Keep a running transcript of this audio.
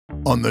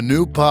On the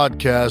new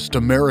podcast,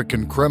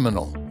 American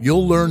Criminal,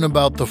 you'll learn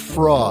about the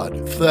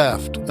fraud,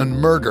 theft, and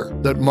murder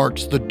that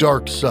marks the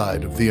dark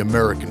side of the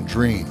American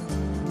dream.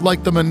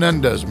 Like the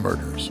Menendez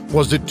murders.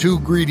 Was it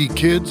two greedy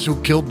kids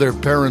who killed their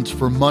parents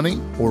for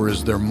money, or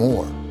is there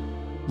more?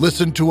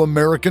 Listen to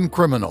American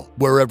Criminal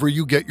wherever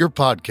you get your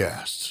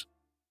podcasts.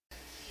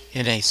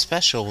 In a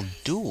special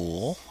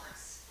dual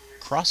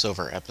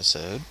crossover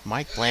episode,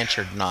 Mike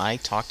Blanchard and I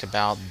talked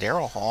about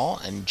Daryl Hall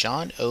and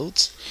John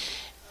Oates'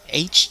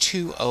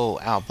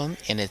 H20 album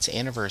and its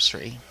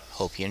anniversary.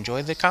 Hope you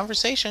enjoyed the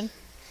conversation.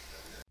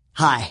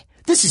 Hi,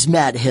 this is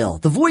Matt Hill,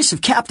 the voice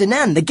of Captain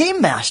N, the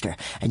Game Master,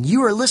 and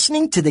you are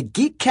listening to the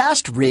Geek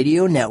Cast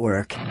Radio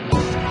Network.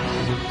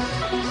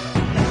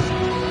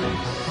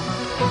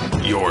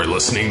 You're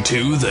listening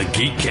to the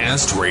Geek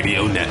Cast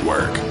Radio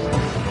Network.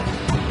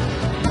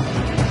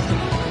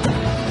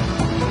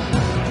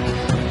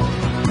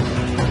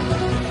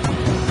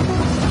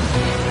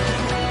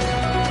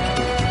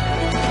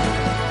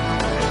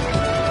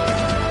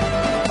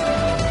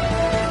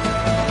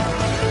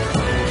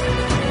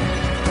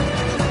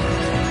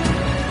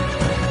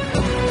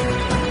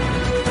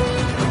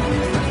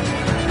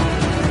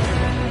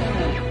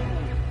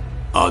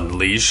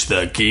 Unleash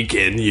the geek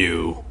in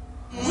you.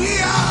 We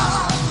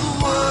are the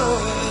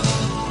world.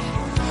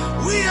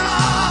 We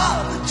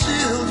are the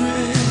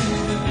children.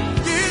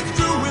 Get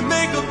through and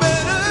make a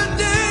better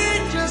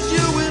day. Just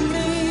you and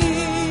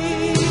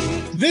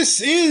me.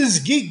 This is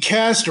Geek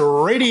Cast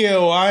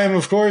Radio. I am,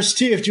 of course,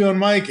 TFG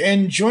Mike,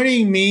 and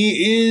joining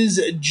me is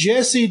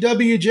Jesse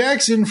W.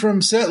 Jackson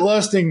from Set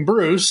Lusting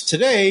Bruce.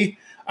 Today,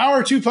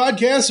 our two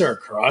podcasts are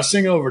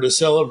crossing over to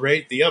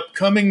celebrate the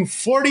upcoming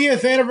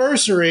 40th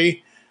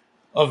anniversary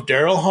of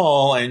Daryl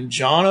Hall and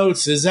John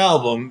Oates'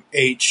 album,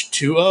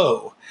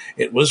 H20.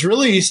 It was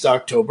released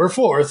October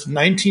 4th,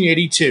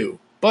 1982.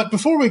 But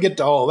before we get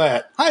to all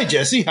that, hi,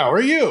 Jesse, how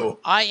are you?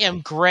 I am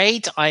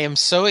great. I am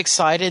so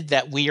excited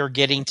that we are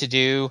getting to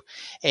do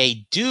a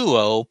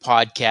duo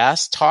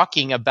podcast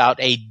talking about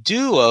a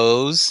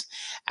duo's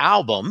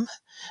album.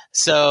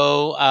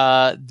 So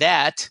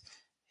that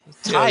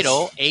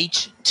title,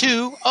 yes.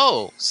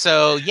 H20.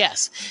 So,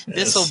 yes,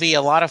 this will be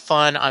a lot of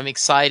fun. I'm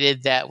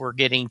excited that we're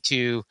getting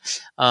to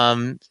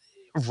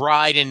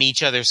ride in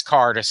each other's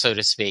car, so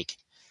to speak.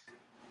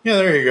 Yeah,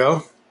 there you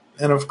go.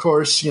 And, of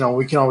course, you know,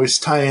 we can always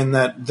tie in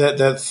that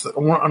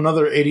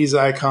another 80s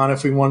icon.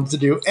 If we wanted to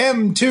do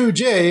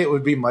M2J, it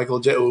would be Michael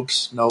J.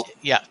 Oops. Nope.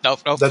 Yeah,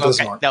 nope. That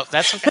doesn't work. No,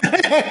 that's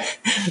okay.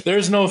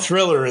 There's no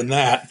Thriller in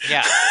that.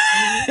 Yeah.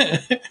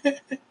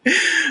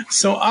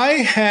 So I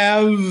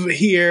have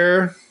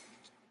here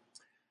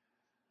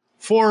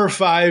 4 or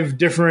 5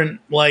 different,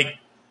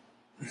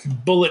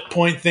 bullet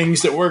point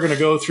things that we're going to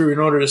go through in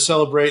order to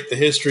celebrate the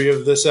history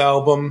of this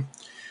album.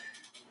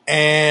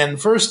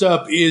 And first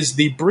up is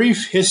the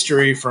brief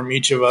history from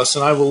each of us,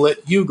 and I will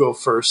let you go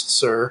first,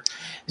 sir.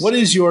 What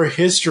is your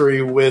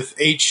history with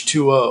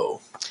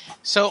H20?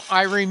 So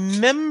I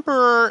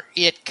remember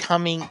it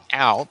coming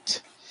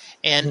out,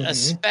 and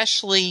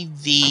especially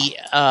the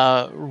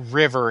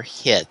river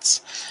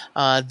hits.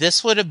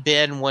 This would have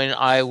been when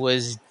I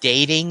was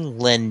dating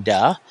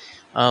Linda.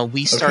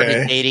 We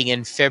started dating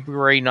in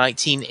February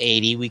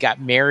 1980. We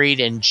got married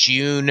in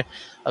June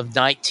of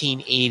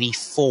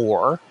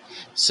 1984.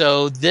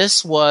 So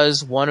this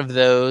was one of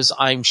those.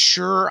 I'm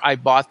sure I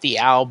bought the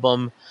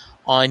album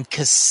on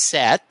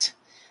cassette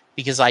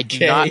because I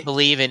do not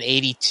believe in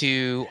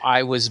 82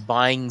 I was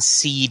buying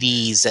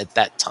CDs at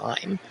that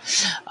time.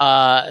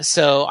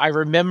 So I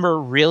remember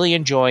really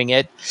enjoying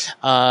it.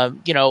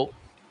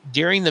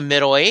 During the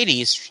middle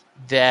 80s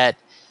that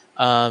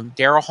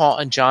Daryl Hall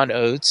and John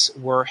Oates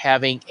were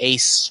having a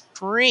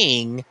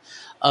string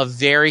of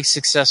very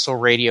successful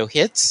radio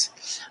hits.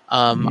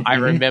 I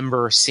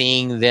remember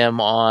seeing them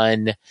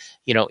on,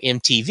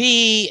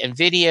 MTV and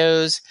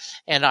videos,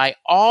 and I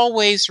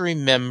always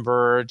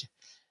remembered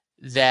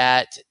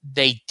that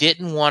they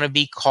didn't want to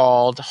be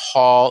called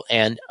Hall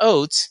and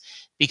Oates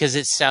because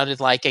it sounded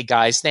like a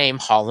guy's name,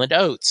 Holland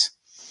Oates.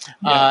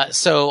 Yeah.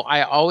 So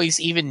I always,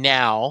 even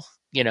now,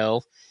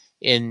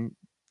 in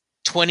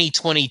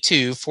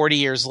 2022, 40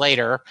 years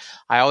later,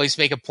 I always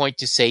make a point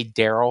to say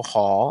Daryl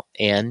Hall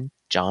and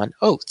John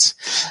Oates.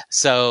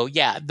 So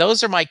yeah,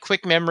 those are my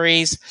quick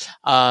memories.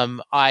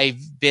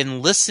 I've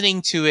been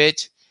listening to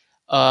it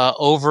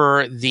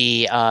over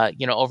the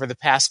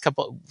past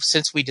couple,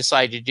 since we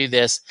decided to do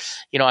this,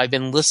 I've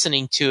been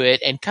listening to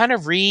it and kind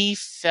of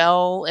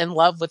fell in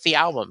love with the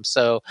album.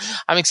 So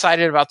I'm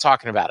excited about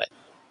talking about it.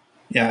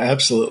 Yeah,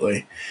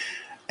 absolutely.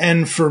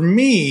 And for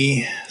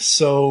me,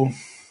 so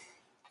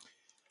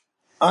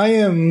I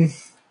am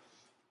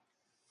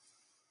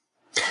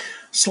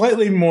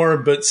slightly more,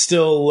 but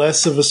still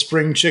less of a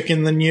spring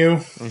chicken than you.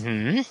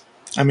 Mm-hmm.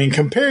 I mean,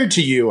 compared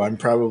to you, I'm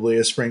probably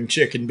a spring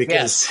chicken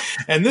because,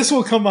 and this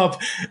will come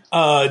up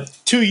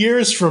 2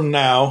 years from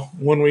now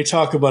when we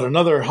talk about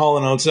another Hall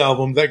 & Oates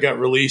album that got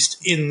released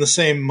in the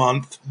same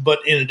month, but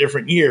in a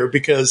different year,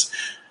 because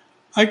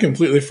I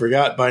completely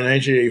forgot by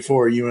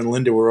 1984 you and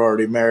Linda were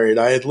already married.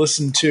 I had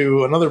listened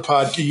to another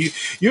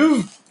podcast.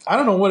 I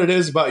don't know what it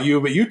is about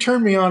you, but you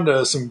turned me on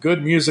to some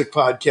good music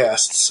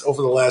podcasts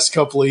over the last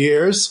couple of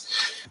years.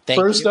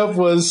 First up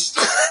was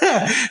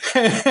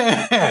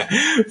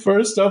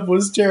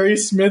Terry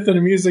Smith and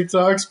the Music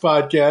Talks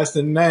podcast,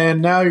 and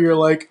now you're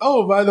like,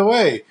 oh, by the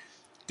way,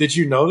 did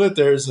you know that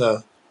there's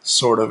a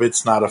sort of,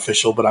 it's not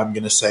official, but I'm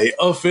going to say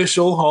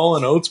official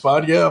Hall & Oates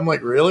podcast? I'm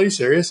like, really?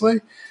 Seriously?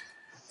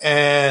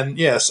 And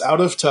yes, Out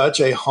of Touch,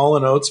 a Hall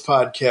 & Oates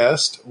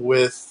podcast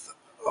with,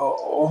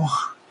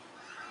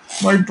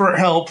 my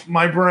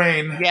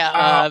brain.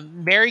 Yeah,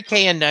 Mary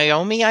Kay and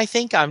Naomi, I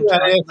think.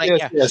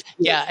 Yes.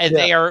 And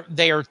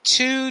they are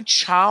two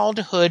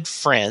childhood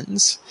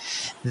friends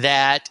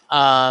that,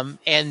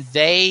 and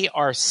they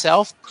are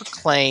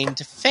self-proclaimed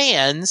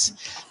fans,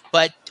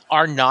 but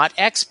are not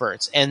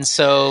experts. And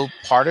so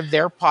part of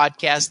their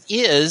podcast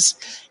is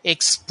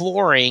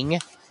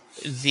exploring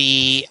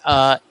the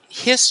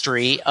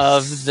history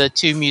of the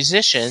two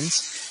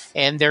musicians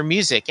and their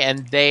music.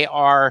 And they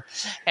are,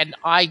 and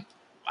I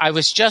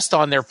was just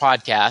on their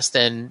podcast,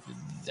 and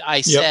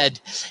I said,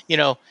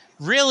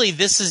 really,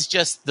 this is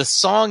just, the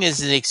song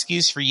is an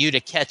excuse for you to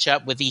catch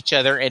up with each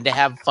other and to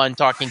have fun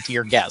talking to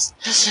your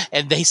guests.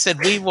 And they said,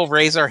 we will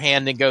raise our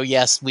hand and go,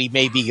 yes, we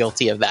may be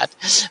guilty of that.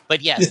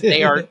 But yes,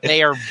 they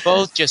are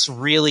both just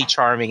really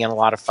charming and a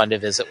lot of fun to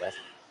visit with.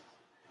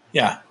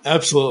 Yeah,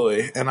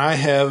 absolutely. And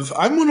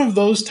I'm one of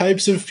those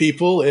types of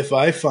people, if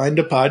I find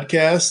a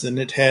podcast and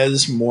it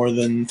has more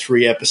than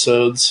 3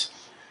 episodes,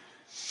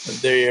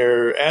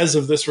 they're, as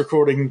of this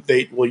recording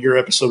date, well, your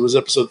episode was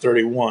episode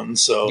 31,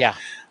 so yeah.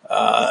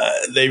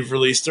 They've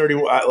released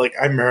 31.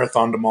 I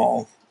marathoned them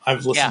all.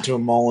 I've listened to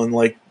them all in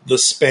like the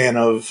span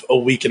of a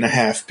week and a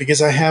half because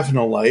I have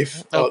no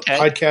life. Okay.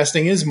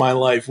 Podcasting is my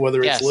life,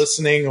 whether it's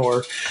listening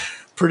or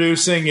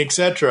producing,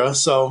 etc.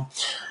 So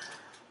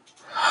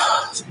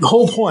the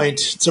whole point,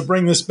 to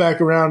bring this back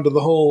around to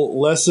the whole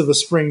less of a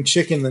spring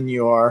chicken than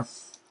you are,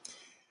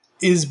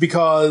 is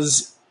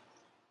because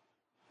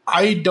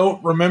I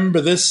don't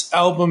remember this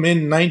album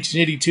in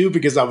 1982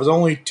 because I was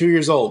only 2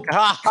 years old.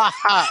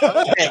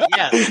 Okay,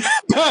 yes.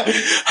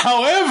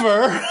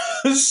 However,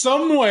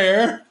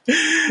 somewhere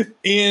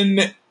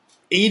in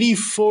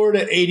 84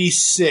 to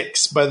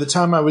 86, by the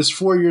time I was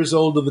 4 years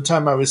old to the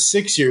time I was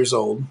 6 years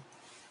old,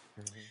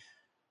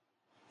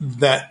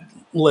 that,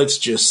 let's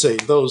just say,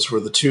 those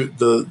were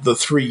the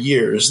 3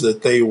 years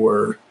that they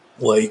were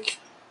like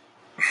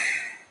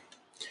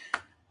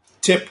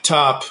tip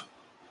top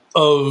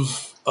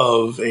of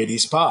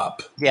 80s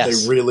pop.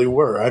 Yes. They really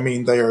were. I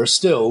mean, they are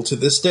still, to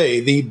this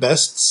day, the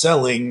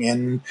best-selling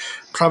and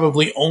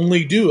probably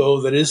only duo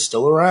that is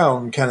still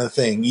around kind of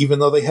thing, even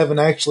though they haven't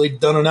actually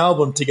done an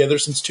album together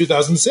since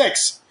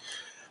 2006.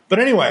 But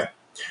anyway,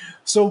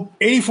 so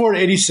 84 to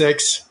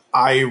 86,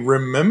 I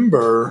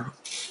remember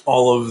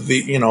all of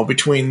the,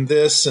 between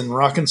this and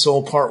Rock and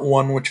Soul Part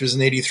 1, which was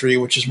in 83,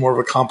 which is more of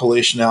a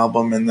compilation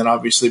album, and then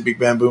obviously Big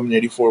Bam Boom in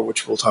 84,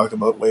 which we'll talk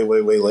about way,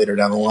 way, way later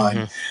down the line.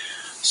 Mm-hmm.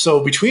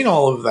 So between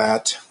all of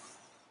that,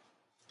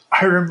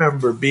 I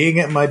remember being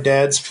at my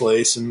dad's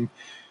place, and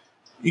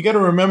you got to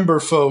remember,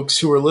 folks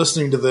who are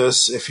listening to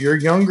this, if you're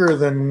younger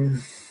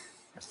than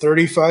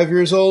 35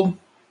 years old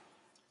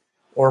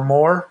or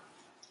more,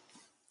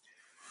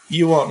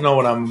 you won't know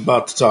what I'm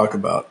about to talk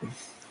about.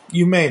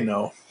 You may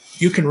know.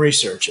 You can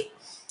research it.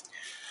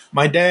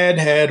 My dad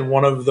had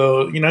one of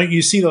those,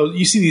 you see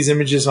these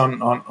images on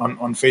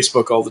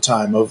Facebook all the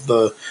time of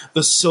the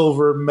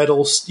silver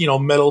metal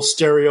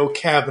stereo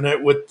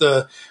cabinet with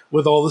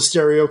all the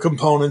stereo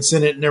components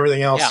in it and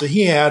everything else. Yeah. So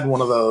he had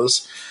one of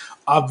those,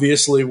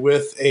 obviously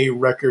with a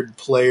record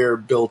player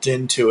built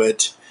into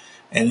it,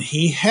 and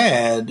he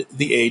had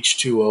the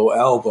H20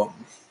 album.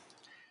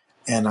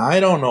 And I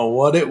don't know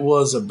what it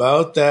was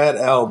about that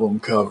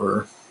album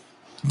cover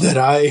that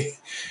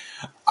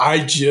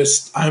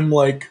I'm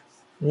like,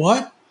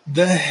 what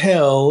the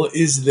hell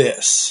is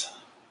this?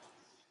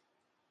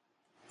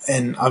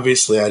 And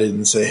obviously I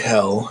didn't say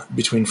hell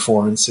between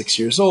 4 and 6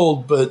 years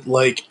old, but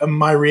like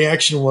my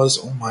reaction was,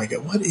 oh my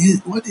God,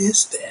 what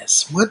is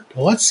this?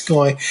 What's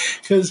going?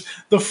 Because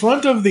the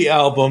front of the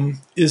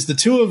album is the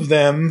two of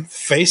them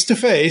face to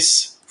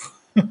face.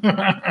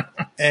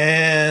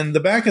 And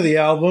the back of the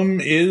album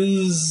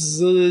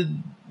is,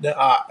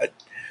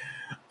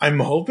 I'm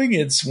hoping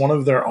it's one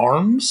of their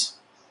arms,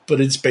 but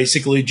it's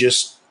basically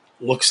just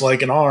looks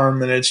like an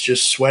arm and it's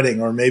just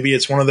sweating, or maybe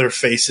it's one of their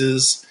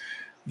faces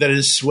that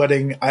is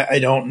sweating. I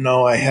don't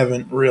know. I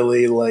haven't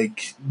really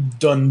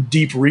done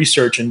deep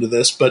research into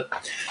this, but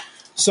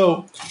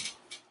so,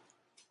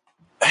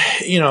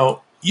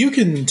 you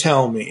can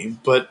tell me,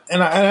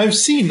 and I've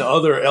seen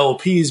other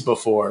LPs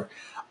before.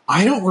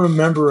 I don't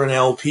remember an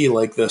LP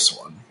like this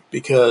one,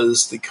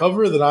 because the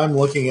cover that I'm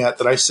looking at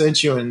that I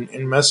sent you in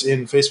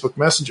Facebook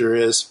Messenger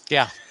is,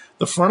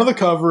 the front of the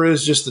cover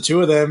is just the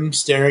two of them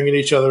staring at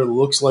each other. It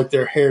looks like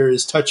their hair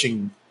is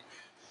touching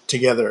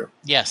together.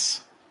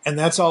 Yes. And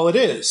that's all it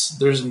is.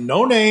 There's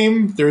no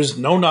name. There's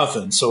no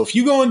nothing. So if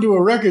you go into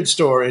a record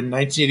store in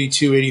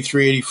 1982,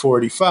 83, 84,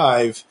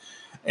 85,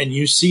 and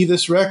you see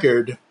this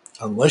record,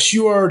 unless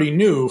you already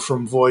knew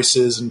from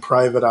Voices and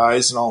Private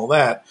Eyes and all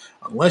that,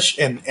 unless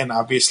and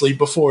obviously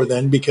before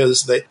then,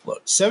 because they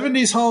look,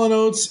 70s Hall &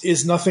 Oates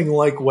is nothing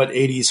like what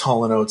 80s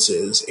Hall & Oates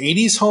is.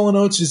 80s Hall &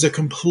 Oates is a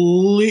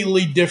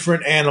completely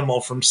different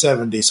animal from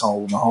 70s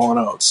Hall &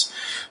 Oates.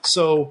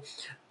 So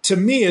to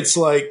me, it's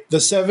like the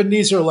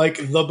 70s are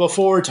like the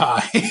before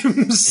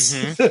times.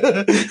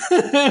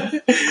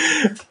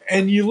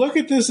 And you look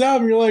at this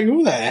album, you're like,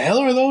 who the hell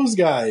are those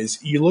guys?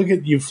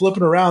 You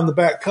flipping around the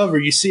back cover,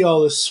 you see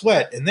all this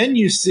sweat. And then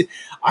you see,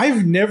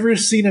 I've never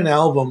seen an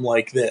album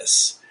like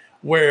this,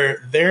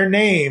 where their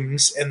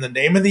names and the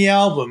name of the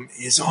album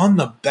is on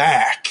the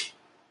back.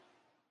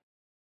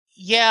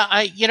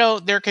 Yeah,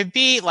 there could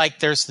be, like,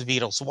 there's the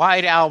Beatles'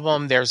 White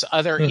Album, there's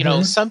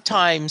other,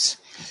 sometimes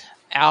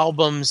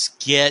albums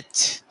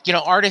get,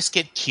 artists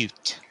get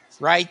cute,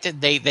 right?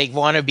 They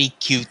want to be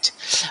cute.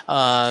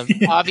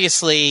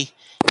 Obviously,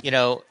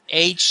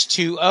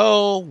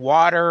 H20,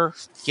 water,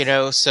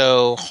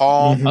 so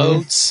Hall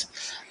Oates,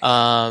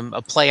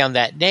 a play on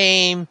that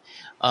name.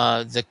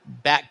 The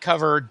back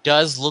cover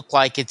does look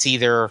like it's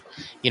either,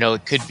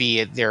 it could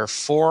be their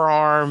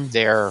forearm,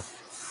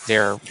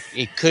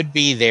 it could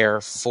be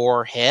their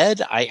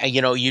forehead.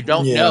 You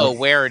don't know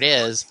where it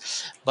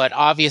is, but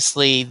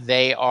obviously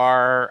they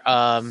are,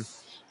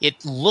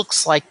 it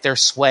looks like they're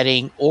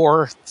sweating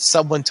or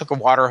someone took a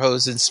water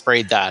hose and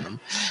sprayed that on them.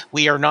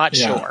 We are not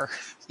sure.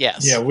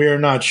 Yes. Yeah, we are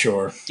not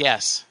sure.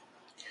 Yes.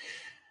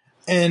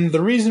 And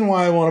the reason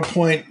why I want to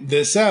point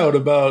this out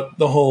about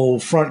the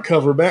whole front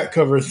cover, back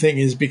cover thing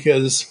is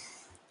because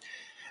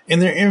in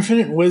their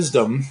infinite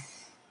wisdom,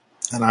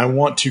 and I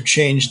want to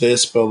change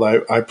this, but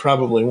I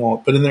probably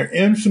won't, but in their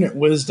infinite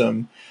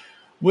wisdom,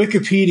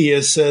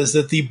 Wikipedia says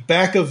that the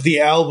back of the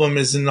album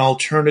is an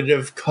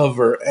alternative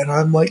cover. And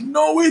I'm like,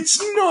 no, it's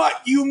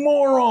not, you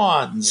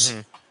morons.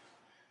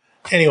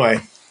 Anyway,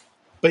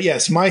 but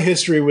yes, my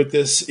history with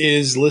this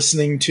is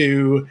listening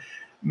to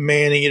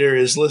Maneater,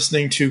 is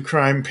listening to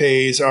Crime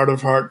Pays, Art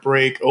of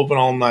Heartbreak, Open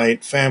All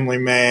Night, Family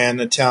Man,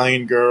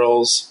 Italian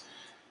Girls.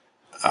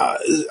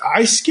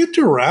 I skipped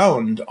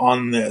around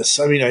on this.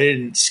 I mean, I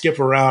didn't skip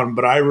around,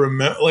 but I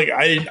remember,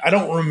 I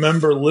don't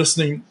remember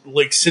listening,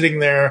 sitting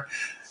there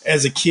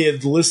as a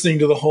kid listening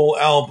to the whole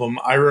album.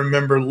 I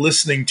remember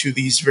listening to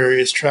these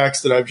various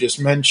tracks that I've just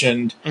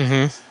mentioned,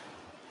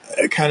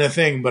 kind of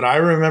thing. But I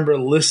remember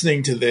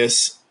listening to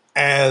this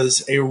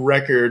as a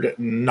record,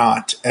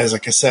 not as a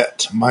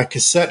cassette. My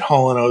cassette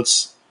Hall &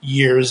 Oates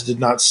years did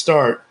not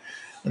start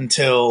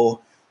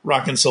until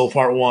Rock and Soul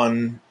Part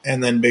 1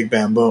 and then Big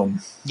Bam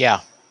Boom.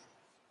 Yeah.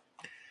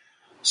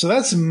 So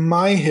that's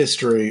my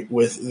history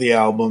with the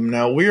album.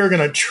 Now, we are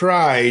going to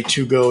try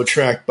to go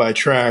track by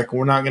track.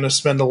 We're not going to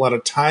spend a lot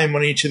of time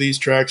on each of these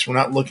tracks. We're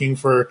not looking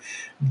for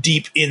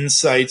deep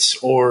insights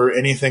or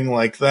anything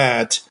like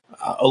that.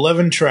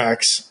 11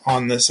 tracks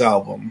on this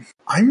album.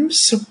 I'm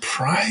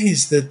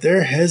surprised that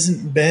there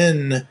hasn't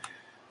been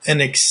an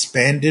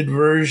expanded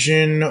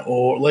version,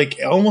 or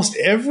almost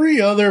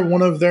every other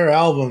one of their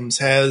albums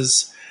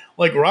has...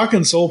 Rock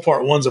and Soul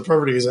Part 1's a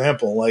perfect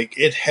example.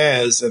 It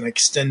has an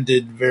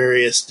extended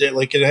various...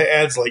 it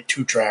adds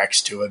 2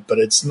 tracks to it, but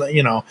it's,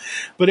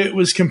 but it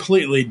was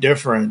completely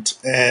different.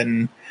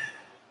 And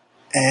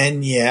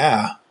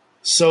yeah.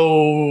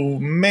 So,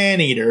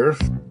 Maneater...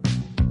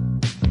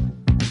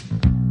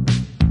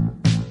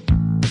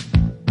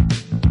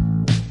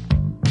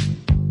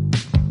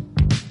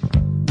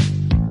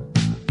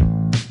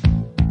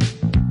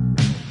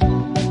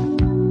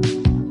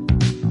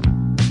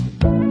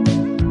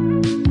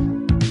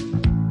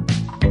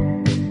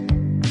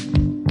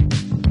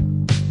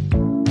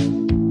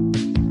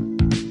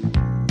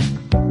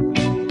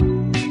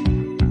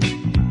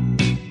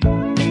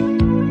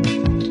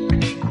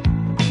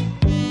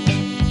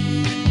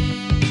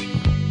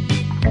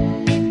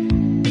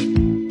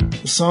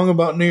 song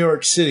about New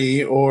York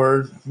City,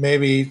 or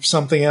maybe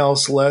something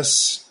else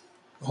less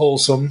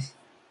wholesome,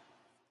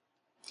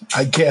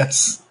 I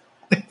guess.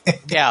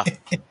 Yeah.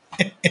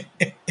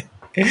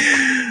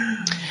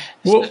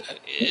 Well,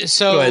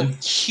 so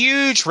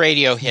huge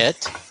radio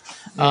hit.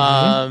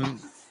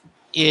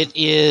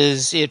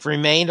 It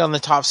remained on the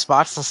top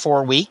spot for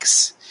 4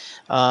 weeks.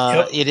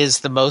 It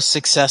is the most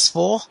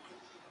successful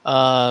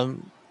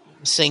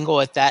single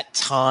at that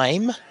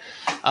time.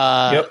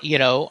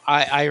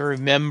 I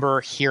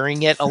remember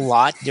hearing it a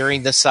lot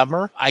during the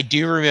summer. I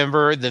do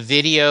remember the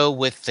video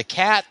with the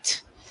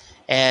cat,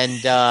 and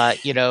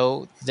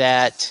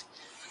that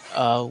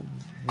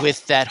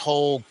with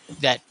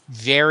that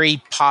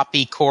very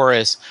poppy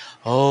chorus.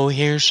 Oh,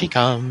 here she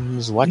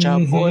comes. Watch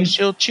out, boy,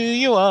 she'll chew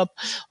you up.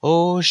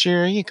 Oh,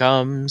 here he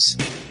comes.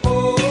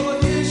 Oh,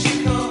 here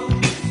she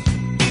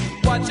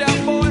comes. Watch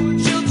out, boy,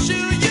 she'll chew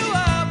you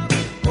up.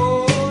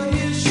 Oh,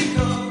 here she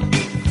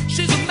comes.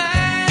 She's a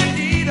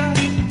man-eater.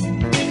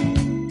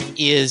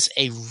 Is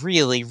a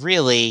really,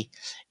 really,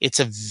 it's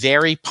a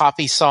very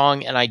poppy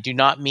song, and I do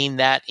not mean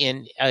that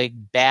in a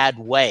bad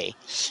way.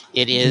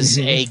 It is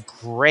a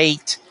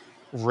great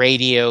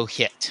radio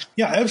hit.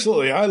 Yeah,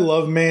 absolutely. I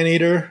love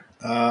Maneater.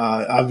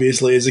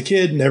 Obviously, as a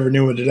kid, never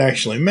knew what it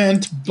actually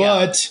meant,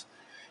 but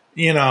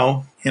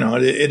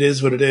it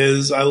is what it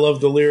is. I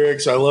love the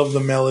lyrics. I love the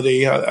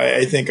melody.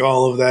 I think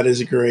all of that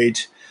is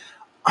great.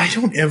 I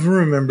don't ever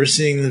remember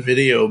seeing the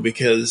video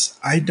because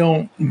by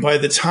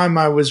the time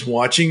I was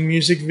watching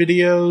music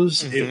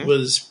videos, it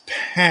was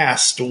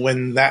past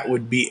when that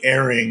would be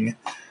airing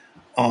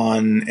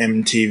on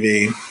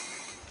MTV.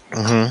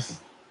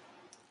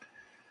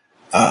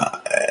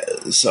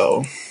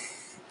 So,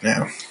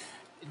 yeah.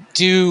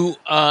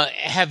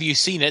 Have you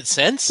seen it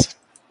since?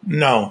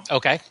 No.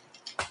 Okay.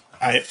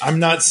 I'm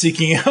not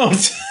seeking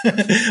out.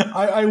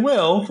 I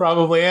will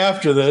probably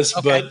after this,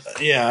 but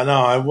yeah,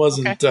 no, I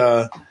wasn't.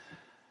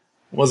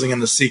 Wasn't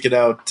going to seek it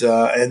out.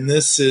 And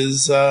this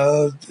is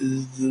the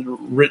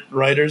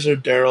writers are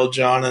Daryl,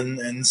 John,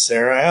 and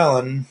Sarah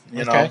Allen.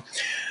 You know.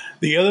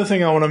 The other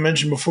thing I want to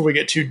mention before we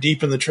get too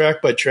deep in the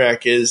track by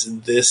track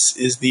is this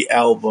is the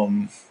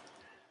album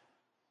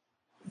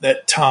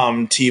that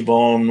Tom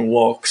T-Bone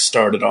Walk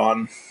started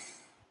on.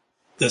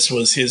 This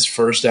was his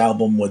first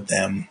album with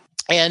them.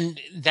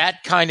 And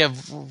that kind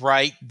of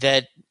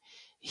that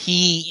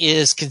he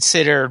is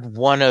considered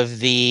one of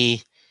the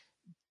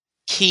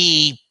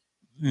key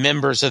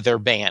members of their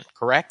band,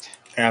 correct?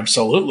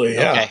 Absolutely,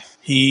 yeah. Okay.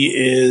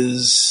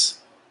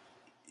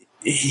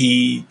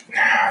 I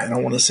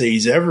don't want to say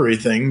he's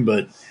everything,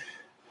 but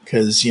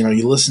because,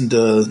 you listen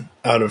to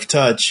Out of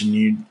Touch and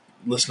you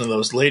listen to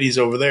those ladies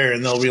over there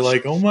and they'll be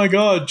like, oh my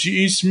God,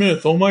 G.E.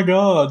 Smith, oh my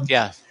God.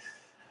 Yeah.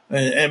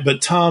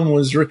 But Tom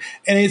was, and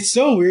it's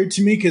so weird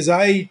to me because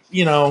I,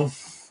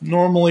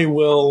 normally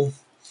will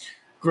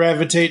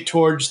gravitate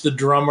towards the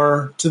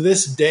drummer to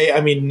this day. I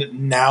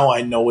mean, now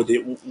I know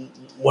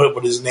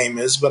what his name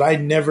is, but I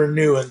never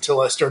knew until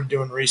I started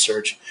doing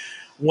research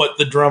what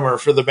the drummer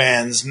for the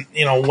band's,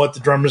 what the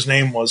drummer's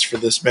name was for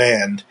this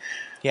band.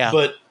 Yeah.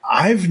 But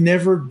I've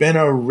never been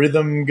a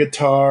rhythm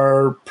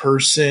guitar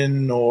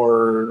person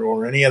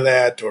or any of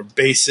that, or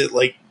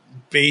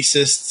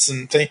bassists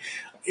and things.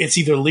 It's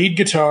either lead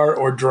guitar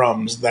or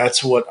drums.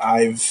 That's what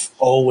I've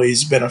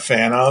always been a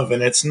fan of,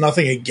 and it's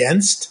nothing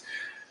against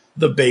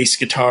the bass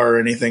guitar or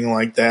anything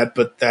like that,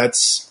 but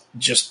that's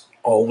just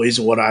always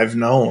what I've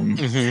known.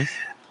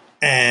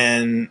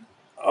 And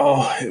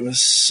it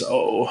was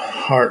so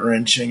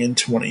heart-wrenching in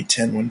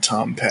 2010 when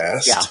Tom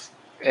passed.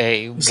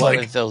 Yeah, one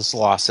of those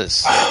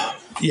losses.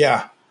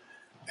 Yeah,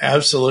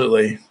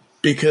 absolutely,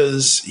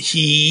 because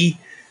he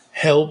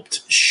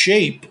helped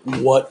shape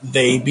what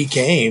they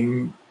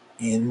became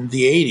in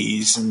the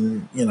 80s,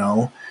 and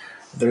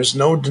there's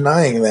no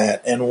denying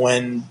that. And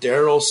when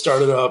Daryl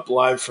started up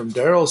Live from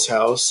Daryl's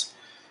House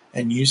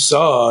and you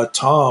saw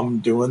Tom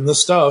doing the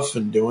stuff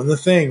and doing the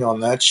thing on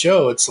that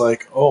show, it's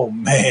like, oh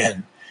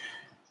man,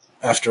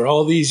 after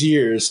all these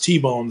years,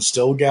 T-Bone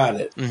still got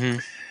it.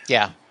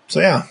 Yeah. So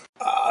yeah.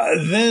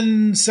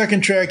 Then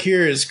second track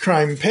here is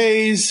Crime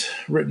Pays,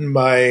 written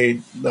by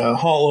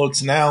Hall,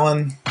 Oates, and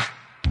Allen.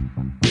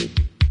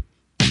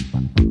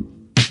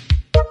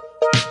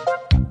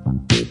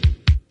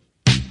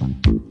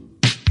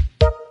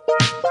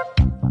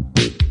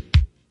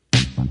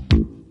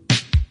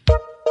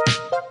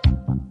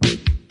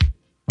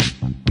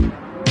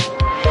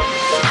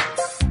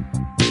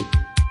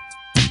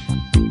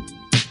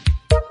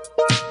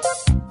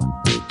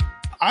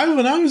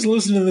 When I was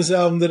listening to this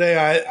album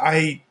today,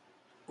 I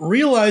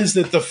realized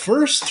that the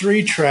first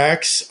three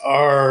tracks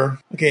are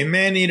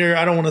Maneater.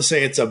 I don't want to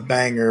say it's a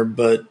banger,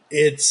 but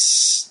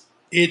it's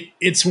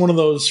one of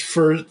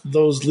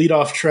those lead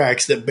off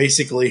tracks that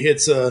basically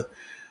hits a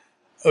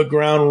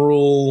ground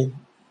rule,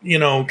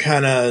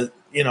 kind of,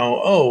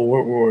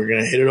 we're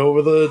gonna hit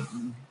it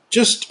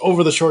just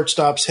over the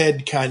shortstop's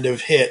head kind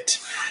of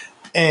hit,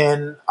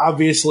 and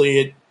obviously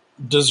it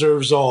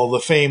deserves all the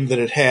fame that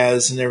it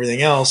has and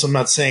everything else. I'm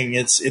not saying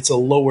it's a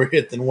lower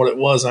hit than what it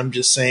was. I'm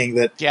just saying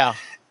that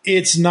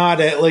it's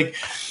not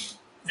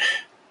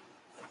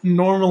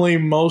normally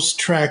most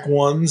track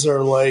ones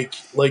are like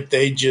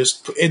they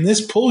just, and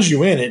this pulls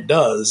you in, it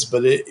does,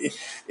 but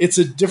it's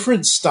a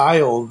different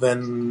style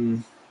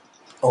than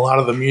a lot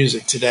of the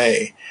music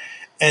today.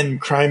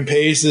 And Crime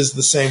Pays is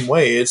the same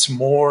way. It's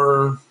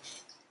more,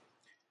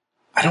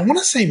 I don't want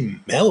to say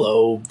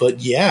mellow,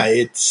 but yeah,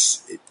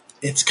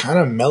 it's kind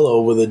of mellow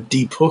with a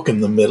deep hook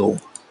in the middle.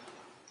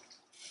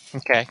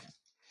 Okay.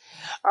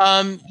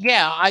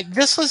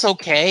 This was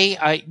okay.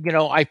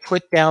 I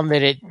put down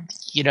that it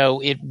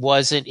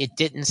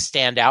didn't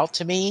stand out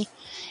to me.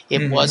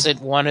 It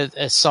wasn't one of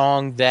a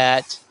song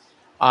that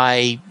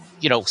I,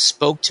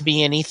 spoke to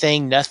me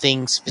anything,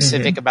 nothing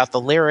specific about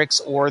the lyrics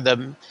or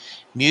the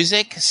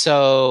music.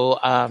 So,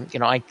 I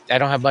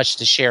don't have much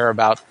to share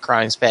about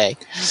Crimes Pay.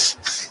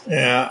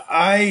 Yeah.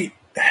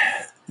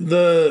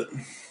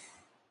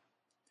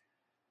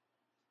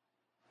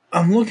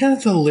 I'm looking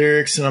at the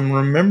lyrics and I'm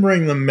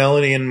remembering the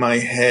melody in my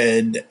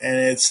head, and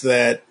it's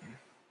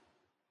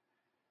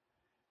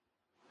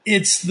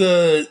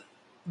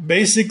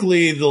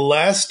basically the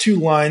last two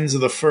lines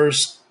of the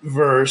first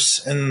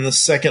verse and then the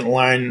second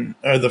line,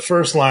 or the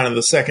first line of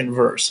the second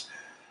verse.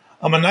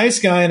 I'm a nice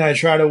guy and I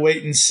try to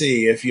wait and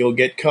see if you'll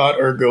get caught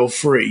or go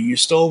free. You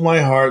stole my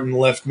heart and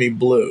left me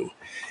blue.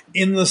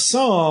 In the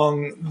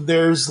song,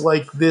 there's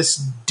like this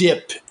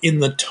dip in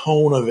the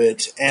tone of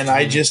it, and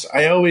I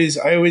always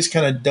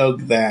kind of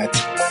dug that.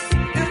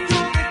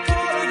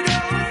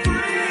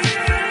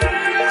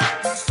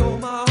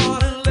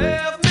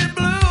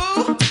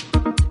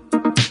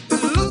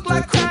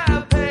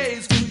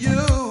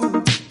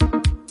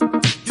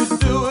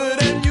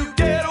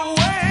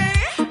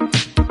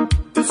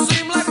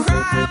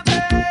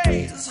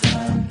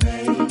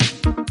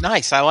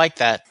 Nice, I like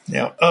that.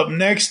 Now, up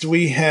next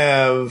we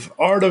have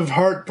Art of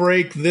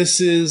Heartbreak. This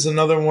is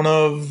another one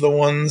of the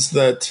ones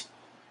that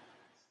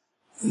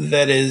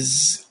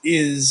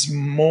is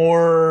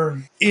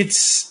more.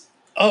 It's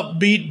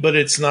upbeat, but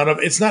it's not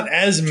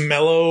as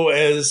mellow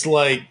as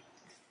like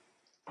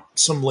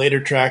some later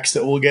tracks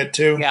that we'll get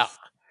to.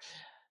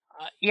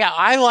 Yeah,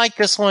 I like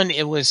this one.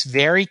 It was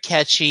very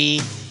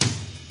catchy.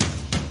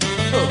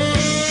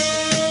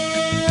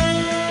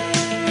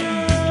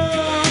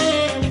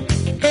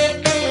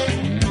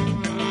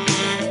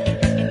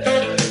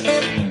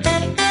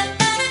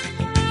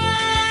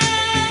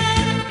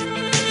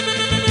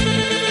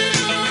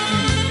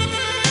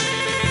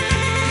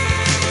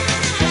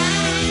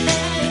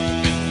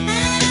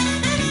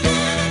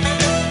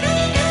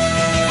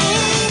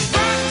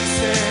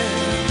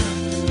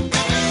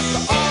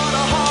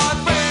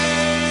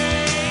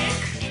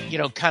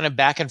 Kind of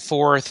back and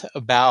forth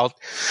about,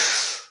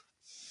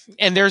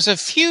 and there's a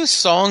few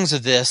songs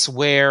of this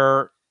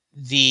where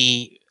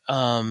there's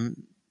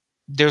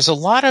a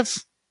lot of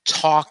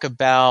talk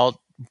about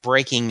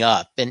breaking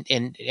up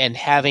and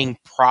having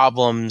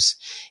problems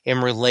in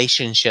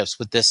relationships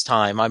with this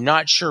time. I'm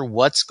not sure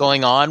what's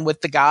going on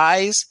with the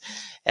guys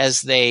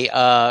as they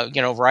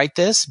write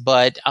this,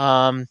 but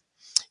try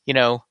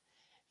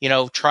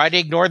to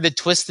ignore the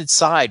twisted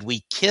side.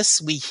 We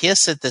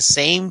hiss at the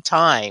same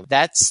time.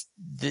 That's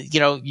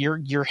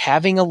you're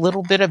having a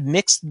little bit of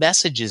mixed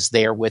messages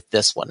there with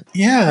this one.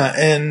 Yeah,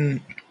 and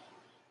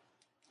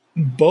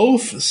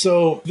both.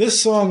 So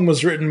this song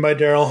was written by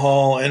Daryl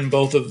Hall and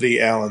both of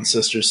the Allen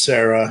sisters,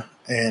 Sarah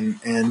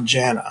and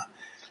Jana.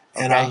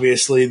 And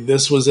obviously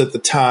this was at the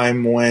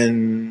time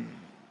when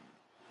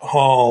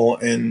Hall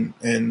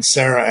and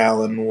Sarah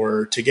Allen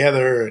were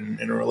together and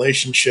in a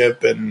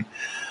relationship, and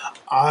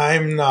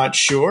I'm not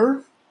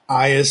sure.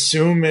 I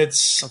assume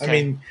it's, I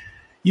mean,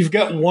 you've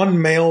got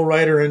one male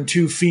writer and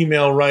two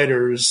female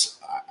writers,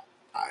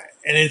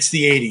 and it's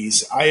the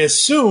 80s. I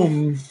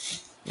assume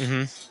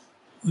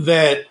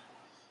that,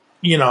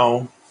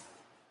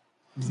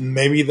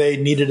 maybe they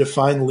needed to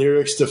find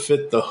lyrics to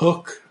fit the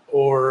hook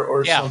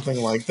or something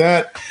like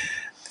that.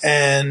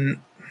 And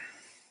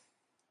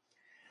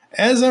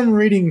as I'm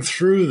reading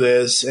through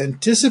this,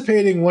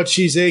 anticipating what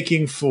she's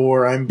aching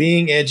for, I'm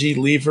being edgy,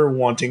 leave her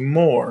wanting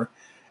more.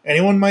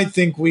 Anyone might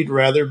think we'd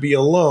rather be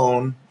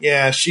alone.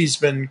 Yeah, she's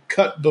been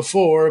cut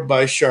before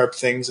by sharp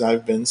things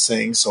I've been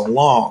saying so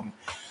long.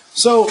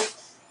 So,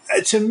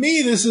 to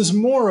me, this is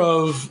more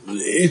of...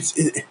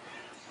 the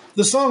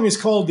song is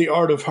called The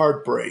Art of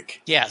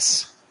Heartbreak.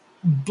 Yes.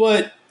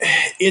 But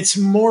it's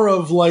more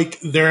of like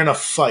they're in a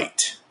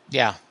fight.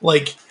 Yeah.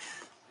 Like...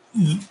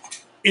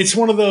 It's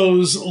one of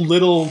those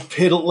little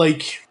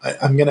like,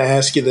 I'm going to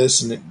ask you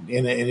this, and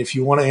if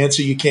you want to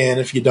answer, you can.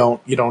 If you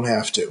don't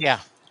have to. Yeah.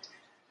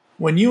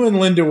 When you and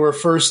Linda were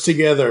first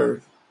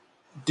together,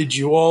 did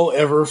you all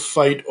ever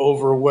fight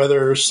over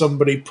whether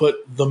somebody put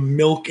the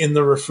milk in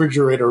the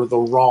refrigerator the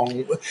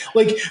wrong way?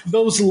 Like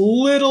those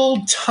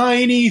little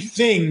tiny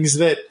things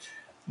that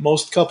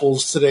most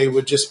couples today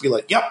would just be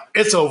like, yep,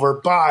 it's over.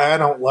 Bye. I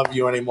don't love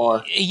you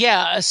anymore.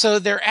 Yeah. So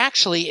there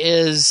actually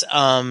is,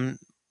 and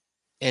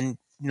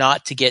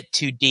not to get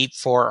too deep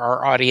for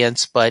our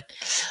audience, but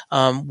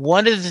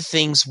one of the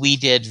things we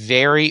did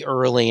very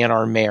early in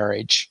our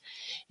marriage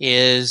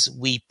is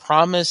we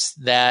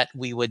promised that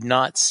we would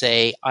not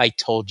say, I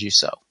told you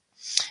so.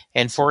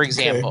 And for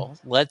example,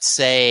 let's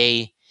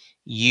say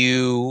we're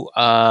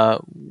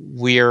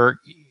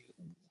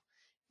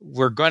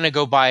going to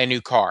go buy a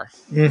new car.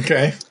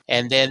 Okay.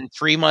 And then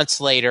 3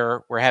 months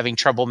later, we're having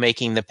trouble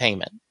making the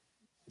payment,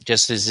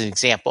 just as an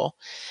example.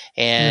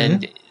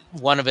 And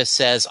one of us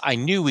says, I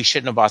knew we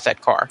shouldn't have bought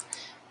that car.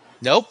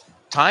 Nope.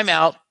 Time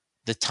out.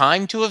 The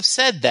time to have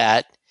said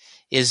that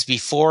is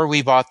before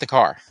we bought the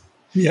car.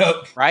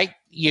 Yep. Right?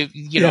 You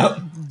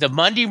know, the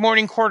Monday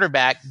morning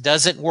quarterback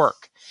doesn't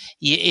work.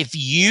 If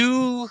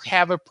you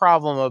have a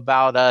problem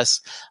about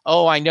us,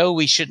 I know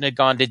we shouldn't have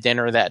gone to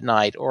dinner that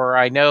night, or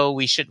I know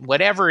we shouldn't,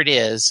 whatever it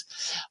is,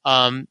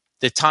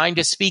 the time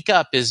to speak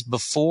up is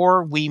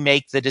before we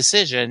make the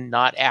decision,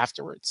 not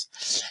afterwards.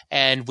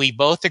 And we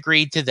both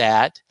agreed to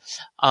that.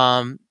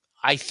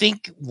 I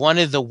think one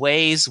of the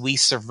ways we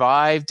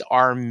survived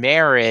our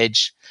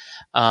marriage,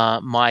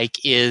 Mike,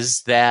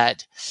 is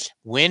that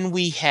when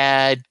we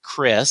had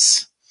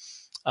Chris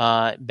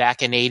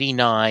back in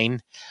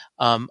 '89,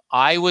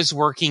 I was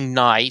working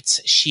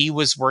nights, she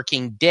was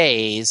working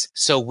days,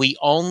 so we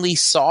only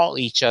saw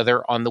each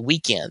other on the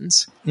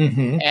weekends.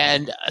 Mm-hmm.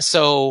 And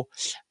so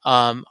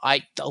a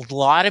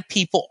lot of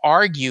people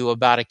argue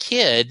about a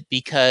kid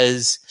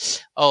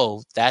because,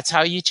 oh, that's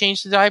how you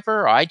change the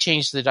diaper? I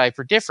changed the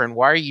diaper different.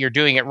 Why are you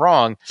doing it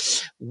wrong?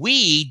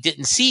 We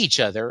didn't see each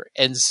other.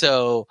 And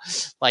so,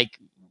 like,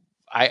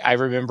 I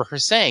remember her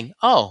saying,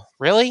 oh,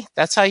 really?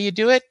 That's how you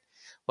do it?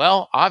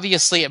 Well,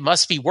 obviously it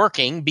must be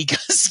working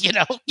because,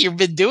 you've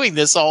been doing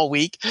this all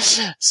week.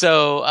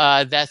 So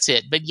that's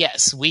it. But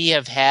yes, we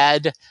have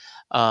had,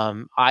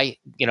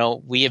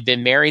 we have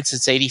been married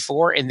since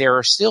 84, and there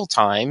are still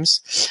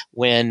times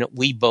when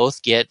we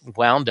both get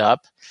wound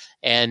up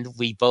and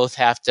we both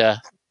have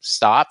to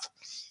stop.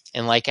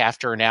 And like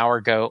after an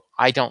hour go,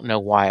 I don't know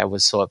why I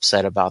was so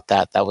upset about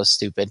that. That was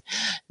stupid.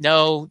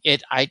 No,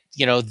 I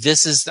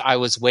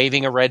was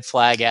waving a red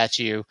flag at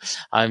you.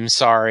 I'm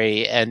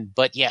sorry.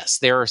 But yes,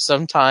 there are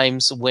some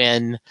times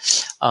when,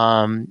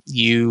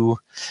 you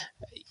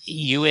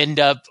end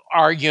up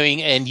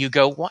arguing and you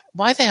go,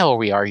 why the hell are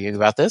we arguing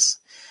about this?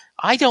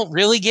 I don't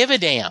really give a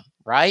damn.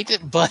 Right.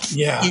 But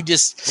you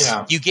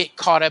get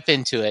caught up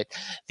into it.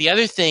 The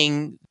other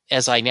thing,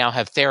 as I now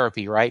have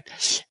therapy, right?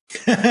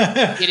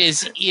 It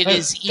is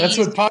That's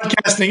what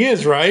podcasting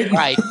is, right?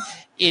 Right.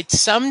 It's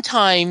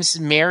sometimes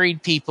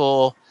married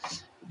people,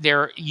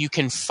 you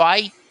can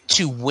fight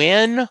to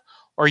win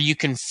or you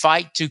can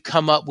fight to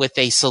come up with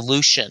a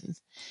solution.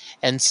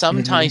 And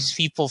sometimes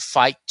people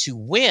fight to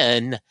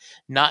win,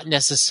 not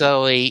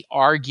necessarily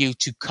argue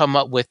to come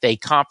up with a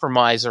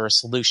compromise or a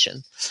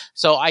solution.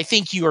 So I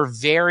think you are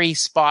very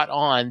spot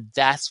on.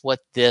 That's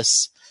what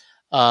this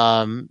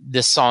song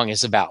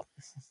is about.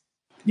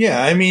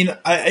 Yeah, I mean,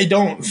 I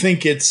don't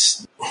think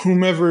it's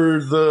whomever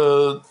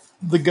the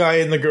guy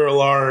and the girl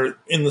are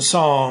in the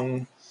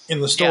song, in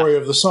the story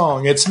of the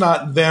song. It's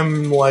not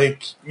them,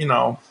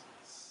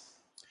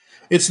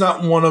 it's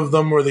not one of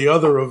them or the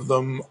other of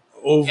them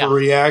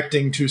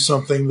overreacting to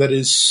something that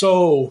is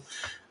so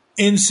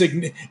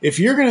insignificant. If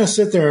you're going to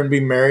sit there and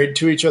be married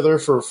to each other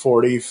for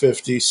 40,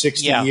 50,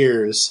 60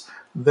 years,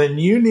 then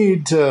you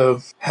need to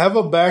have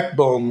a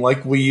backbone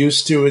like we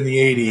used to in the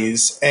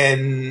 80s,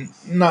 and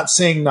not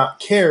saying not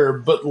care,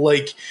 but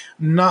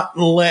not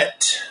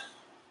let...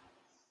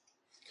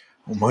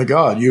 Oh my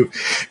God, you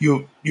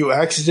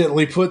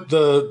accidentally put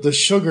the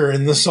sugar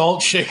in the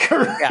salt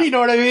shaker. Yeah. You know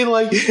what I mean?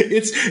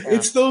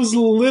 It's those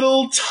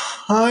little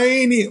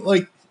tiny,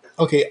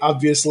 okay,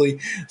 obviously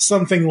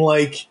something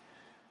like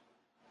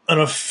an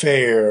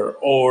affair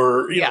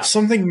or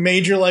something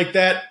major like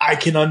that, I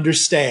can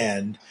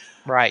understand.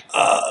 Right.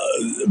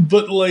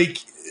 But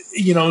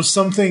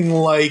something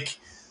like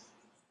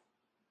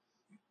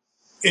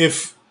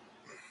if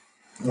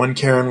when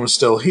Karen was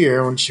still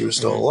here, when she was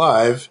still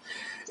alive,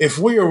 if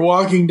we were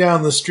walking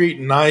down the street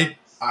and I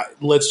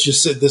let's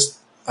just say this,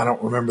 I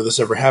don't remember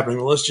this ever happening,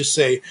 but let's just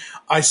say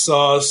I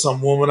saw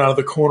some woman out of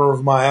the corner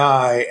of my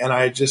eye and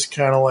I just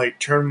kind of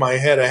turned my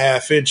head a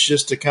half inch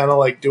just to kind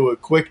of do a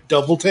quick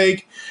double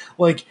take.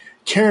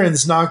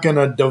 Karen's not going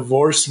to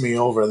divorce me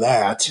over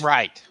that.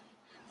 Right.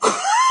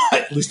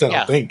 At least I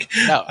don't think.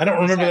 No, I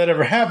don't remember that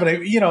ever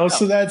happening.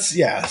 So that's,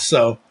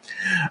 So,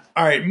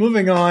 all right,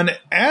 moving on.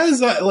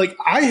 As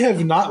I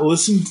have not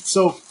listened.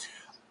 So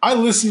I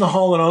listen to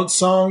Hall & Oates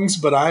songs,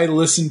 but I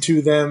listen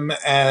to them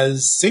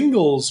as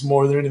singles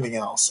more than anything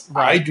else.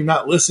 Right. I do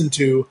not listen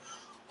to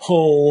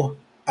whole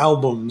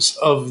albums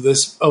of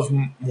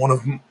one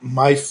of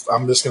my,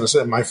 I'm just going to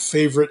say, my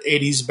favorite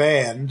 80s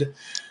band.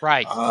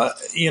 Right.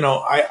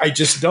 I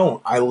just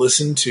don't. I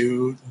listen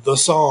to the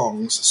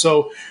songs.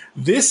 So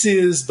this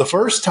is the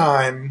first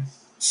time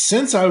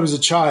since I was a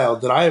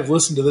child that I have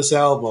listened to this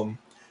album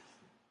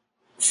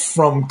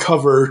from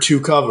cover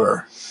to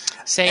cover.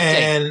 Same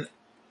thing. And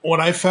what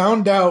I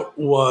found out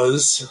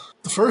was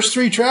the first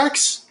 3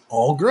 tracks,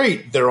 all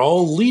great. They're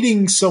all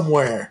leading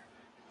somewhere.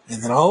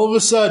 And then all of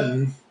a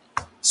sudden,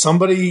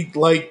 somebody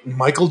like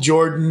Michael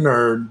Jordan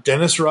or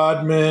Dennis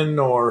Rodman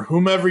or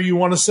whomever you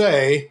want to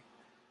say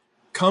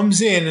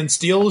comes in and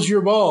steals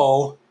your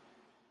ball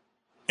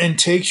and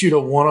takes you to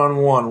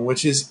One-on-One,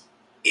 which is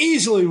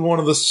easily one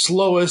of the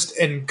slowest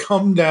and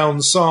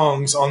come-down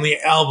songs on the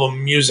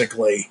album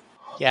musically.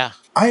 Yeah.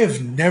 I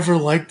have never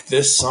liked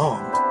this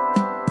song.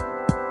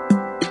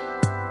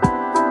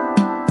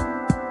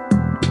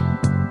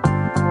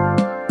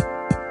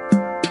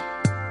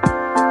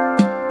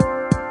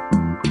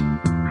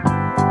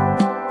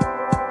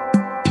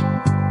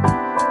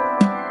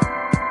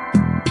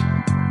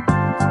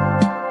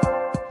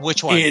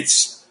 Which one?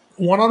 It's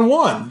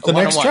One-on-One, the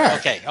next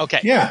track. Okay.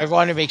 Yeah. I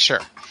wanted to make sure.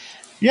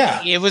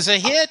 Yeah. It was a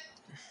hit.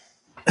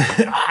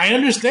 I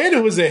understand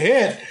it was a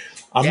hit.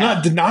 I'm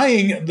not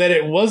denying that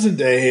it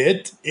wasn't a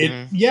hit.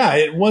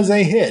 It was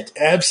a hit.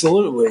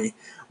 Absolutely.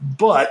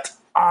 But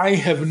I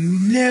have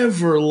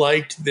never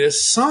liked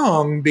this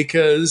song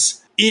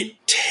because it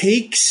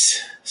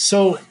takes...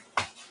 So,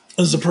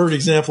 as a perfect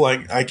example,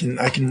 I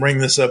can bring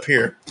this up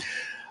here.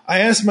 I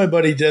asked my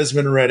buddy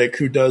Desmond Reddick,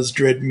 who does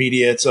Dread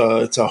Media. It's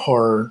a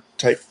horror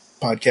type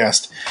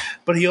podcast,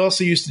 but he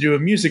also used to do a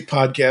music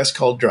podcast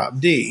called Drop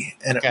D.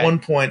 And at one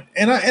point,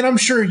 and I'm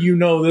sure you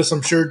know this,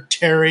 I'm sure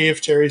Terry,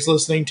 if Terry's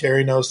listening,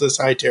 Terry knows this.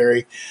 Hi,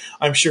 Terry.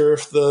 I'm sure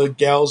if the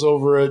gals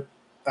over at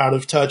Out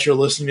of Touch are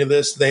listening to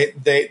this,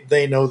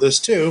 they know this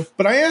too.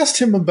 But I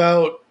asked him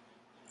about,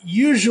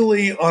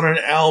 usually on an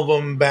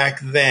album back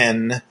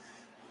then,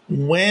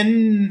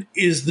 when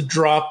is the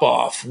drop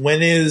off?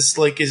 When is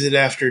it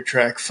after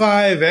track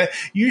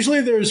 5?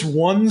 Usually there's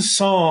one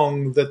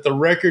song that the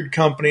record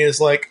company is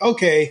like,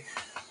 okay,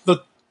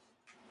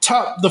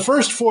 the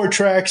first 4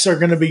 tracks are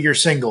going to be your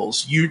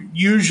singles,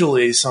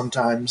 usually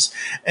sometimes.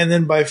 And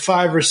then by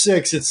 5 or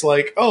 6, it's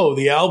like, oh,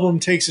 the album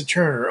takes a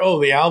turn, or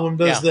oh, the album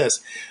does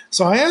this.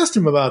 So I asked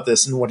him about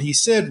this, and what he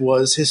said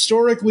was,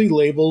 historically,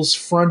 labels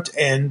front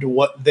end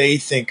what they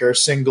think are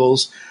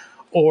singles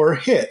or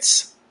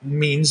hits.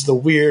 Means the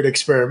weird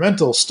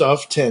experimental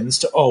stuff tends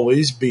to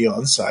always be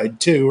on side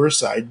 2 or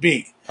side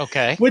B.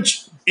 Okay.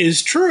 Which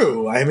is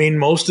true. I mean,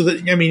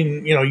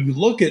 you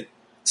look at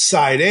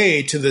side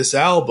A to this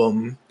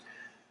album,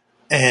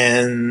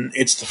 and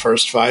it's the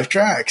first 5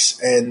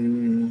 tracks,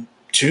 and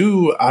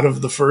 2 out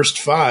of the first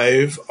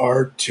 5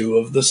 are 2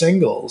 of the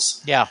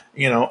singles. Yeah.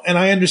 And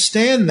I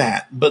understand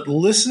that, but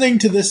listening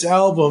to this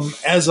album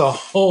as a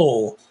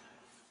whole,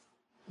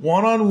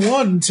 One on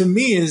One to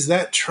me is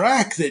that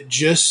track that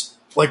just,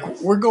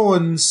 we're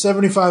going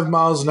 75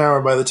 miles an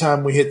hour by the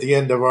time we hit the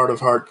end of Art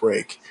of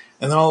Heartbreak.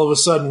 And then all of a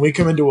sudden we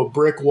come into a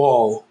brick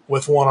wall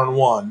with One on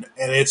One.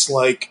 And it's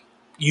like,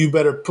 you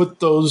better put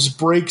those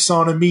brakes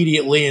on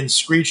immediately and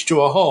screech to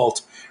a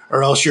halt,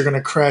 or else you're going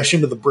to crash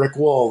into the brick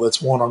wall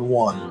that's One on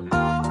One.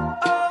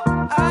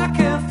 I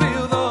can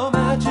feel the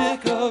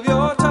magic of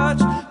your touch.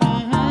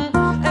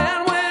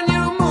 And when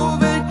you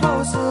move it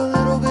close, a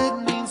little bit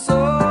means so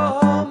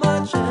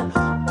much. And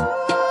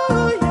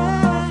oh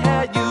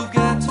yeah, you've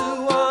got to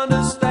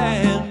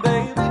understand,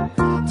 baby.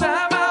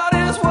 Time out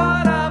is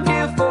what I'm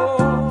here for.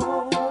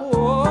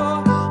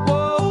 I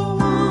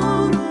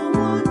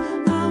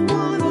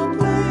wanna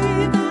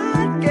play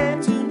that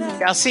game tonight.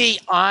 Now, see,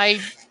 I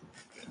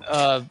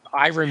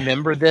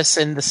remember this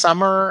in the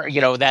summer,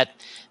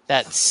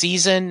 that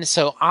season.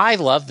 So I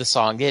love the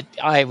song.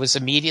 I was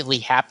immediately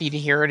happy to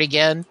hear it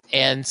again.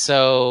 And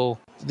so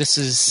this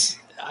is,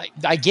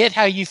 I get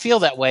how you feel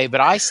that way,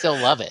 but I still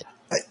love it.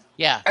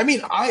 Yeah. I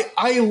mean,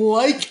 I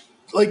like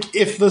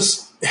if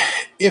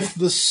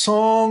the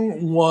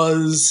song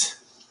was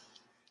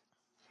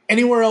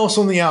anywhere else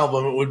on the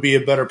album, it would be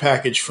a better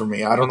package for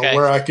me. I don't know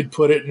where I could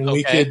put it, and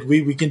we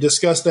can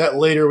discuss that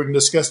later. We can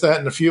discuss that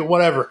in a few,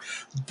 whatever.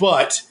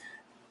 But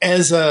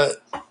as a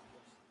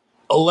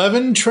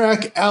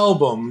 11-track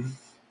album,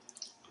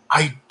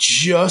 I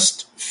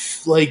just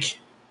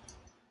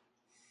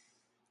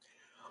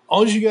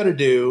all you got to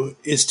do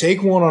is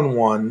take One on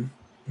One,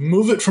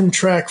 move it from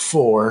track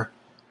 4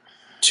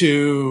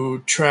 to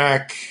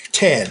track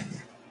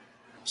 10.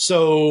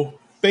 So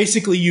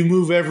basically you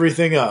move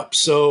everything up.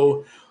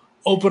 So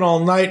Open All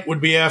Night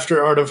would be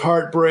after Art of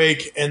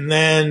Heartbreak, and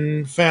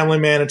then Family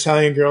Man,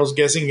 Italian Girls,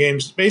 Guessing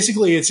Games.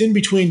 Basically, it's in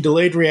between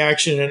Delayed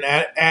Reaction and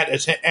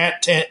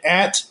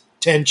at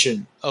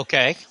Tension.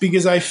 Okay.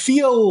 Because I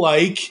feel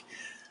like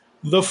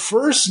the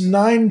first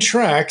 9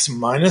 tracks,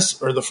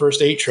 the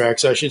first 8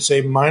 tracks, I should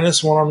say,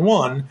 minus One on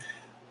One,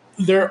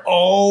 they're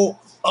all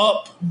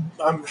up.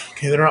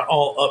 They're not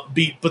all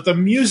upbeat, but the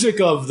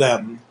music of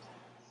them,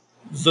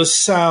 the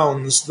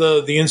sounds,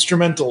 the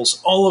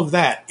instrumentals, all of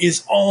that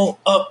is all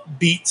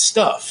upbeat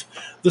stuff.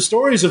 The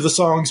stories of the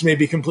songs may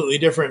be completely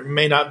different,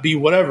 may not be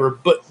whatever,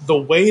 but the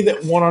way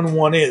that One on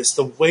One is,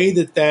 the way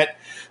that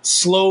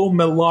slow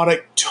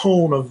melodic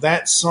tone of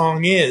that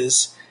song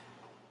is,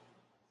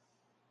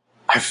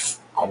 I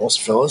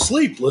almost fell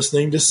asleep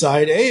listening to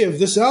side A of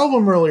this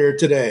album earlier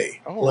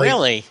today. Oh,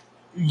 really?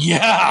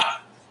 Yeah.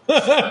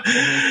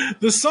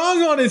 The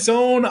song on its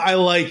own, I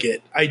like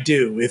it. I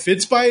do. If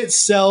it's by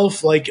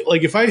itself, like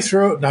if I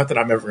throw, not that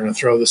I'm ever going to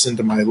throw this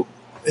into my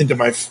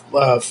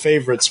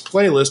favorites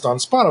playlist on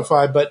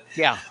Spotify, but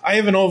yeah, I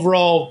have an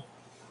overall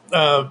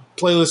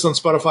playlist on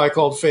Spotify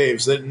called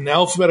Faves, that in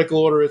alphabetical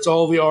order, it's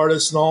all the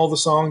artists and all the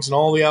songs and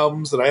all the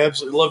albums that I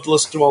absolutely love to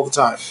listen to all the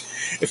time.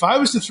 If I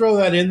was to throw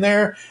that in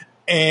there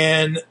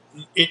and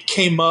it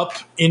came up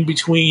in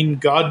between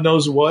God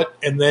knows what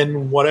and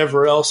then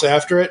whatever else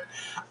after it,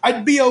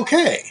 I'd be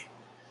okay.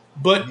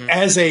 But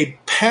as a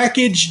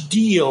package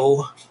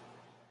deal,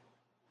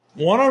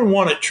 One on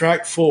One at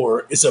track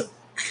 4 is a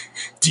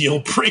deal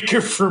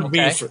breaker for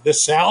me for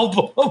this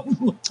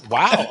album.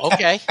 Wow,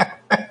 okay.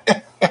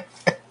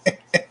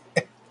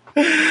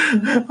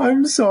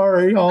 I'm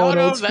sorry, Hall &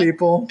 Oates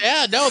people.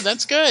 Yeah, no,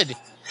 that's good.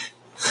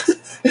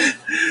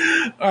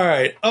 All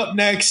right, up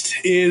next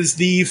is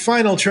the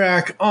final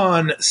track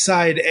on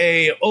side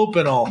A,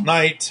 Open All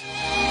Night.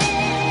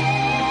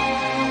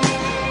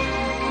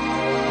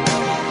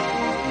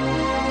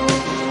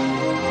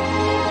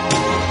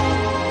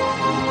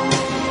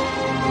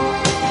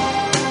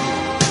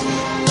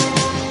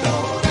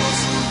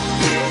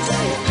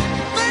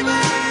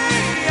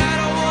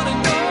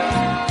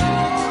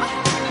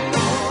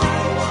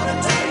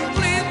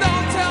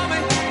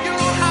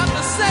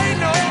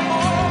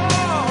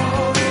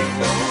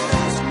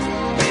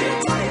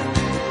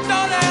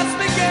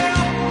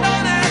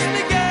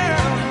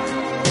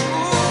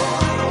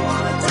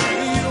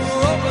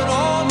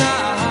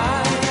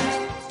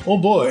 Oh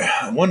boy,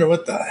 I wonder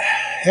what the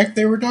heck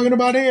they were talking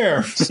about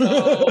here.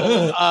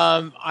 So,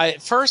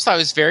 at first I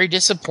was very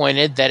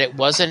disappointed that it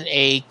wasn't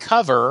a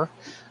cover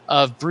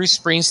of Bruce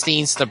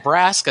Springsteen's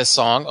Nebraska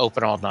song,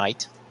 Open All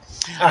Night.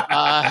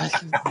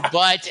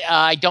 But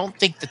I don't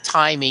think the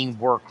timing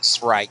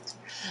works right.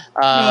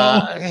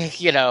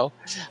 No.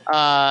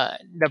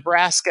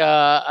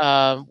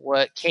 Nebraska,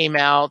 what came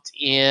out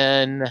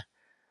in,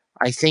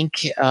 I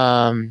think,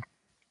 in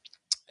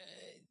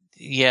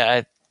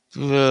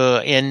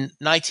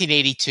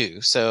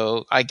 1982.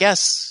 So I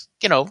guess,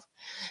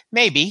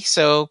 maybe,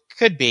 so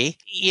could be.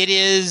 It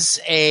is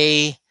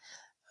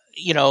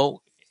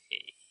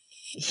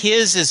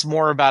his is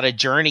more about a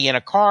journey in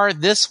a car.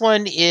 This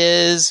one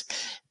is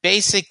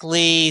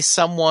basically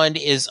someone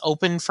is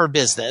open for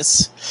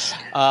business,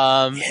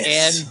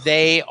 and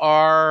they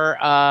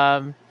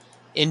are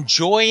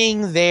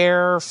enjoying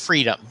their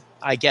freedom,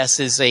 I guess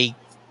is a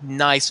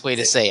nice way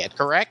to say it,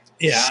 correct?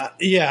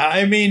 Yeah.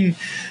 I mean,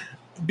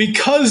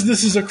 because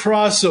this is a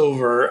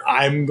crossover,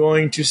 I'm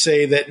going to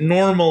say that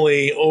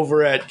normally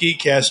over at Geek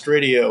Cast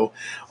Radio,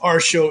 our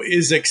show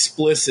is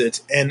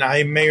explicit, and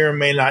I may or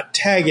may not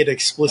tag it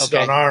explicit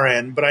on our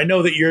end, but I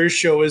know that your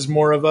show is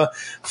more of a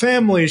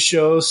family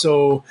show,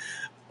 so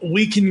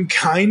we can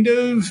kind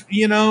of,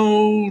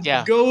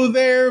 go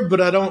there, but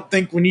I don't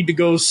think we need to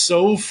go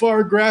so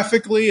far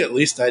graphically. At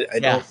least I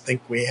don't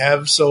think we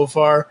have so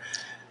far.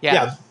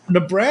 Yeah.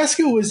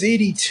 Nebraska was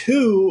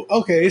 82.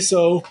 Okay,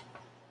 so...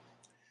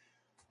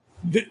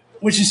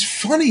 which is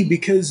funny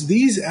because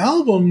these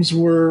albums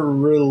were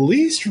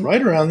released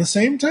right around the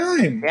same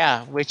time.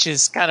 Yeah, which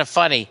is kind of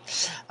funny.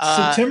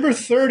 September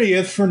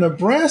 30th for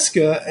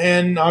Nebraska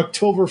and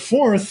October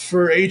 4th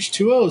for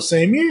H20,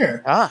 same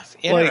year. Ah,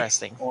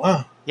 interesting.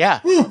 Wow.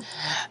 Yeah.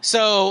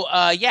 So,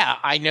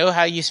 I know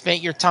how you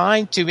spent your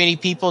time. Too many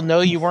people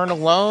know you weren't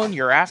alone.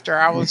 Your after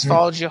hours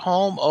followed you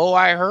home. Oh,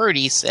 I heard,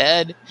 he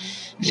said.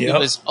 She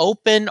was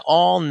open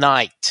all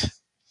night.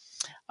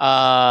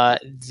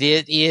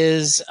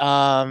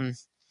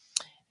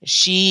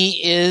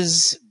 She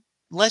is,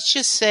 let's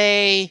just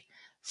say,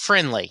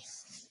 friendly,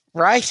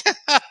 right?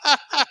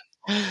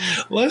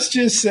 Let's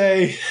just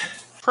say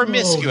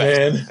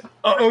promiscuous.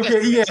 Oh, man.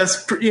 Okay.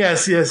 Yes.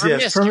 Promiscuous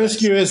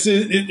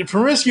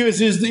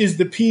is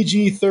the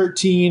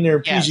PG-13 or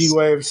PG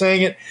way of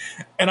saying it.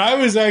 And I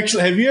was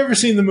actually, have you ever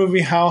seen the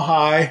movie How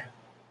High?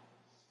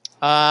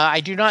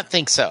 I do not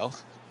think so.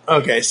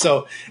 Okay.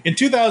 So in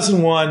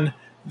 2001,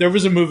 there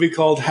was a movie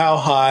called How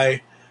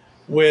High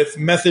with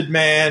Method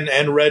Man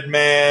and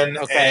Redman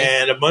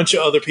and a bunch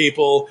of other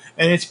people.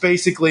 And it's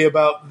basically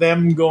about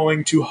them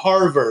going to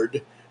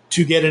Harvard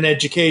to get an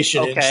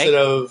education instead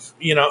of,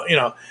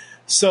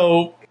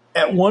 So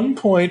at one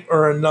point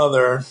or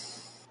another,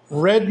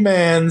 Method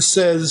Man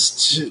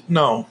says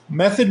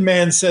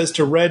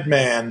to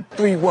Redman,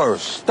 3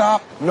 words: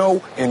 stop,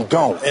 no, and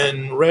don't.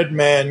 And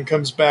Redman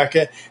comes back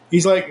at,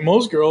 he's like,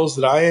 most girls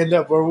that I end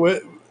up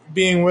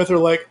being with are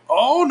like,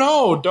 oh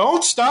no,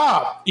 don't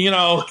stop,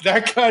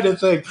 that kind of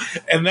thing.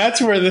 And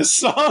that's where this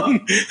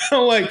song,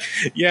 I'm like,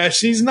 yeah,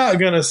 she's not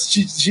gonna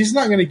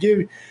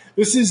give,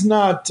 this is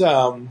not,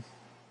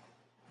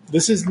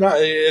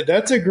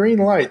 that's a green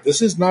light.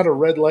 This is not a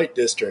red light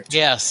district.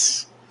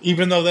 Yes.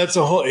 Even though that's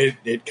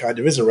it kind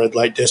of is a red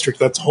light district.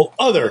 That's a whole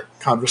other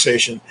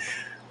conversation.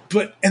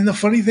 And the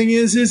funny thing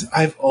is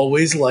I've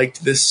always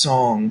liked this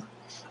song.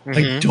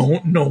 I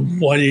don't know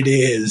what it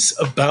is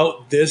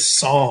about this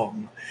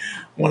song.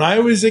 When I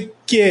was a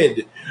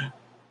kid,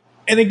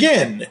 and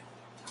again,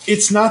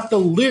 it's not the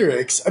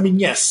lyrics. I mean,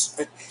 yes,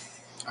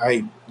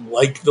 I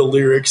like the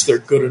lyrics; they're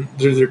good,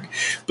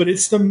 but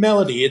it's the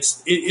melody,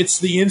 it's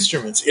the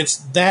instruments, it's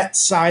that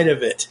side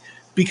of it.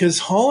 Because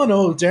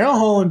Daryl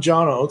Hall and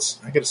John Oates,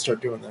 I got to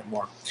start doing that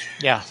more.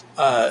 Yeah,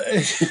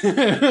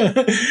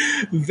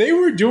 they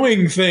were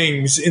doing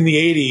things in the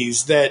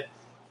 '80s that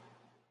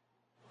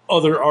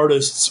other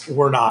artists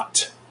were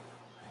not.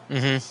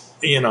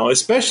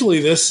 Especially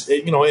this,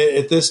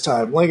 at this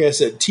time. Like I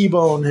said,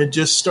 T-Bone had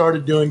just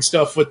started doing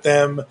stuff with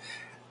them.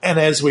 And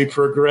as we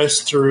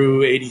progressed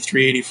through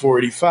 83, 84,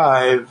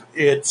 85,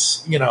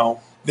 it's,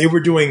 they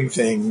were doing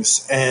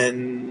things.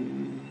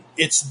 And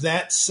it's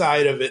that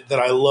side of it that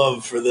I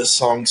love for this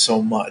song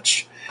so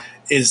much,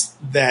 is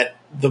that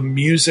the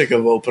music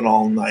of Open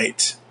All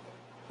Night,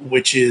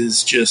 which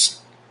is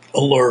just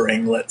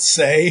alluring, let's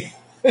say.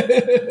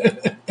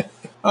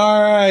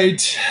 All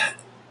right.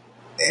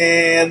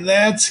 And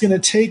that's going to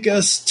take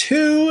us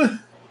to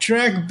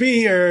track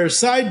B, or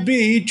side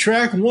B,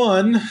 track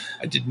 1.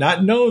 I did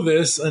not know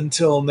this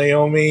until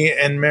Naomi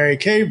and Mary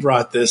Kay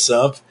brought this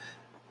up.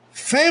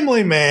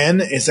 Family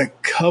Man is a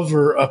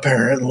cover,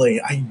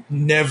 apparently. I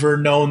never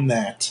known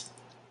that.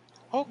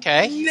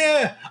 Okay.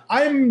 Yeah,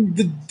 I'm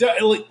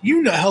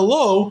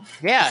hello.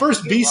 Yeah.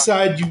 First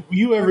B-side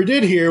you ever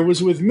did here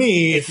was with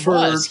me.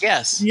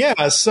 Yes.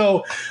 Yeah,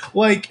 so,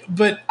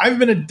 but I've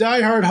been a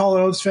diehard Hall &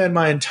 Oates fan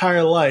my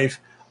entire life.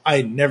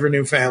 I never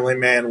knew Family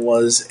Man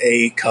was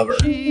a cover.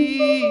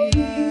 She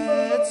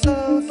had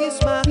sulky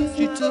smile.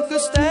 She took a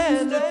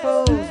standard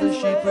pose as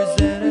she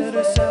presented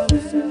herself.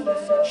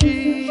 She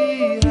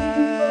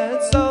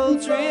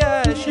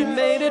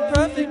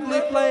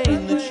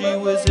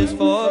this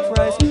for a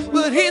price.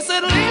 But he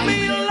said, leave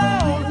me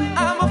alone,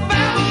 I'm a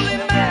family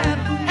man,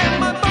 and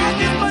my bark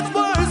is much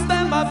worse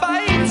than my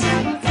bite.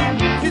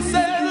 He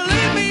said,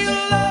 leave me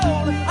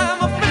alone,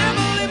 I'm a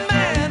family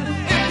man,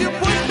 if you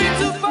push me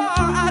too far,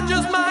 I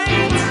just might.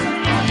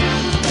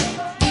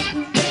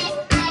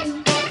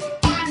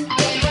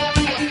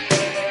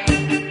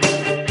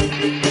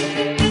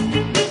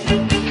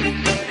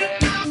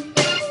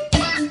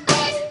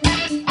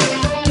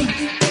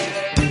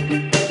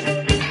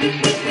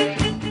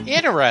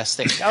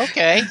 Interesting.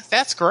 Okay,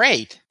 that's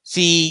great.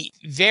 The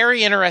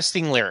very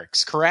interesting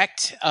lyrics,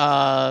 correct?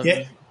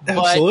 Yeah,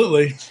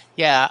 absolutely.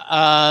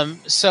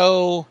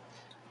 So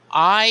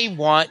I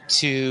want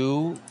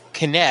to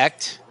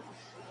connect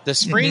the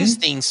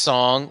Springsteen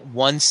song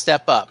 "One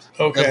Step Up."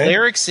 Okay. The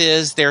lyrics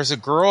is: "There's a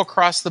girl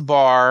across the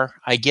bar.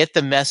 I get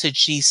the message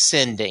she's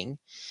sending.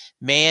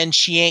 Man,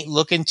 she ain't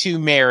looking too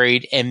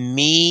married, and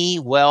me,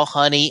 well,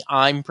 honey,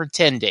 I'm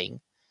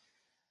pretending.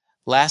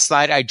 Last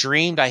night I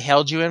dreamed I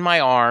held you in my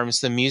arms.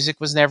 The music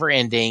was never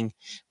ending.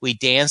 We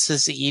danced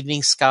as the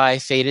evening sky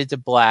faded to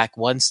black.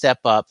 One step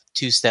up,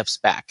 two steps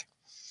back."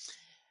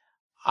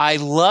 I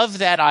love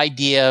that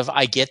idea of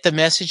I get the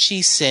message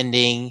she's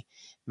sending.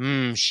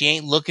 She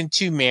ain't looking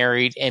too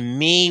married. And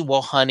me,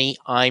 well, honey,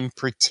 I'm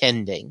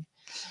pretending.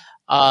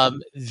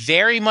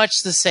 Very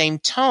much the same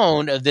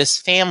tone of this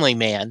family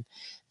man.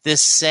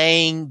 This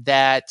saying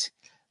that,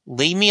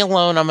 leave me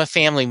alone, I'm a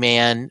family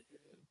man.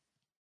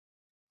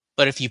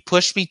 But if you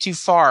push me too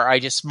far, I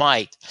just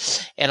might.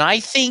 And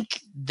I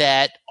think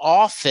that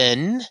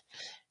often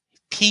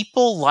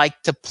people like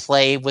to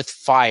play with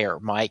fire,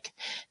 Mike.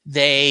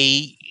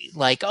 They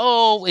like,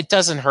 oh, it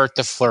doesn't hurt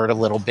to flirt a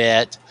little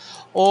bit,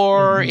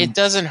 or it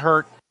doesn't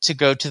hurt to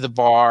go to the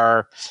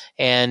bar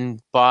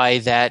and buy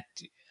that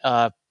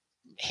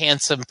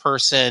handsome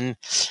person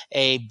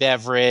a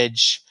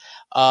beverage.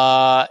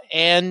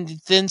 And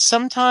then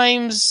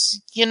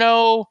sometimes,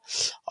 all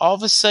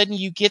of a sudden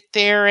you get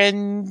there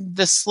and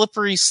the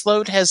slippery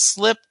slope has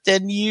slipped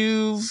and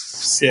you've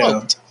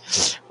sloped,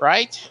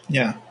 right?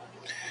 Yeah.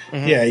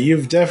 Yeah,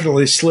 you've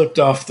definitely slipped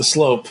off the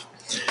slope.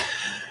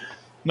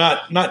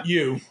 Not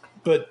you,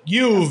 but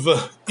you've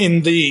not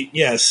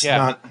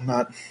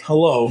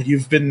hello.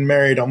 You've been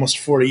married almost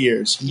 40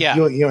 years. Yeah.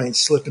 You ain't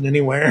slipping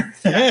anywhere.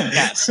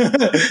 Yes. Who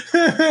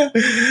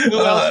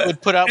else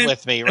would put up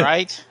with me,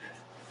 right?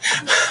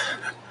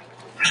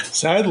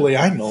 Sadly,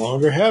 I no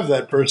longer have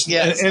that person.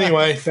 Yes.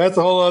 Anyway, that's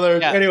a whole other.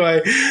 Yeah.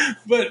 Anyway,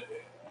 but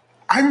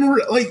I'm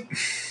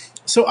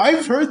so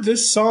I've heard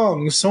this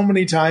song so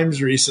many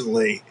times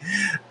recently,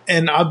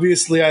 and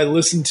obviously I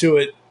listened to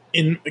it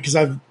because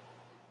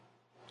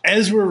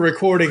as we're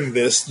recording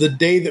this, the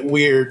day that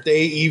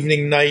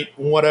evening, night,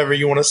 whatever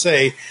you want to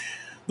say,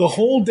 the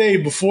whole day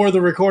before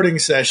the recording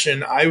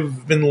session,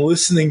 I've been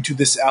listening to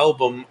this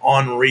album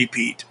on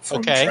repeat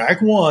from track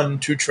 1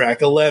 to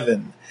track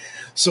 11.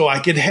 So I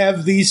could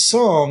have these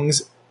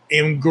songs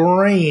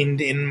ingrained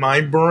in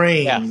my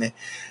brain. Yeah.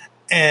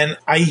 And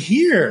I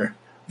hear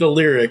the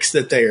lyrics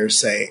that they are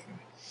saying.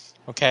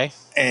 Okay.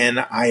 And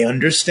I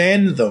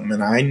understand them,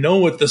 and I know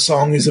what the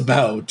song is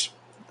about.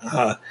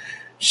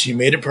 She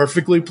made it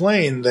perfectly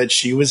plain that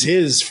she was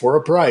his for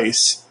a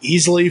price.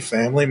 Easily,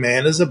 Family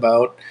Man is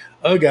about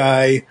a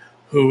guy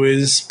who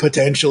is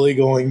potentially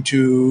going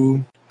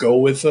to go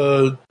with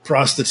a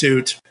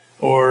prostitute,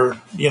 or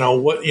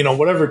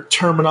whatever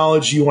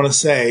terminology you want to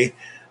say,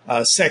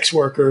 sex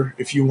worker,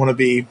 if you want to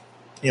be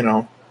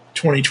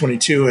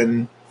 2022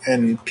 and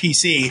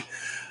PC.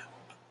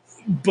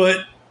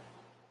 But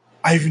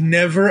I've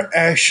never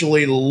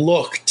actually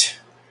looked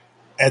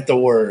at the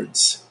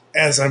words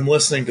as I'm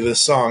listening to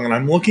this song, and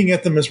I'm looking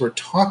at them as we're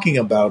talking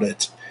about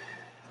it,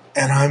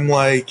 and I'm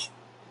like,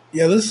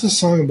 yeah, this is a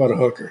song about a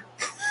hooker.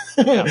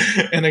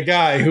 And a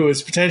guy who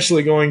is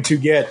potentially going to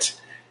get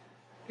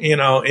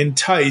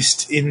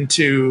enticed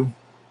into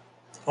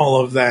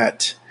all of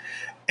that.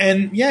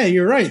 And yeah,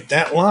 you're right,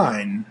 that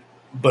line,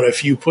 but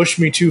if you push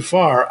me too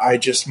far, I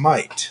just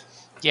might.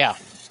 Yeah.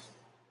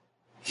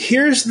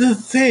 Here's the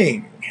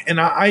thing,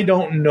 and I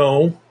don't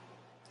know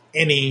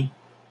any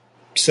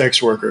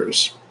sex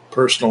workers.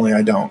 Personally,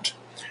 I don't.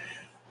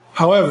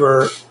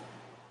 However,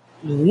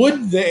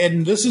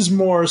 and this is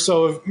more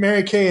so, if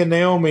Mary Kay and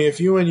Naomi,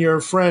 if you and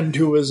your friend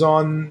who was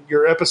on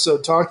your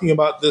episode talking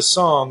about this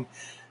song,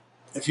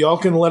 if y'all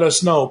can let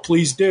us know,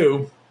 please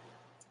do.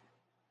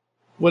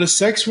 Would a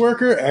sex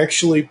worker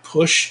actually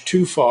push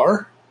too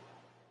far?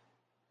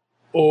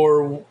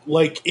 Or,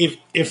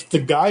 if the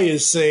guy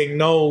is saying,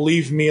 no,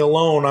 leave me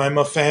alone, I'm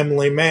a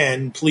family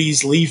man,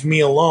 please leave me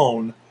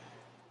alone,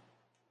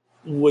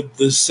 would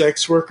the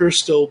sex worker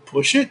still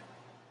push it?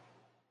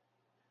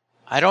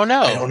 I don't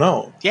know. I don't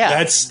know. Yeah.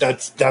 That's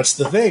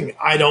the thing.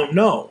 I don't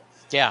know.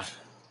 Yeah.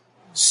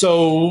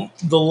 So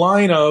the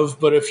line of,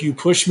 but if you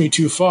push me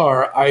too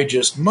far, I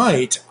just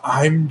might,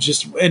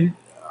 and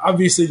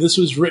obviously this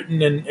was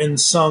written and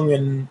sung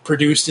and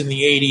produced in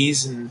the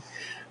 80s, and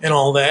and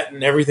all that,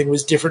 and everything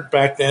was different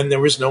back then. There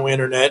was no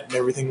internet, and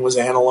everything was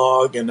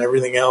analog, and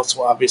everything else.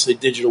 Well, obviously,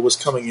 digital was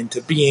coming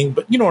into being,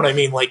 but you know what I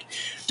mean? Like,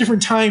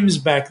 different times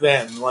back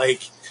then.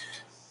 Like,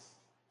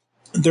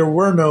 there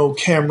were no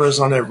cameras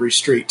on every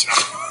street.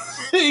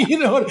 You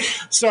know what?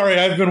 Sorry,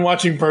 I've been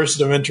watching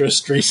Person of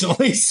Interest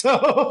recently,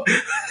 so...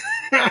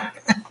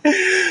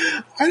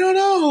 I don't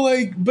know,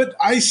 like, but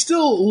I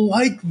still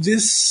like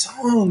this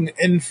song,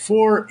 and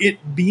for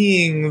it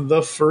being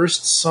the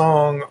first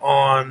song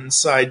on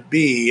side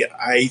B,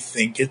 I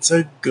think it's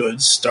a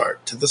good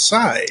start to the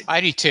side.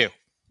 I do too.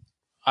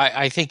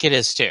 I think it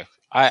is too.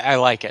 I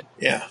like it.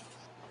 Yeah,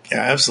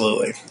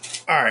 absolutely.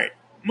 All right,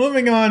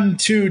 moving on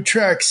to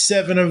track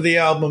 7 of the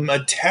album,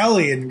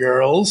 Italian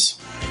Girls.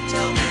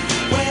 Tell me,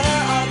 where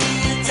are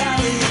the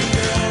Italian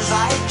girls?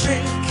 I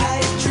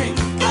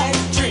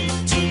drink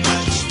too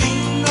much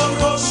vino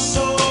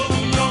rosso,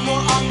 no more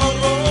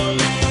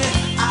amorone.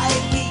 I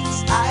eat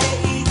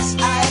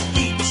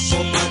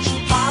so much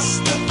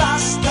pasta,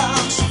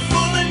 I'm so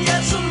full and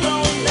yet so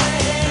lonely.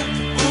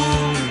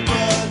 Ooh,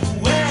 but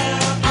where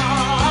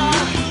are?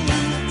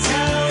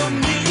 Tell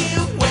me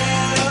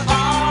where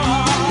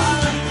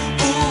are?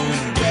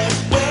 Ooh, but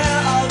where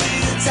are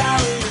the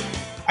Italian?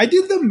 I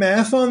did the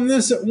math on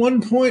this at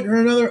one point or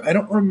another. I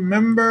don't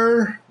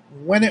remember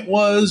when it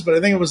was, but I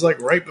think it was like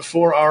right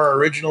before our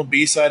original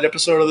B-side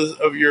episode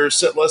of your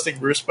Set Lusting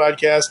Bruce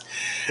podcast.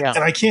 Yeah.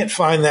 And I can't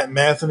find that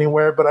math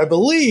anywhere, but I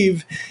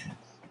believe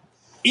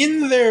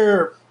in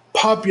their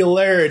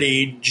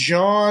popularity,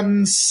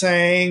 John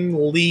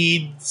sang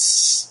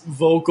leads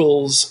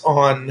vocals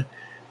on,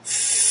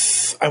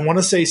 I want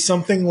to say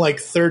something like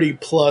 30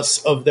 plus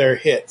of their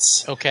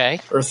hits. Okay.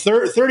 Or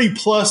 30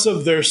 plus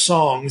of their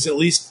songs. At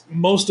least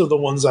most of the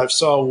ones I've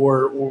saw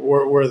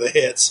were the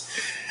hits.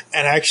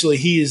 And actually,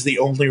 he is the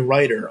only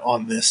writer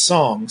on this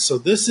song. So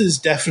this is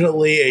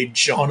definitely a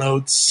John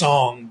Oates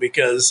song,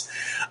 because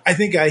I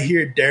think I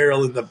hear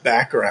Daryl in the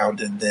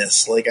background in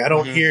this. Like, I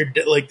don't hear,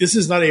 like, this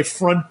is not a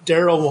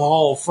Daryl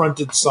Hall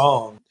fronted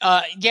song.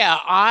 Yeah,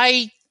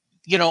 I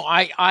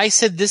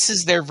said this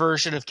is their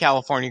version of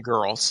California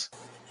Girls.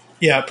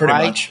 Yeah, pretty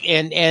right? much.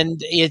 And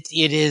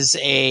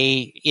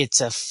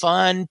it's a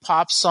fun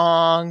pop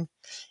song.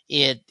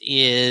 It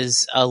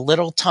is a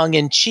little tongue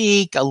in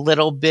cheek, a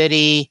little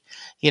bitty,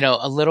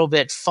 a little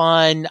bit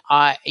fun.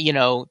 I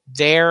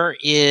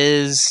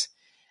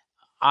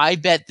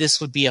bet this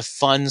would be a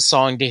fun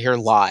song to hear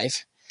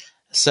live.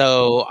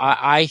 So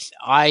I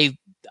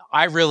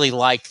really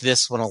like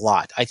this one a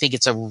lot. I think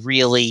it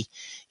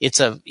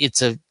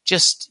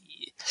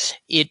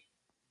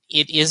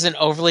isn't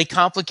overly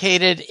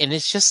complicated, and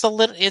it's just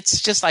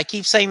I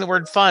keep saying the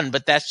word fun,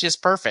 but that's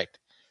just perfect.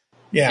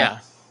 Yeah,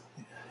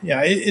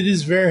 it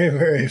is very,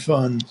 very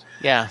fun.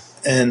 Yeah.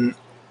 And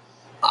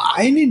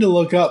I need to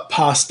look up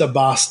pasta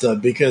basta,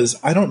 because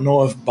I don't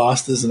know if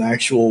basta is an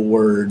actual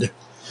word.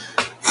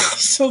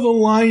 So the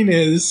line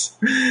is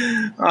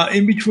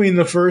in between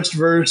the first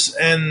verse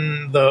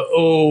and the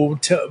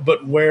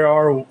but where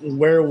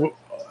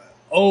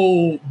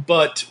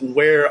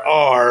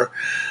are?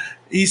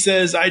 He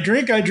says, I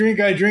drink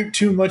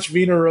too much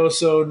vino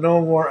rosso,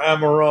 no more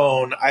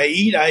Amarone. I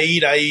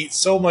eat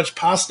so much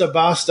pasta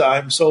basta,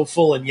 I'm so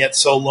full and yet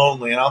so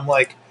lonely. And I'm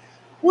like,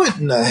 what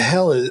in the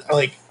hell is,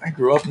 like, I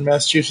grew up in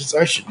Massachusetts,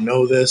 I should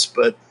know this,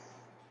 but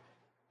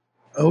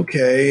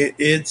okay,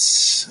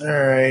 it's, all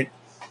right.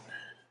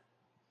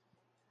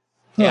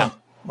 Huh. Yeah.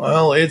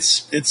 Well,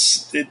 it's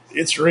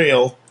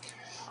real.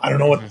 I don't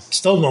know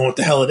still don't know what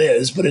the hell it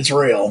is, but it's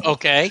real.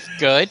 Okay,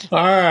 good.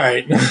 All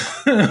right.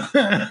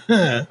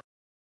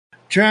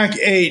 Track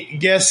 8,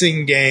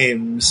 Guessing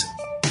Games.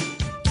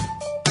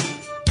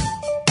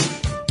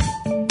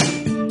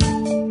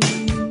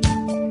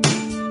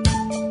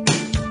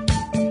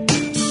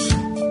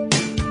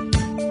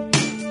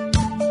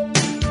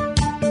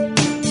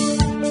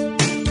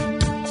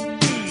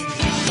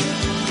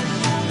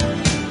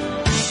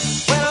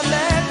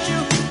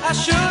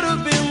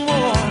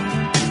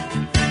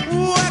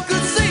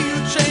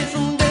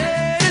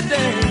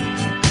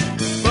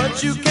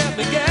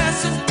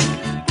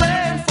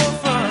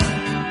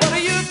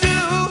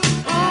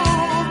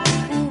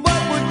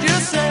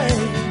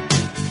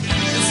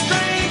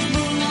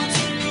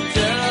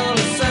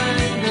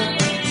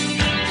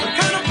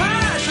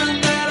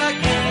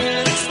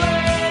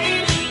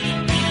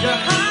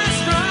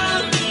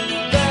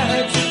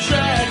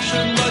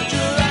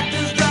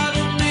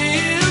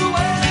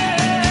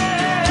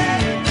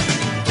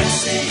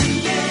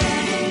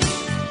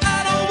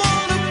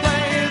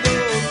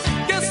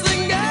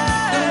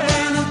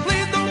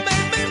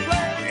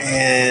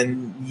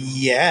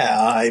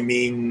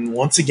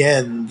 Once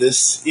again,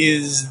 this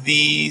is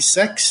the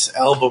sex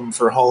album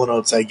for Hall &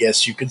 Oates, I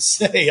guess you could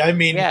say. I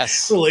mean,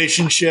 yes.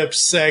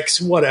 Relationships, sex,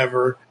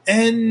 whatever.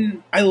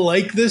 And I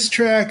like this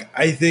track.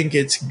 I think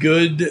it's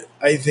good.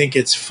 I think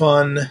it's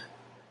fun.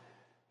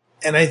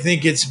 And I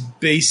think it's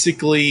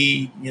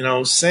basically,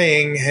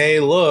 saying,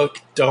 hey, look,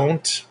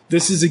 don't.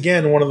 This is,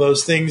 again, one of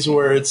those things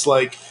where it's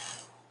like,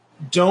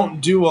 don't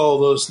do all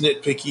those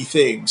nitpicky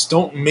things.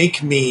 Don't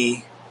make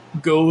me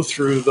go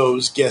through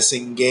those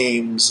guessing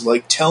games.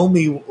 Like, tell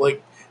me,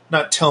 like,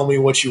 not tell me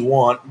what you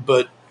want,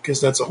 but because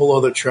that's a whole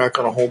other track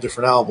on a whole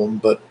different album.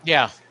 But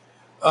Yeah.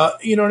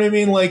 you know what I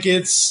mean? Like,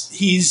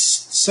 he's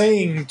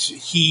saying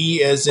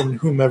he, as in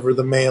whomever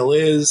the male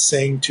is,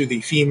 saying to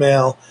the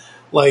female,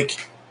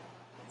 like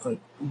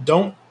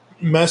don't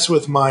mess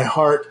with my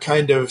heart,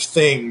 kind of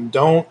thing.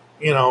 Don't,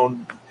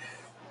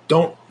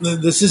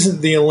 this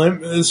isn't the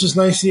this was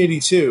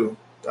 1982.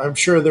 I'm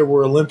sure there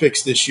were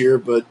Olympics this year,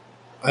 but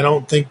I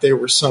don't think they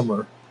were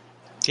summer.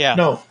 Yeah.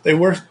 No, they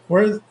were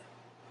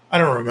I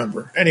don't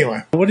remember.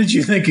 Anyway, what did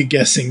you think of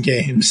guessing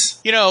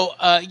games? You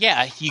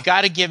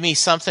got to give me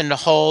something to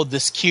hold.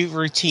 This cute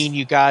routine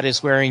you got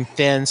is wearing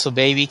thin, so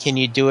baby, can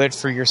you do it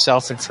for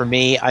yourself and for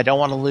me? I don't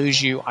want to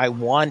lose you. I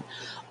want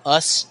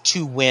us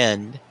to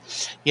win.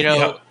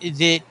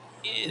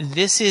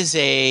 This is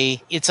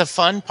it's a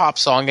fun pop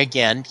song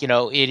again.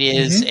 It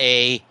is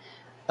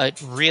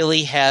it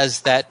really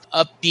has that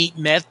upbeat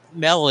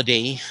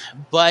melody,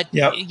 but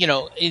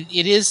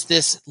it is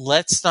this,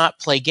 let's not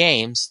play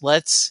games.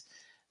 Let's,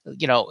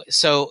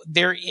 so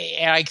there,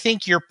 and I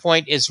think your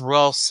point is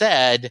well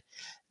said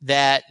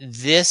that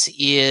this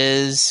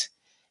is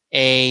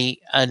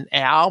an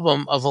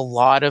album of a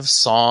lot of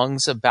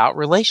songs about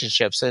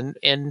relationships and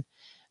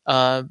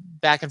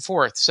back and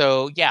forth.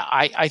 So yeah,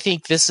 I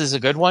think this is a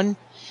good one,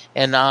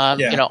 and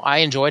I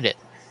enjoyed it.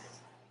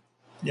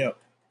 Yep.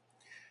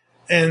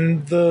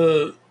 And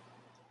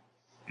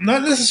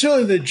not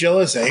necessarily the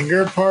jealous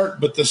anger part,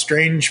 but the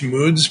strange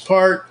moods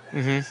part.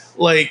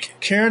 Mm-hmm. Like,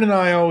 Karen and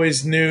I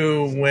always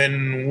knew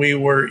when we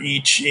were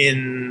each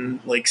in,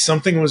 like,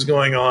 something was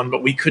going on,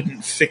 but we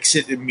couldn't fix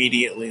it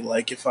immediately.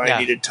 Like, if I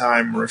needed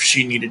time, or if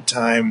she needed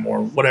time,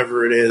 or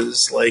whatever it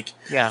is. Like,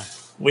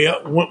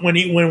 when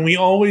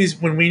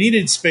we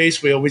needed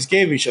space, we always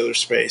gave each other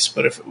space.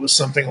 But if it was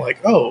something like,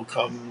 oh,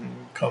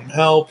 come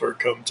help, or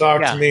come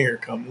talk to me, or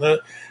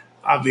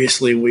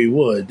obviously we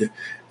would.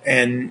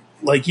 And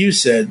like you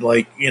said,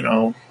 like,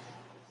 the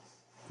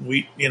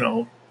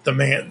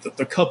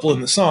couple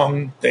in the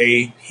song,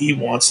 he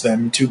wants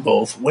them to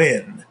both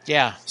win.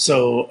 Yeah.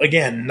 So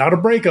again, not a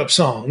breakup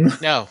song.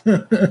 No.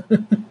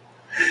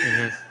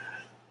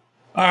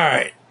 All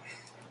right.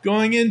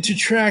 Going into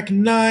track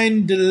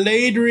 9,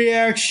 Delayed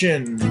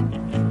Reaction.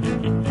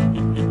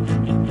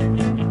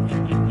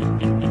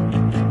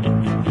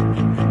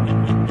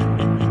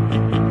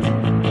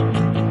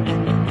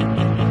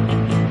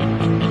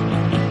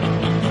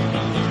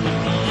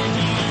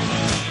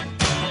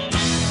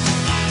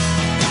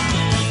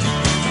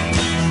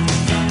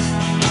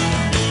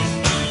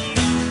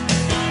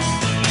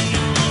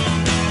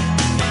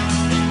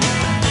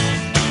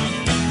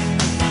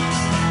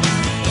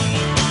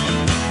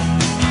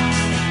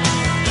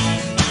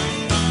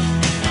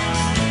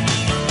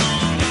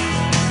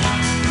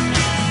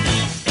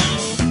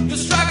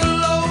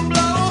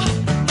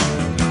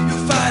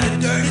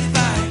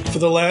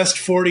 The last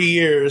 40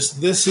 years,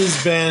 this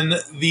has been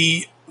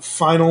the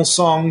final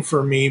song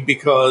for me,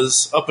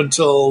 because up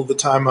until the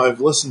time I've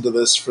listened to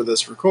this for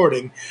this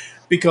recording,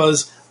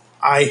 because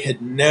I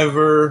had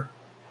never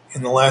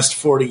in the last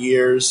 40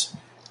 years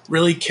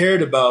really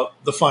cared about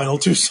the final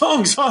 2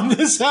 songs on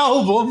this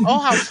album. Oh,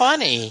 how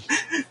funny.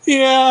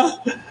 Yeah.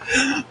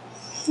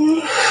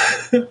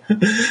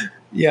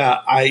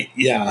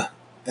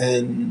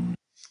 And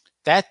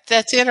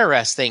that's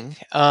interesting.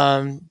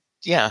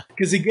 Yeah.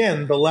 Because,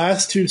 again, the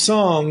last 2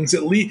 songs,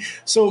 at least...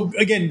 So,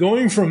 again,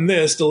 going from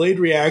this, Delayed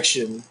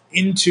Reaction,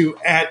 into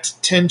At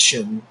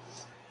Tension...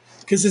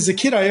 Because as a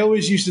kid, I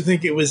always used to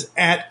think it was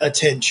At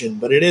Attention,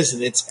 but it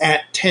isn't. It's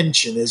At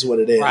Tension is what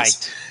it is.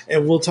 Right.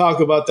 And we'll talk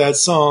about that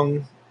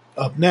song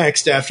up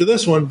next after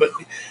this one. But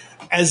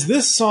as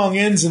this song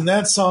ends and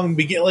that song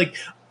begins... Like,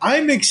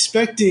 I'm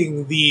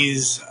expecting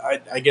these...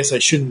 I guess I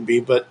shouldn't be,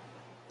 but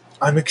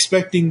I'm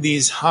expecting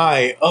these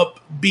high,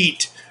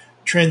 upbeat...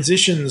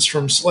 transitions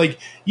from, like,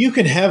 you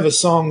can have a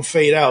song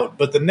fade out,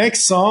 but the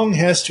next song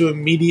has to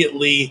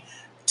immediately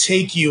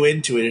take you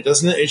into it.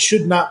 It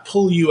should not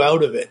pull you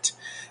out of it.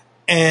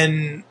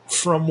 And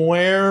from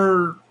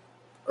where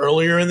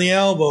earlier in the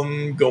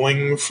album,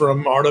 going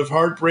from Art of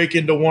Heartbreak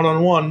into One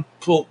on One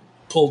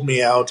pulled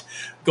me out,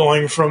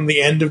 going from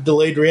the end of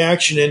Delayed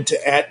Reaction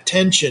into At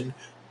Tension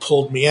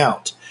pulled me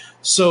out.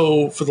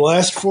 So for the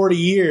last 40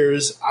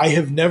 years, I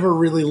have never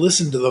really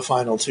listened to the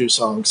final 2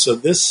 songs. So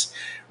this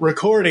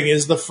recording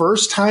is the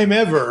first time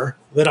ever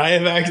that I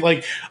have acted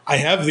like I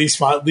have these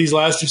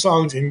last 2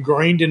 songs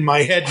ingrained in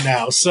my head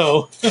now.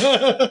 So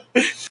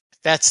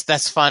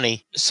that's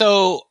funny.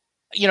 So,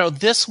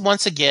 this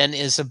once again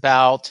is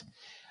about,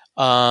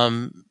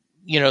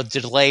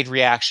 delayed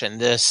reaction.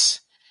 This,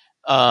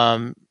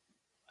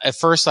 at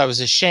first I was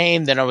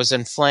ashamed, then I was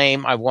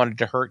inflamed. I wanted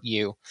to hurt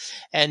you.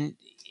 And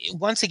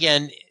once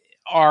again,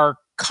 our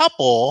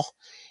couple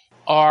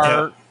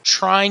are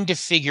trying to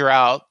figure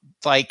out,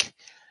 like,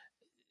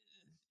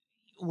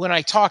 when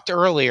I talked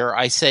earlier,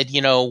 I said,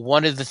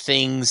 one of the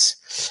things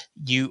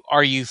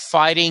are you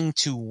fighting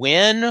to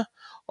win,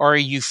 or are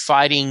you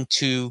fighting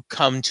to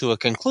come to a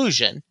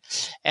conclusion?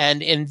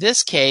 And in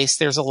this case,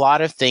 there's a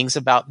lot of things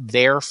about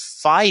their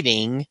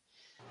fighting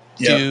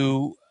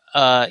to,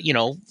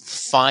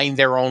 find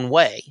their own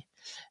way.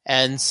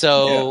 And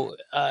so,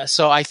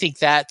 so I think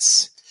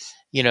that's,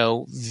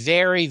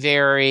 very,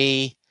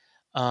 very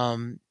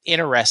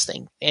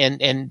interesting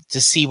and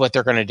to see what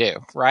they're going to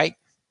do. Right.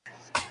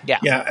 Yeah.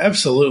 Yeah,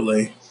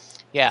 absolutely.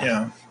 Yeah.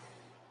 Yeah.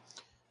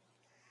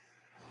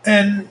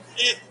 And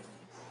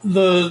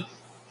the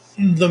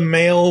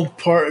male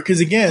part, because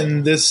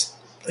again, this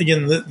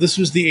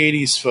was the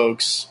 80s,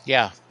 folks.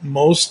 Yeah.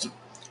 Most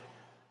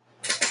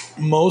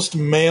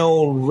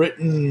male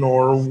written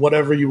or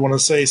whatever you want to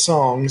say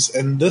songs,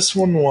 and this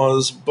one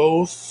was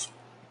both.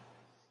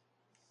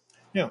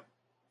 Yeah.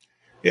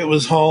 It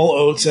was Hall,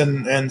 Oates,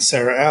 and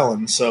Sarah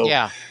Allen.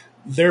 So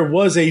there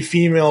was a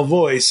female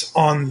voice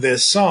on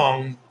this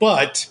song,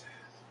 but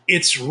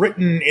it's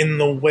written in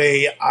the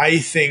way I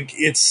think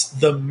it's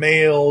the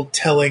male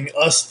telling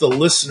us, the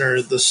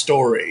listener, the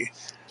story.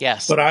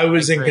 Yes. But I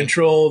was in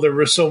control. There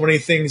were so many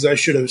things I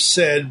should have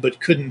said, but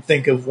couldn't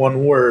think of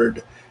one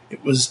word.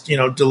 It was,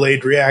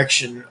 delayed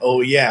reaction.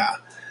 Oh, yeah.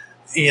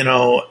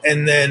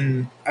 And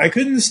then I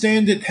couldn't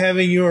stand it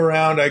having you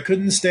around. I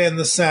couldn't stand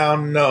the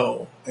sound.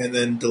 No. And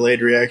then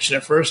delayed reaction.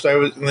 At first I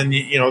was, and then,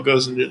 it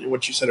goes into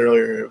what you said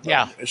earlier.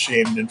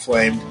 Ashamed,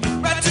 inflamed.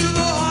 Right to the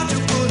heart, you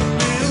put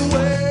me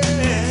away.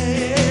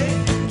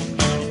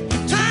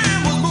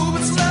 Time was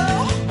moving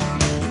slow,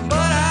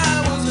 but I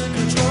was in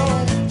control.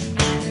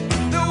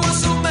 There were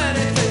so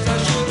many things I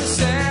should have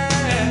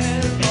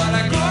said, but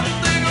I couldn't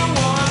think of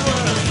one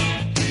word.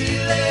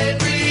 Delayed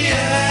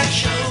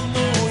reaction,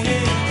 oh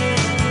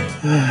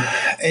yeah.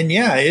 And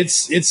yeah,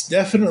 it's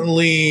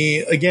definitely,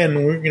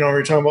 again, we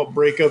were talking about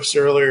breakups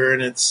earlier,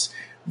 and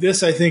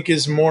this I think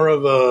is more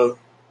of a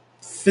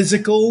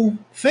physical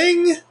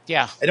thing.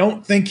 Yeah. I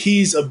don't think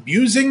he's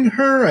abusing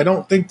her. I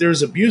don't think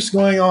there's abuse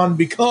going on,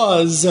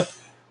 because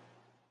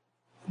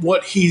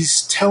what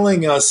he's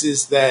telling us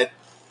is that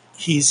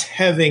he's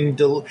having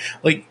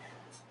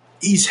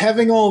he's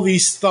having all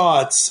these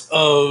thoughts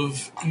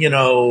of,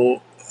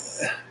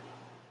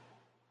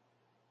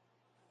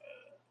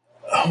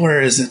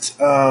 where is it?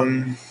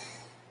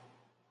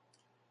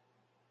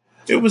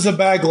 It was a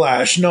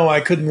backlash. No,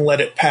 I couldn't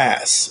let it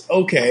pass.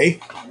 Okay.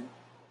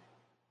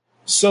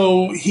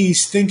 So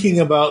he's thinking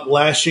about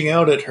lashing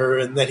out at her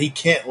and that he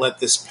can't let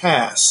this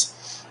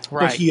pass.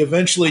 Right. But he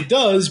eventually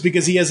does,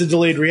 because he has a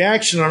delayed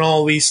reaction on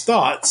all these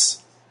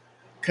thoughts,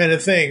 kind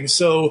of thing.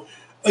 So,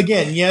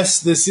 again, yes,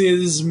 this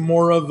is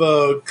more of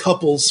a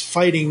couples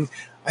fighting.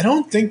 I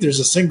don't think there's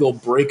a single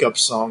breakup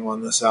song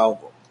on this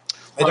album.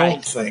 I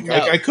don't think. No.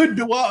 I could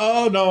be. Well,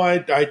 oh no, I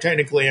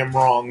technically am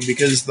wrong,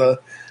 because the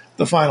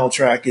final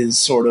track is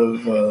sort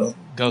of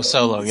go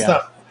solo.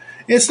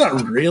 It's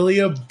not really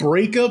a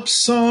breakup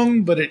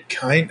song, but it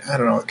kind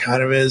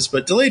of is.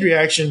 But delayed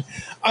reaction,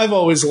 I've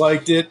always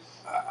liked it.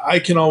 I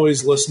can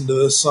always listen to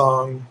this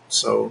song.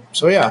 So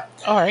yeah.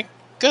 All right.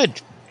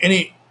 Good.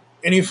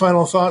 Any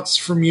final thoughts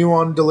from you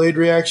on delayed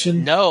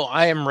reaction? No,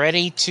 I am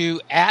ready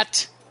to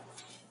at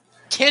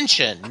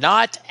tension,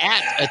 not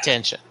at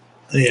attention.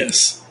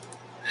 Yes.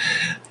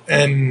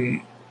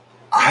 And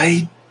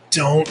I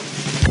don't.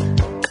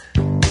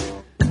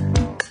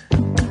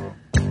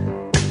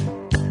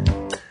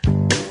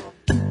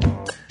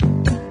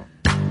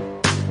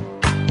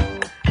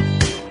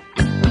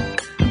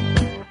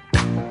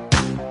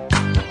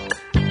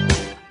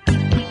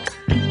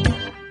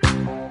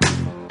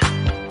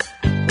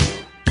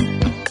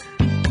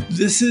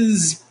 This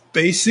is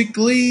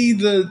basically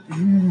the.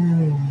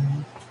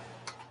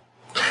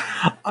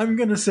 I'm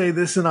going to say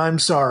this, and I'm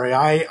sorry.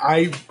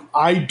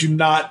 I do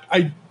not.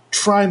 I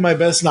try my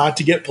best not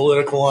to get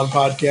political on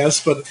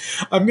podcasts, but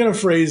I'm going to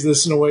phrase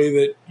this in a way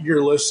that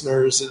your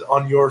listeners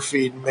on your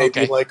feed may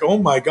be like, "Oh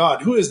my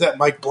God, who is that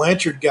Mike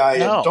Blanchard guy?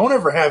 No. And don't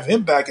ever have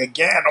him back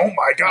again. Oh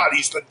my God,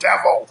 he's the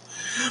devil."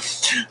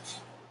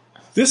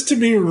 This to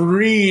me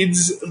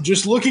reads,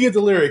 just looking at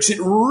the lyrics, it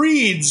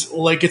reads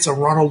like it's a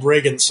Ronald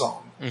Reagan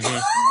song.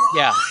 Mm-hmm.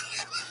 Yeah.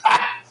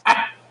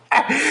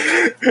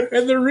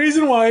 And the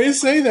reason why I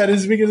say that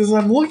is because as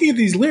I'm looking at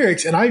these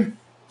lyrics, and I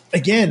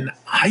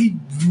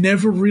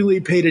never really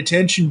paid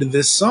attention to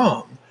this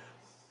song,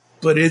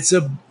 but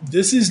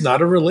this is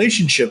not a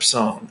relationship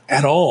song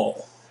at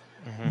all.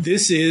 Mm-hmm.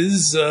 This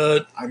is,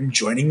 I'm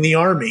joining the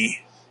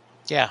army.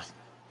 Yeah.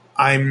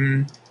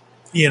 I'm,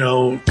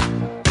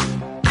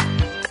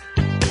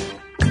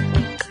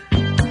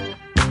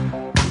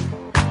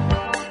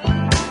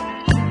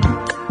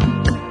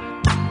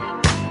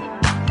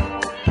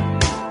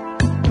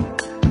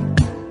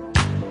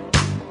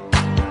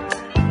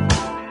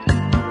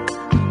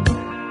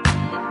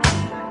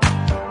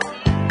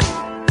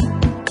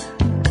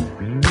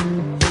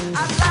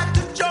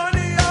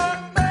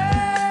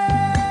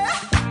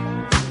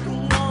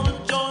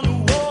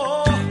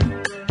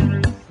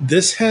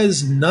 this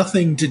has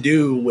nothing to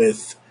do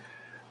with,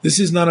 this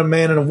is not a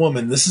man and a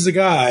woman. This is a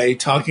guy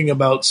talking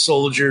about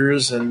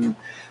soldiers and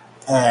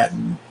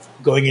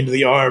going into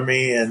the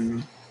army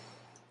and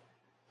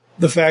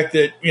the fact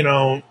that,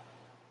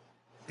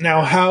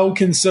 now how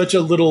can such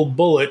a little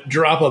bullet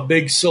drop a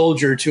big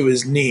soldier to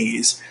his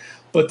knees?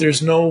 But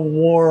there's no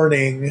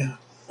warning,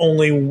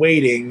 only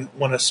waiting.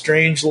 When a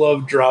strange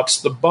love drops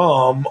the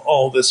bomb,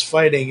 all this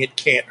fighting, it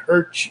can't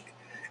hurt you.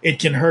 It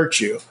can hurt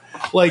you.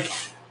 Like,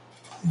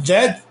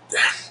 that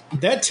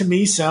to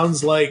me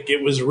sounds like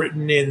it was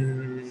written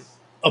in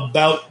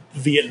about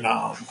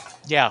Vietnam.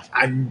 Yeah.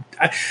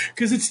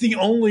 Because it's the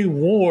only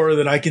war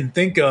that I can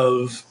think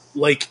of.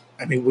 Like,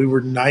 I mean, we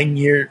were 9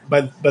 years,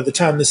 by the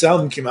time this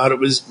album came out, it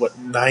was,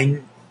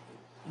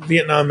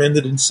 Vietnam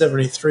ended in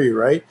 1973,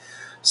 right?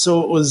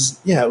 So it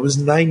was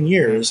 9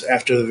 years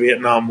after the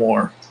Vietnam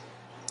War.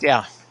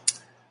 Yeah.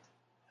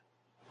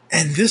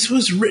 And this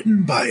was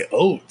written by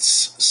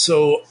Oates.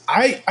 So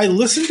I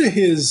listened to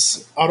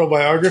his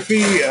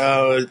autobiography,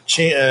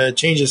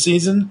 Change of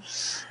Season,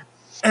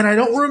 and I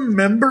don't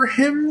remember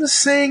him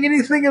saying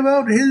anything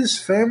about his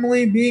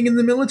family being in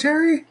the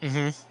military.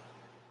 Mm-hmm.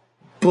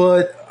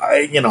 But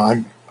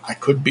I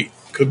could be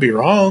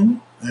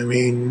wrong. I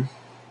mean,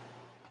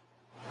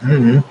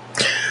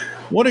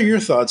 what are your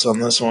thoughts on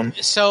this one?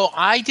 So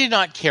I did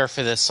not care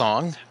for this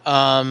song.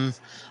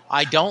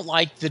 I don't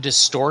like the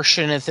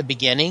distortion at the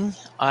beginning.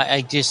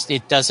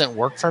 It doesn't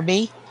work for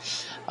me.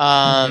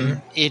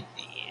 Then it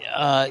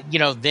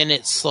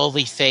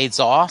slowly fades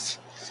off.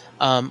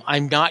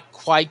 I'm not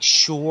quite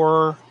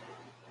sure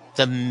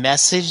the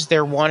message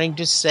they're wanting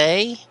to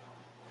say.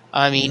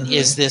 I mean,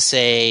 is this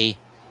a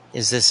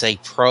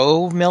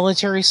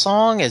pro-military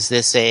song? Is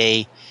this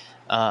a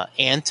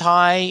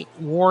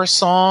anti-war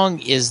song?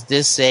 Is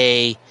this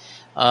a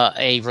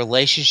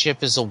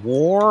relationship is a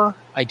war?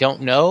 I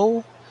don't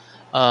know.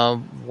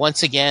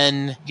 Once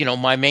again,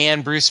 my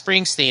man Bruce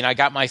Springsteen, I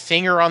got my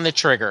finger on the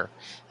trigger,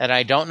 and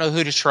I don't know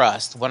who to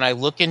trust. When I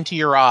look into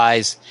your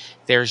eyes,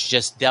 there's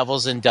just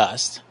devils and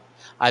dust.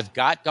 I've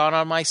got God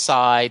on my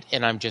side,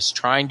 and I'm just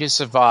trying to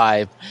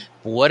survive.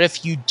 What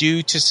if you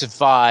do to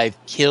survive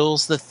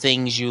kills the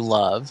things you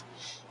love?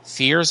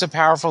 Fear's a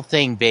powerful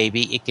thing,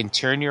 baby. It can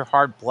turn your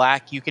heart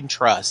black. You can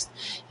trust.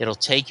 It'll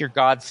take your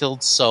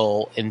God-filled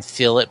soul and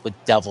fill it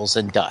with devils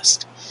and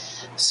dust.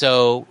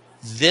 So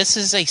this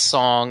is a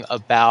song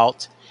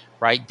about,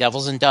 right?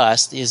 Devils and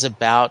Dust is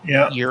about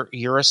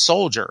you're a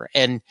soldier,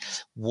 and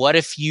what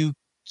if you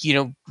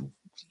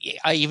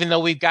even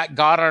though we've got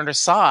God on our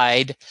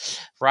side,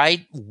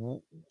 right?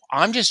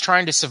 I'm just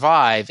trying to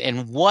survive,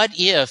 and what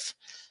if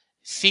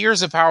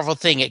fear's a powerful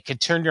thing? It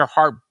could turn your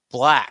heart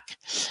black.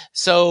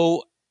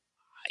 So,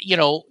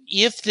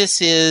 if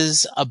this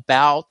is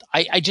about,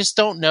 I just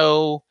don't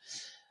know.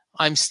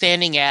 I'm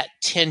standing at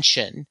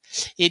tension.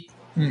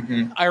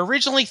 I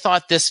originally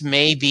thought this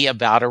may be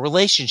about a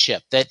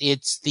relationship, that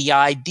it's the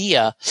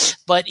idea,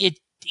 but it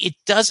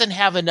doesn't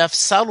have enough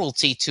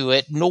subtlety to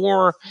it,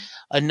 nor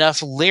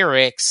enough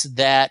lyrics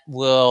that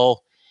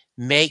will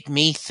make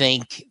me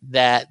think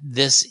that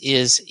this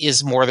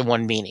is more than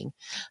one meaning.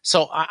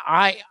 So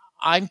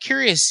I'm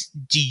curious,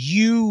 do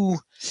you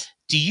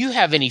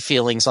have any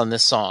feelings on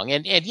this song?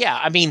 And yeah,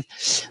 I mean,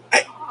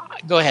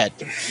 go ahead.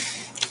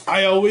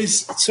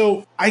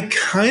 I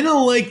kind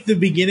of like the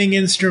beginning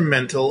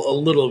instrumental a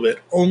little bit,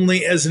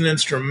 only as an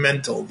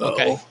instrumental though.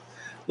 Okay.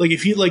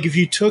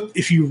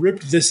 If you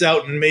ripped this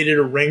out and made it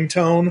a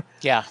ringtone,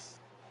 yeah,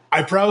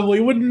 I probably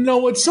wouldn't know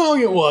what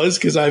song it was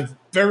because I've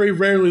very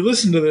rarely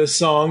listened to this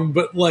song.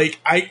 But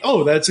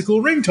that's a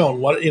cool ringtone.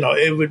 What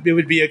it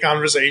would be a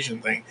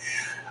conversation thing.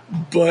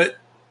 But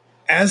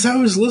as I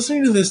was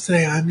listening to this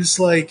today, I'm just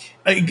like,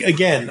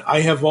 again,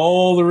 I have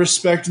all the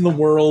respect in the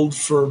world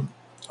for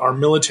our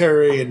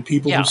military and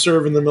people who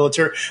serve in the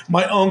military.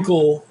 My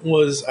uncle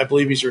was, I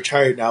believe he's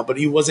retired now, but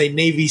he was a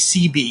Navy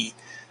Seabee.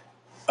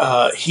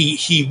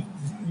 He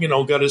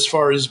got as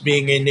far as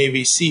being a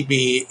Navy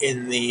Seabee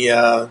in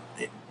the,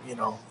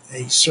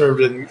 he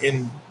served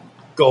in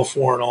Gulf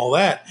War and all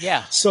that.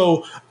 Yeah.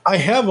 So I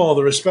have all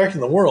the respect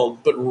in the world,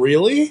 but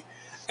really,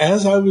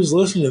 as I was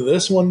listening to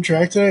this one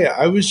track today,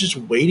 I was just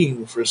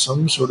waiting for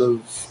some sort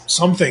of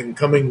something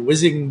coming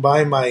whizzing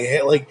by my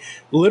head. Like,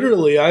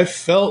 literally, I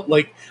felt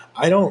like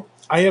I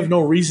have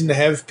no reason to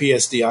have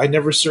PSD. I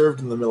never served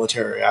in the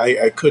military.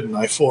 I couldn't.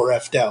 I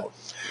 4F'd out.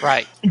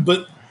 Right.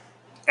 But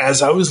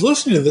as I was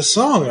listening to this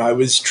song, I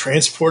was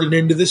transported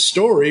into this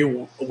story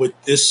with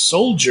this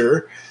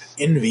soldier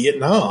in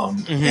Vietnam.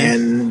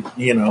 Mm-hmm.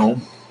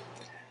 And,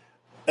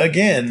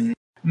 again,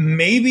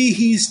 maybe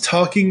he's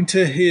talking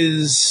to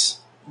his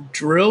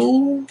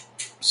drill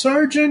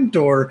sergeant,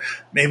 or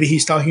maybe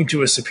he's talking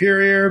to a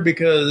superior,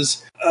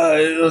 because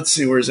let's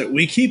see, where is it?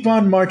 We keep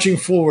on marching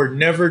forward,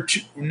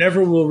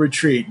 never will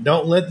retreat.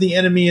 Don't let the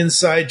enemy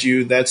inside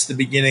you. That's the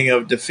beginning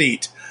of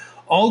defeat.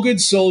 All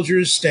good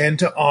soldiers stand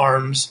to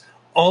arms.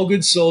 All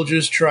good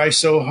soldiers try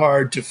so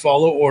hard to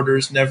follow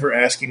orders, never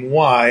asking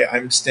why.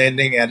 I'm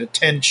standing at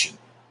attention.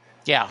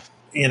 Yeah.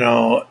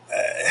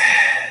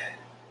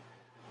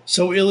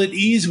 So ill at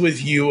ease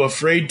with you,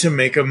 afraid to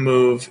make a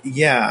move.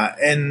 Yeah,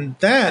 and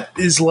that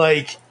is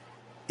like,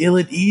 ill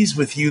at ease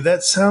with you.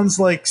 That sounds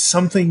like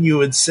something you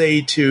would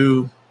say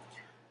to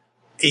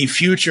a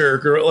future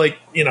girl. Like,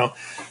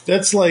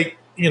 That's like,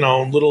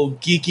 little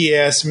geeky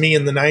ass me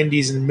in the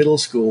 90s in middle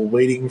school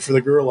waiting for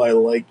the girl I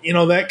like,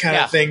 that kind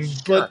of thing.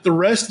 But the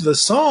rest of the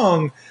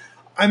song,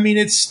 I mean,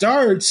 it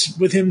starts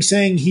with him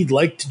saying he'd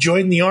like to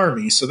join the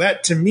army. So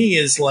that to me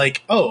is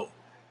like, oh,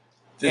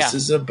 this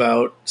is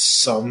about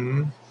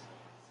some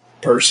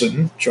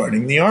person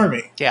joining the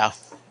army. Yeah.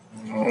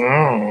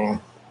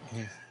 Oh.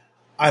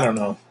 I don't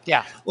know.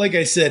 Yeah. Like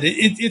I said,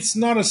 it's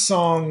not a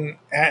song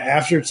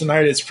after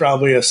tonight. It's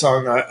probably a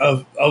song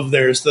of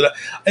theirs that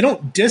I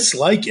don't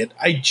dislike it.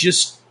 I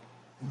just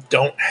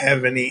don't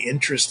have any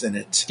interest in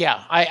it.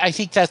 Yeah. I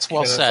think that's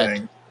well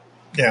said.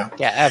 Yeah.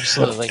 Yeah,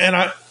 absolutely.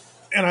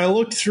 And I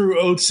looked through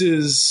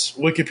Oates'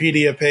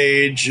 Wikipedia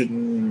page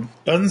and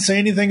doesn't say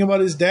anything about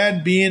his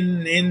dad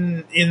being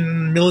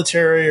in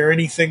military or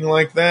anything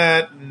like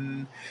that.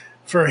 And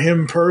for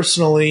him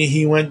personally,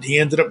 he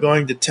ended up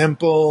going to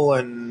temple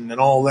and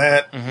all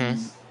that.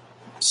 Mm-hmm.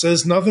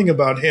 Says nothing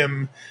about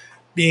him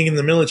being in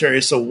the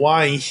military. So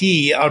why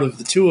he, out of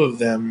the two of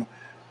them,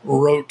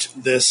 wrote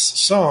this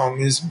song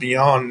is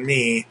beyond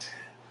me.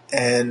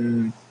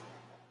 And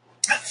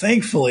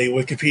thankfully,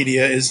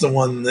 Wikipedia is the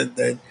one that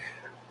they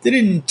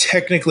didn't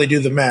technically do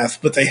the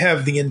math, but they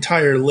have the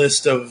entire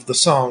list of the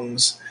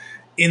songs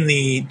in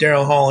the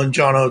Daryl Hall and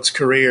John Oates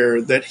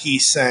career that he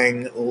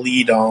sang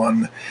lead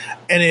on.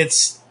 And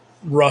it's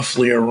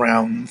roughly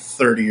around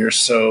 30 or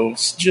so,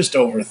 just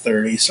over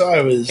 30. So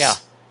I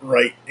was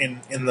right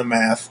in the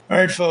math. All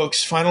right,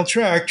 folks, final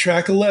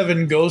track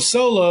 11, Go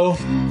Solo.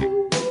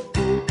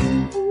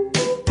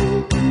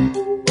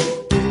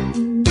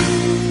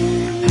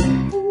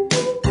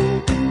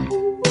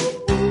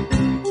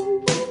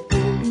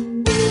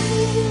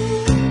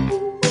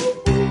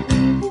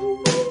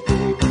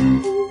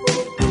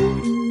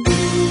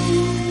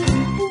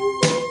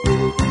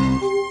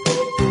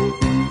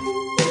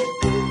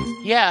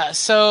 Yeah,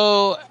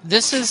 so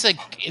this is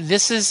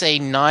a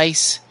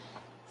nice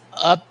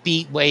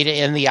upbeat way to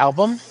end the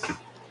album.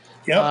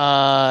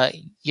 Yep.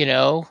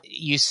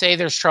 You say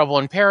there's trouble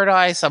in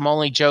paradise. I'm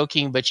only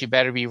joking, but you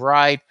better be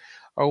right.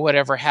 Or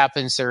whatever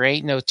happens, there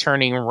ain't no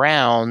turning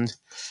around.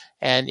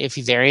 And if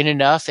there ain't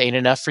enough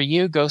for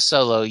you, go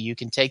solo. You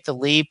can take the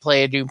lead,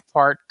 play a new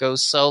part, go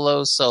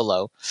solo.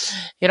 So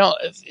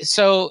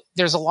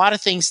there's a lot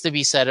of things to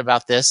be said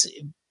about this.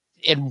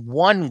 In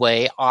one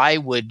way, I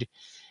would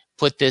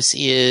put this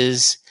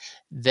is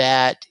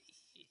that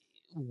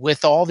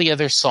with all the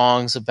other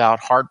songs about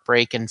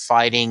heartbreak and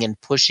fighting and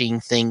pushing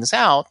things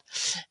out,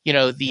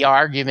 the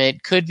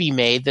argument could be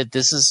made that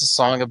this is a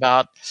song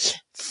about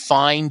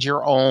find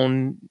your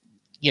own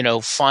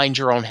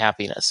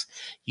happiness.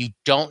 You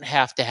don't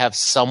have to have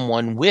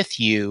someone with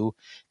you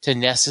to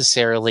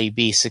necessarily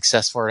be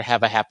successful or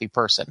have a happy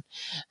person.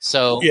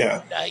 So,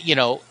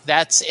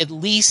 that's at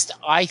least,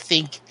 I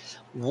think,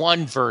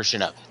 one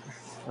version of it,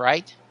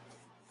 right?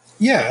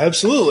 Yeah,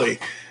 absolutely.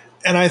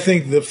 And I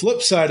think the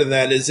flip side of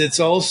that is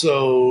it's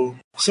also...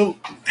 So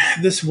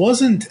this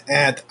wasn't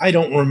at... I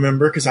don't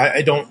remember because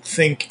I don't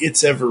think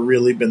it's ever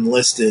really been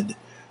listed.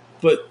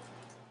 But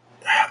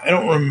I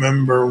don't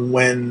remember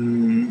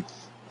when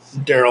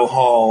Daryl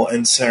Hall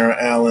and Sarah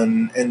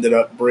Allen ended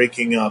up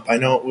breaking up. I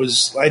know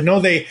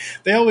they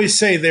always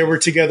say they were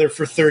together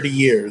for 30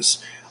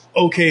 years.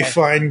 Okay,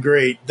 fine,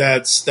 great.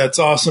 That's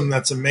awesome.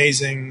 That's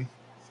amazing.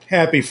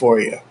 Happy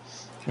for you.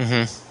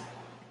 Mm-hmm.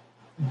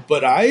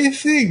 But I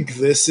think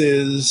this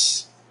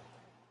is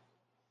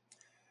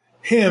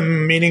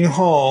him, meaning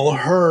Hall,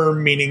 her,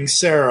 meaning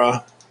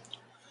Sarah.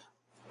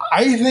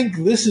 I think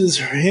this is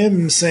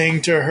him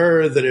saying to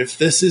her that if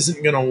this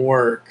isn't going to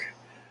work,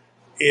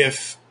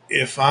 if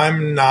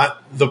I'm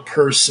not the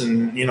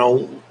person,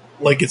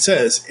 like it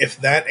says, if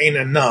that ain't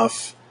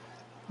enough,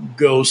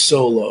 go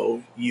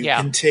solo. You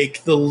can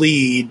take the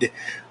lead,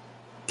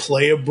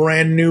 play a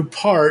brand new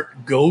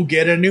part, go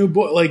get a new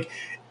boy. Like,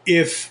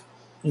 if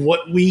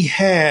what we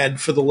had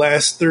for the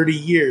last 30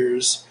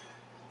 years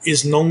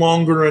is no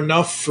longer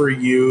enough for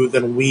you,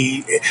 then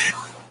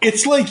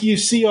it's like you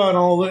see on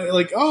all the,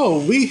 like,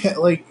 oh, we had,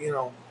 like,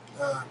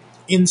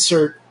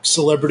 insert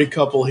celebrity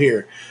couple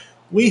here.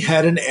 We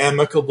had an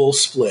amicable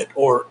split,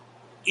 or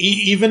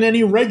even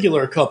any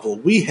regular couple.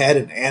 We had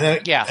an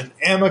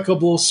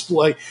amicable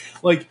split.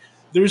 Like,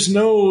 there's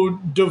no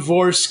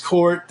divorce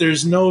court.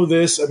 There's no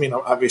this. I mean,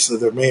 obviously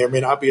there may or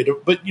may not be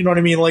but you know what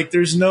I mean? Like,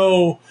 there's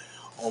no,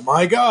 oh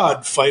my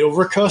God, fight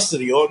over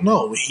custody. Oh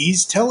no,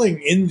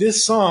 in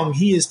this song,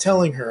 he is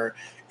telling her,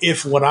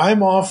 if what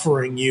I'm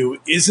offering you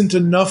isn't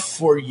enough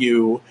for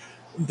you,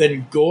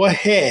 then go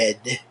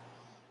ahead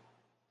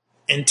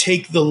and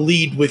take the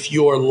lead with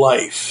your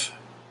life.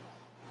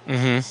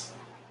 Mm-hmm.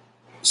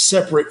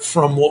 Separate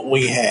from what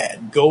we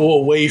had. Go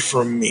away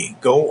from me.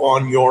 Go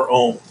on your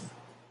own.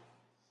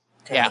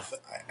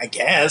 I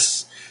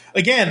guess.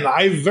 Again,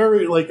 I've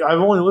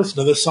only listened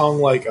to this song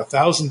like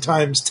 1,000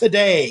 times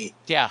today.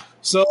 Yeah.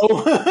 So,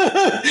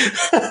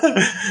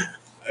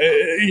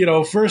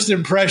 first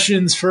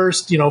impressions,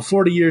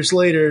 40 years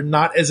later,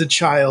 not as a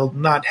child,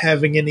 not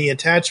having any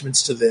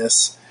attachments to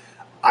this,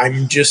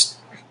 I'm just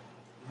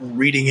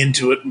reading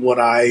into it what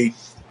I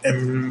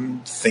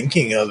am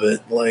thinking of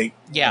it. Like,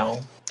 Yeah, you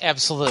know.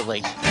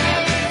 absolutely.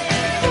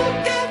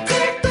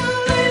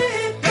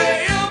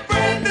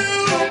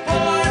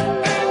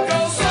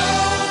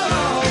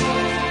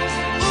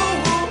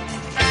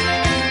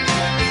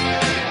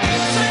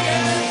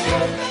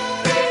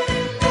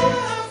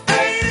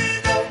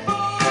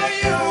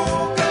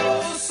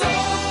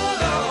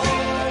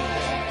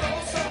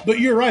 But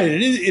you're right.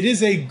 It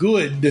is a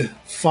good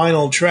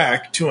final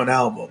track to an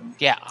album.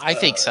 Yeah, I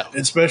think so.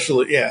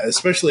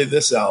 Especially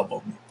this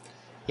album.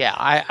 Yeah,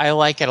 I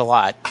like it a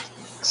lot.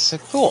 So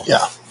cool.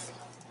 Yeah.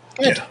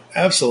 Good. Yeah,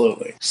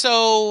 absolutely.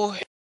 So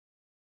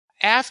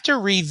after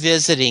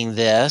revisiting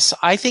this,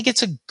 I think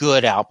it's a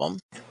good album.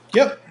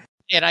 Yep.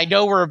 And I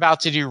know we're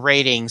about to do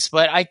ratings,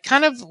 but I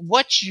kind of,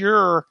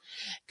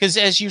 because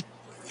as you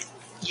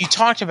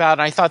talked about,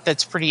 and I thought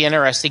that's pretty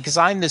interesting, because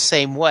I'm the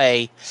same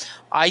way.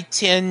 I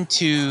tend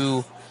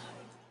to,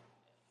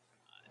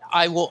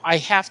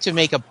 I have to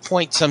make a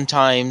point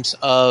sometimes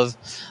of,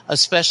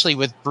 especially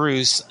with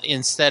Bruce,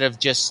 instead of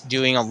just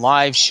doing a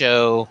live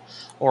show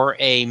or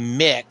a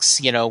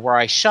mix, where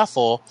I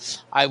shuffle,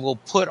 I will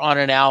put on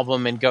an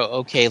album and go,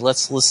 okay,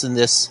 let's listen to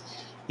this,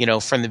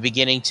 from the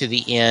beginning to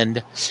the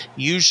end.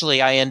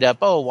 Usually I end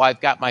up,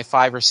 I've got my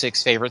 5 or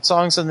 6 favorite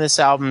songs on this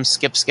album,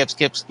 skip,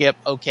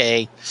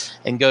 okay,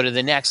 and go to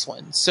the next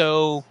one.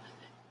 So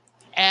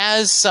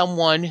as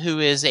someone who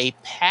is a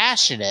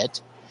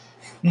passionate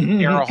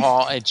Daryl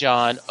Hall and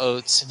John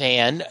Oates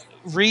fan,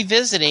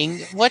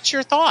 revisiting, what's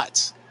your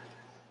thoughts?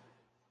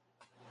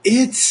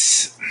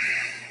 It's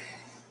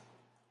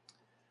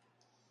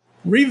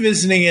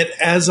revisiting it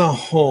as a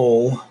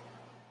whole.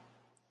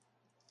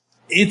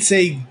 It's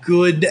a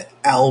good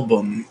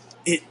album.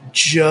 It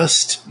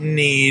just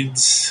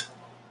needs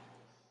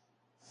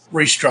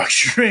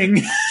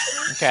restructuring.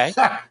 Okay.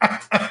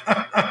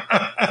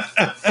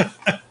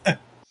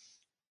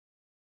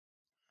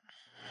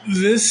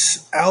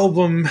 This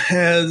album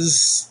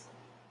has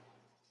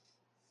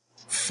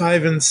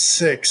 5 and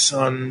 6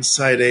 on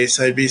side A,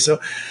 side B. So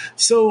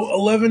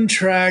 11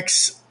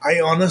 tracks. I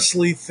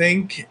honestly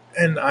think,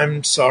 and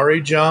I'm sorry,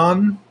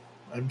 John.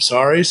 I'm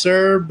sorry,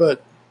 sir,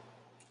 but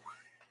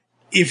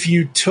if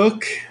you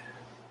took,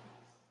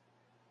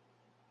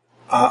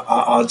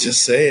 I'll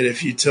just say it.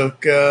 If you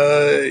took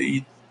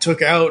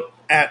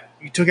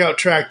out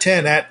track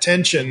 10 at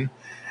tension,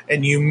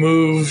 and you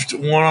moved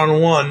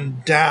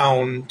One-on-One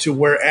down to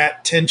where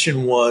at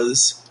tension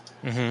was,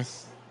 mm-hmm.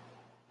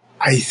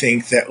 I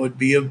think that would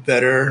be a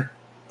better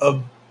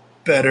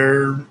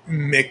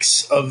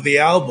mix of the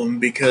album,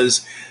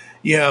 because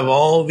you have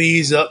all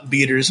these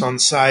upbeaters on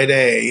side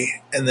A,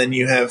 and then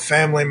you have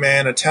Family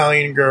Man,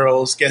 Italian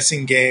Girls,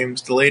 Guessing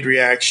Games, Delayed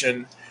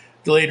Reaction.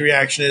 Delayed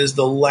Reaction is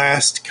the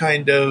last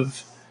kind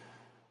of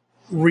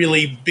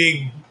really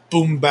big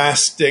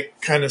boombastic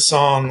kind of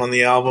song on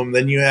the album.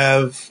 Then you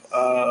have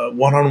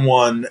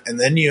One-on-One, and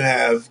then you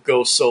have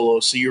Go Solo.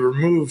 So you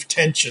remove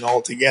tension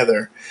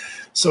altogether.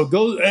 So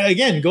Go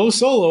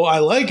Solo. I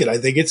like it. I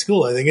think it's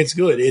cool. I think it's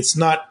good. It's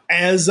not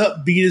as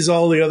upbeat as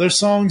all the other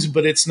songs,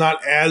 but it's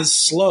not as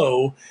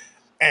slow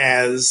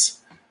as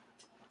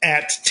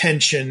At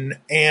Tension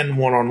and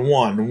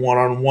One-on-One.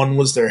 One-on-One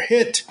was their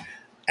hit.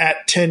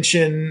 At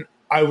Tension,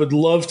 I would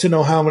love to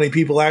know how many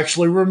people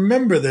actually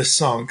remember this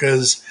song,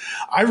 because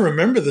I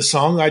remember the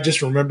song. I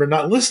just remember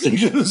not listening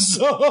to the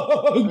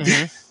song.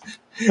 Mm-hmm.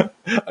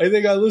 I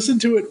think I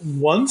listened to it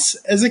once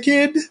as a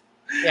kid.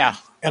 Yeah.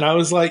 And I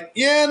was like,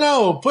 yeah,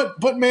 no, put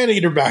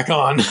Maneater back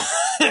on.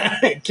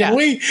 Can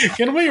we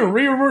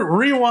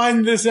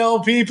rewind this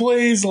LP,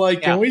 please?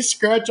 Like, can we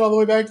scratch all the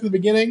way back to the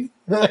beginning?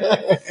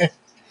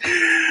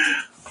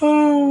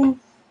 Oh,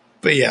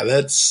 but yeah,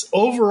 that's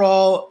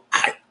overall.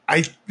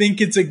 I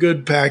think it's a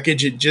good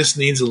package. It just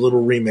needs a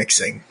little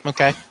remixing.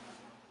 Okay.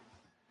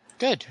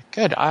 Good.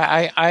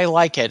 I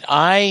like it.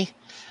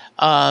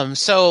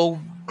 So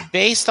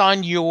based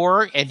on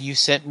and you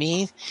sent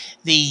me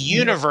the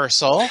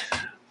Universal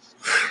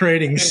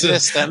rating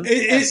system.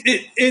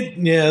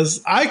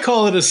 Yes, I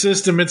call it a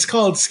system. It's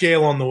called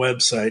Scale on the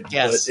website.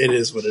 Yes. But it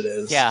is what it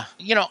is. Yeah.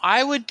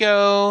 I would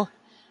go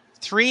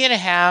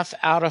 3.5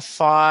 out of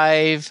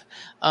 5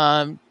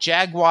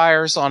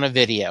 Jaguars on a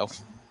video.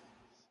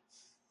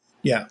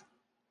 Yeah.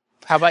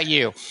 How about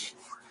you?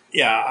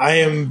 Yeah, I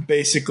am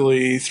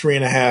basically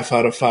 3.5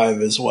 out of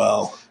 5 as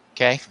well.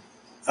 Okay.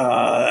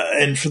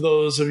 And for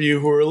those of you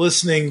who are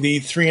listening, the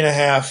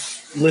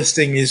 3.5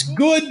 listing is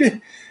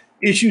good.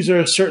 Issues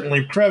are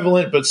certainly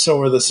prevalent, but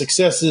so are the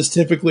successes.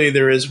 Typically,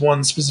 there is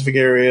one specific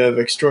area of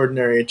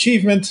extraordinary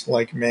achievement,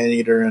 like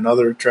Maneater and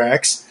other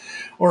tracks,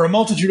 or a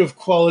multitude of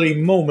quality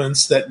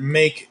moments that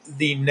make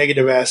the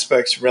negative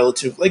aspects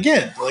relative.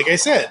 Again, like I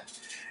said,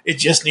 it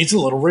just needs a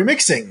little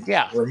remixing.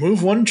 Yeah.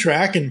 Remove one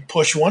track and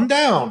push one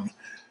down.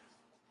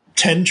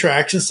 10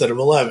 tracks instead of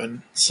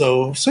 11.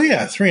 So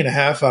yeah,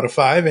 3.5 out of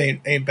 5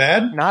 ain't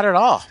bad. Not at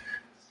all.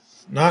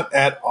 Not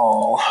at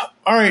all.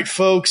 All right,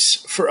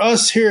 folks. For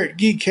us here at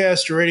Geek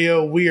Cast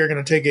Radio, we are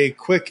going to take a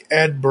quick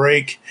ad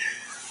break.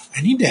 I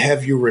need to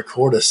have you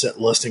record a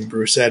Set Lusting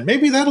Bruce ad.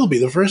 Maybe that'll be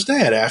the first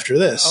ad after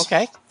this.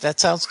 Okay,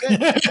 that sounds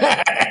good.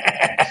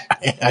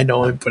 I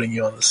know I'm putting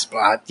you on the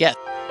spot. Yeah.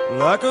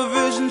 Like a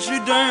vision, she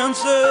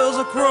dances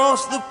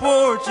across the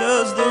porch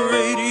as the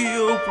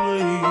radio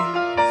plays.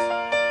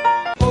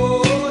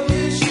 Oh,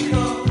 here she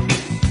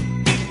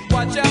comes.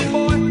 Watch out,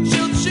 boy,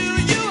 she'll chew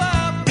you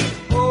up.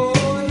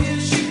 Oh, here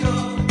she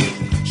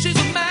comes. She's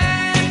a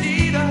man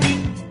eater.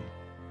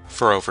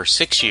 For over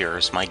 6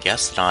 years, my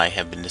guest and I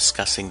have been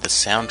discussing the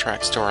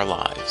soundtracks to our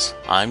lives.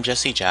 I'm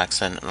Jesse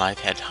Jackson, and I've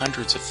had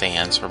hundreds of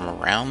fans from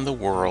around the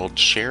world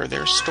share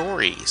their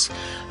stories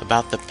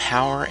about the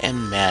power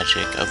and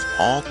magic of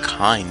all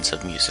kinds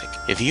of music.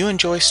 If you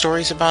enjoy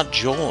stories about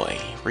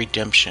joy,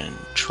 redemption,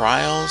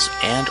 trials,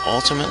 and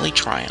ultimately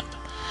triumph,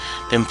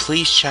 then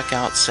please check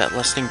out Set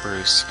Lusting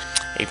Bruce,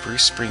 a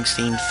Bruce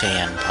Springsteen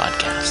fan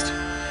podcast.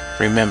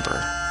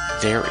 Remember,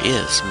 there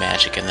is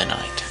magic in the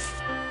night.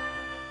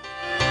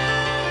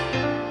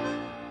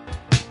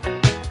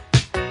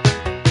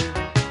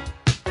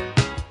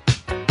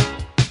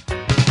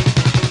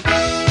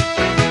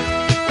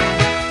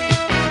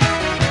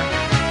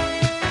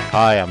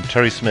 Hi, I'm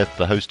Terry Smith,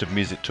 the host of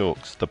Music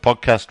Talks, the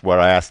podcast where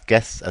I ask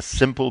guests a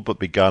simple but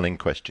beguiling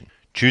question.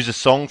 Choose a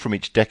song from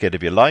each decade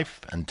of your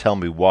life and tell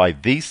me why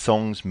these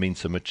songs mean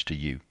so much to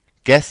you.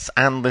 Guests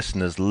and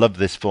listeners love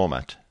this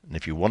format, and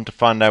if you want to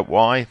find out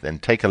why, then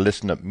take a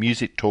listen at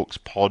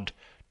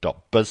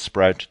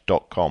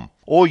musictalkspod.buzzsprout.com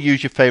or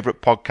use your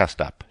favourite podcast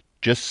app.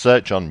 Just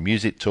search on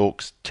Music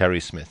Talks Terry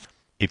Smith.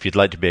 If you'd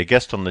like to be a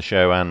guest on the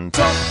show and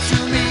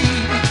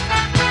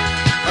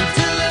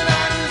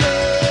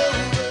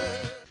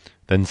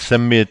then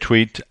send me a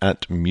tweet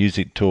at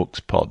Music Talks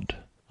Pod.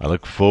 I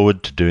look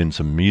forward to doing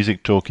some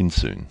music talking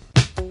soon.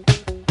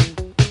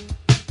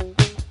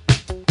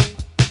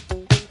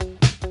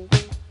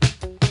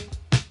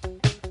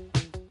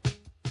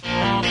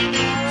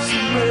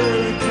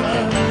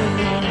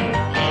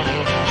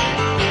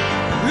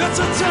 It's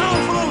a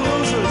town full of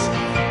losers.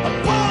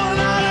 I'm born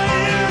out of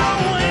here to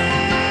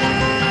win.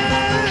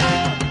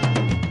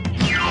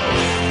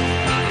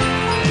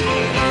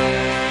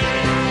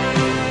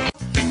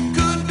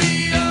 Could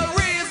be a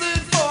reason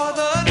for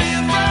the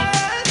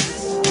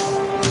difference.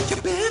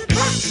 You've been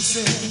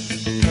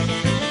practicing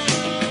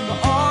the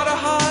art of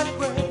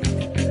heartbreak.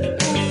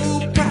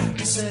 Ooh,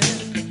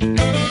 practicing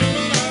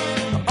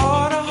the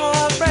art of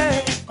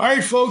heartbreak. All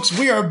right, folks,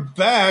 we are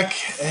back,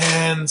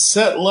 and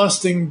Set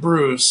Lusting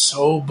Bruce.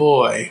 Oh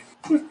boy,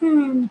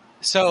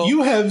 So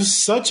you have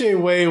such a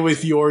way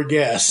with your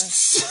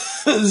guests.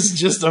 It's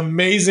just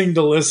amazing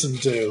to listen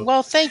to.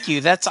 well, thank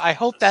you. I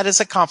hope that is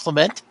a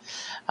compliment.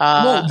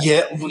 Well,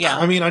 yeah. yeah.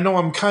 I mean, I know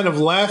I'm kind of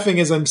laughing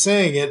as I'm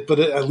saying it, but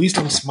at least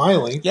I'm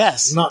smiling.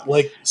 Yes. I'm not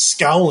like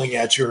scowling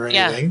at you or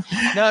anything.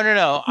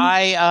 No.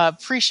 I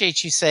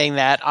appreciate you saying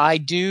that. I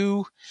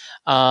do.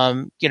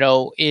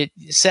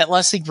 Set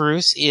Lusting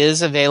Bruce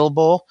is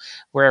available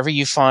wherever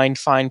you find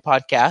fine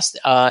podcasts.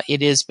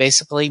 It is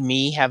basically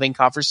me having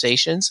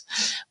conversations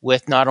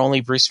with not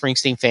only Bruce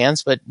Springsteen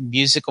fans, but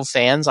musical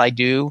fans. I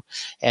do.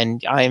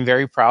 And I am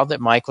very proud that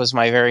Mike was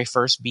my very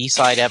first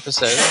B-side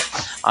episode.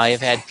 I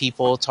have had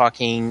people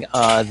talking,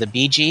 the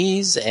Bee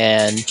Gees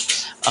and,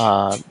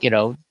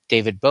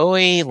 David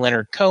Bowie,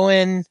 Leonard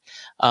Cohen,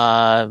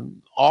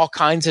 all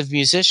kinds of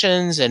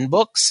musicians and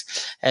books.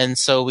 And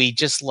so we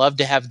just love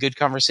to have good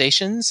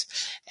conversations.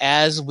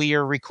 As we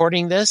are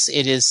recording this,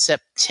 it is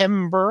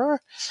September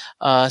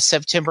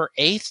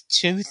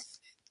 8th,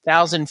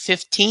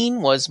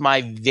 2015 was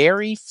my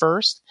very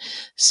first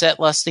Set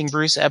Lusting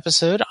Bruce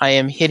episode. I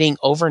am hitting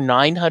over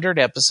 900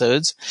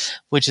 episodes,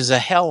 which is a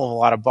hell of a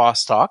lot of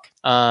boss talk.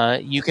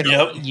 You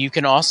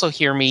can also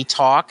hear me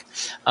talk.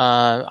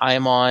 I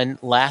am on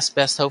Last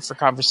Best Hope for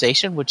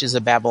Conversation, which is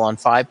a Babylon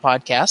 5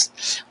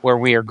 podcast, where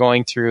we are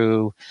going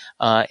through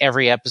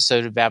every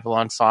episode of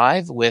Babylon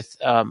 5 with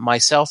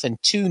myself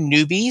and two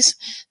newbies.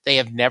 They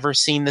have never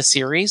seen the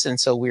series, and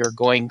so we are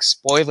going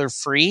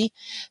spoiler-free,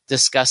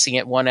 discussing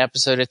it one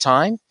episode at a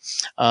time.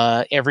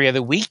 Every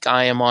other week,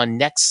 I am on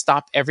Next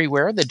Stop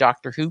Everywhere, the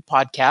Doctor Who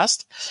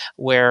podcast,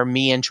 where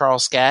me and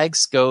Charles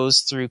Skaggs goes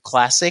through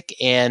classic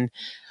and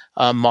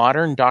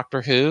modern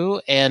Doctor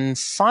Who. And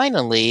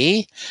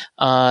finally,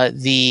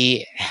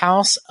 the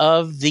House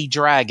of the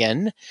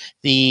Dragon,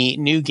 the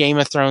new Game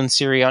of Thrones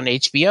series on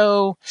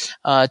HBO,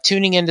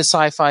 tuning into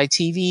Sci-Fi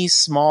TV,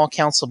 Small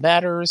Council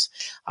Matters.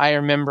 I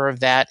am a member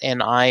of that,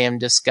 and I am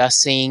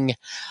discussing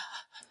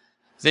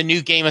the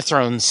new Game of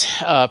Thrones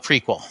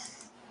prequel.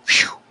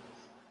 Whew.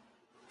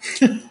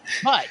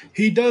 But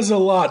He does a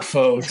lot,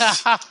 folks.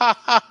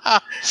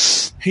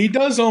 He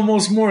does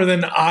almost more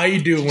than I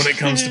do when it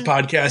comes to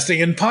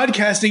podcasting, and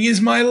podcasting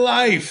is my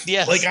life.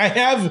 Yes. Like I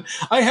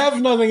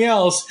have nothing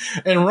else.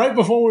 And right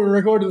before we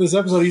recorded this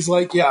episode, he's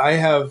like, "Yeah, I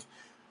have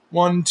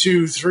 1,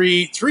 2,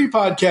 3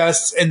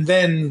 podcasts, and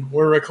then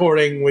we're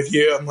recording with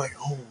you." I'm like,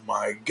 "Oh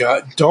my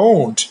God,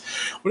 don't.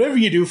 Whatever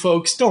you do,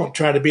 folks, don't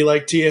try to be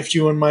like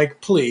TFG and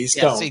Mike, please.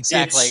 Yes, don't."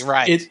 exactly,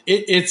 right.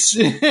 It's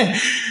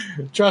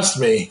trust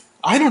me.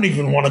 I don't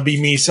even want to be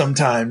me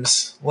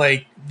sometimes.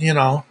 Like,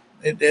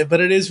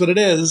 but it is what it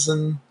is.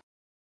 And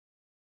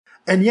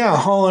yeah,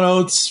 Hall &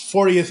 Oates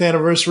 40th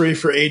anniversary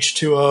for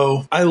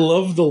H20. I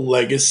love the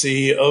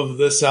legacy of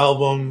this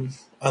album.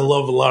 I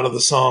love a lot of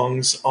the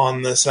songs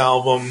on this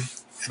album,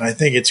 and I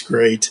think it's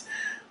great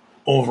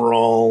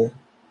overall,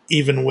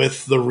 even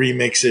with the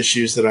remix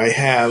issues that I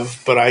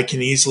have, but I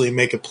can easily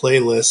make a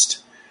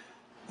playlist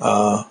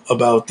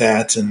about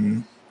that.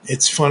 And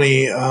it's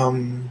funny,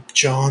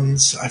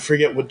 I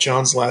forget what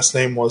John's last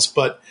name was,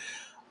 but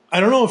I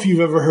don't know if you've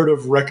ever heard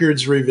of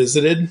Records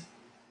Revisited.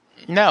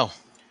 No.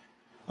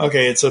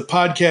 Okay, it's a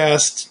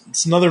podcast.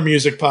 It's another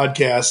music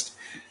podcast,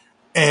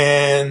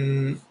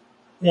 and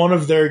one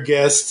of their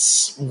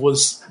guests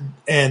was,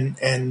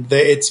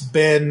 it's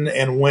Ben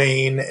and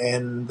Wayne,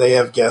 and they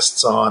have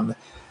guests on,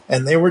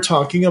 and they were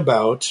talking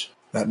about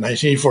that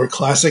 1984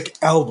 classic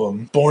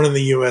album, Born in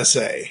the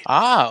USA.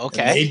 Ah,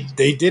 okay. And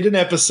they did an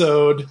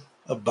episode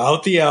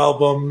about the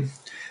album,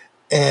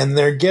 and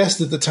their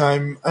guest at the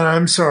time, and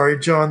I'm sorry,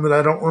 John, that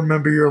I don't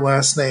remember your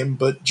last name,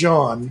 but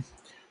John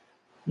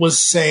was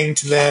saying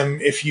to them,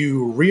 if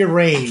you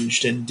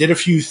rearranged and did a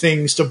few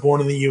things to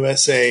Born in the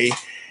USA,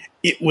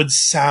 it would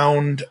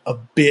sound a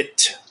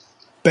bit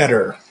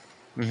better.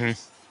 Mm-hmm.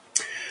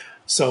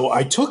 So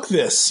I took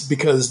this,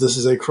 because this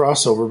is a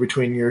crossover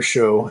between your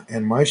show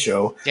and my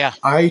show. Yeah.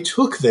 I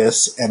took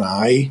this and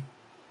I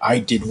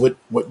did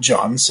what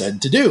John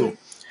said to do.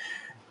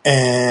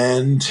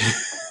 And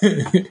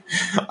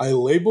I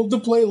labeled the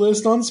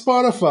playlist on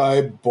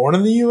Spotify, Born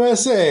in the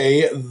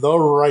USA, the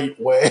right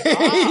way.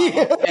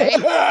 Oh, okay.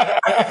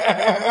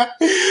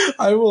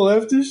 I will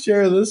have to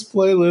share this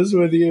playlist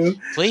with you.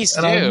 Please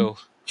and do. I'm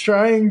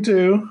trying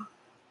to.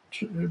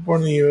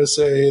 Born in the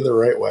USA, the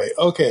right way.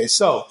 Okay,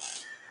 so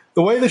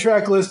the way the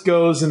track list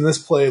goes in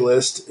this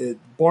playlist,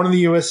 Born in the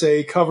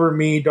USA, Cover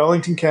Me,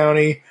 Darlington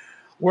County,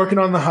 Working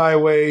on the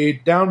Highway,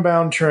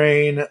 Downbound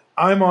Train,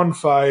 I'm on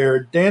Fire,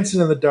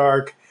 Dancing in the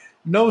Dark,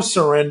 No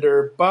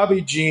Surrender,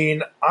 Bobby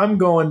Jean, I'm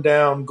Going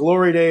Down,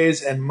 Glory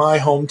Days, and My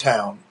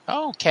Hometown.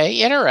 Okay,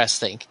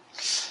 interesting.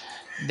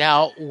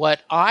 Now,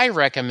 what I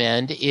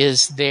recommend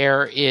is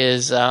there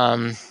is,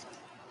 I'm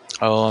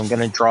going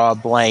to draw a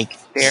blank.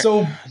 There.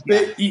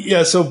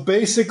 So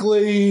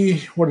basically,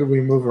 what did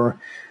we move around?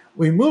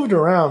 We moved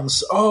around.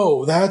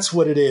 Oh, that's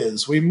what it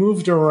is. We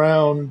moved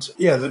around.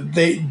 Yeah,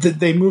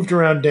 they moved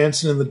around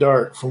Dancing in the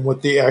Dark from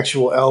what the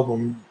actual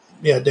album.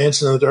 Yeah,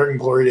 Dancing in the Dark and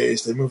Glory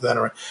Days. They moved that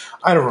around.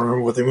 I don't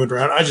remember what they moved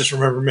around. I just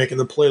remember making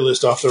the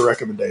playlist off their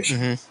recommendation.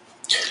 Mm-hmm.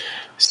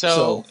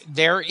 So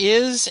there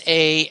is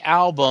a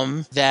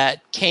album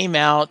that came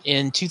out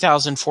in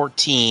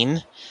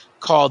 2014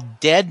 called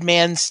Dead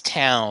Man's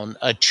Town,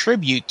 a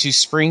tribute to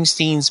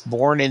Springsteen's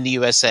Born in the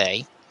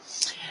USA.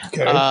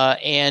 Okay.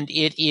 And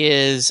it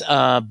is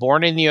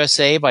Born in the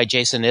USA by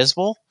Jason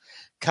Isbell,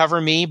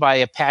 Cover Me by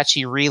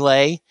Apache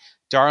Relay,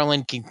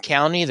 Darlington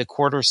County, the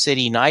Quarter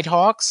City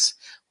Nighthawks,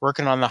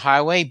 Working on the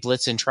Highway,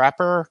 Blitz and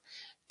Trapper,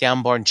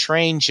 Downbound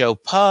Train, Joe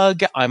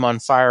Pug, I'm on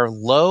Fire,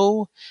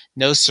 Low,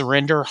 No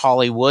Surrender,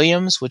 Holly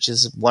Williams, which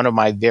is one of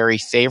my very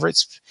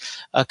favorites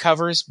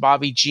covers,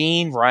 Bobby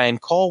Jean, Ryan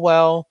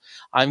Colwell,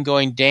 I'm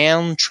Going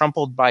Down,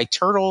 Trampled by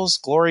Turtles,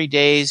 Glory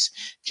Days,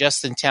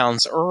 Justin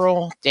Towns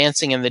Earl,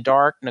 Dancing in the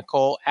Dark,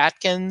 Nicole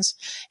Atkins,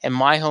 and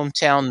My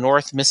Hometown,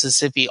 North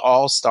Mississippi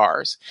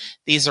All-Stars.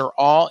 These are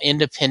all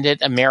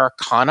independent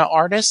Americana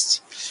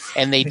artists,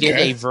 and they did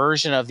a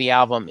version of the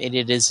album, and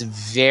it is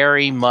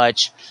very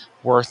much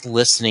worth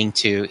listening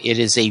to. It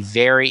is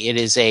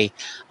a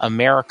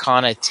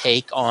Americana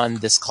take on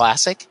this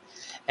classic,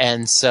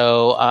 and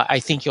so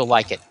I think you'll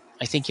like it.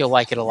 I think you'll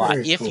like it a lot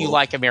if you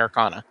like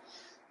Americana.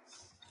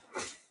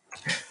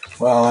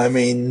 Well, I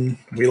mean,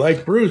 we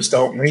like Bruce,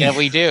 don't we? Yeah,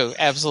 we do.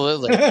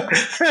 Absolutely. Yeah.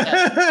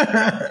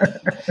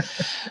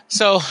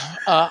 So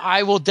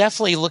I will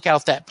definitely look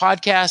out that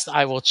podcast.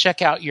 I will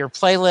check out your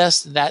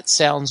playlist. That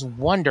sounds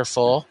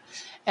wonderful.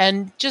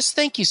 And just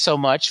thank you so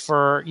much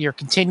for your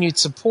continued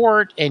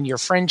support and your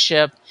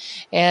friendship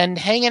and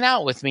hanging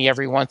out with me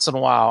every once in a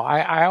while.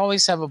 I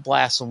always have a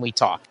blast when we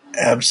talk.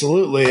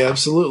 Absolutely,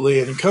 absolutely.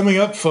 And coming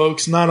up,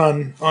 folks, not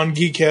on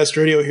Geek Cast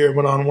Radio here,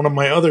 but on one of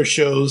my other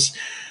shows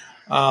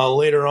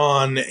later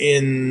on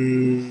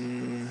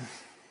in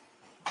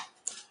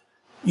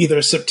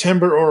either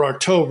September or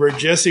October,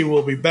 Jesse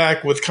will be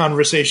back with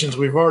conversations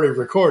we've already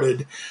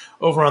recorded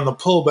over on the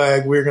Pull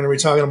Bag. We're going to be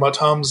talking about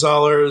Tom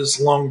Zoller's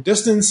Long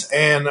Distance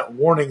and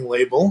Warning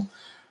Label.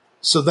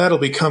 So that'll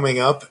be coming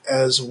up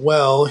as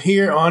well.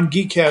 Here on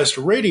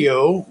Geekcast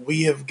Radio,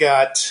 we have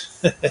got...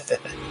 If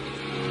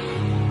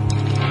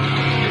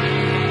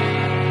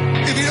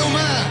you don't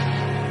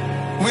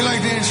mind, we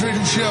like to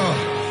introduce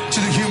y'all to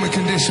the human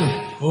condition.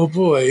 Oh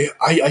boy,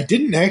 I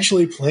didn't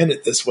actually plan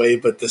it this way,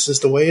 but this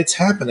is the way it's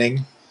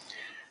happening.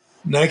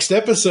 Next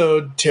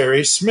episode,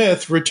 Terry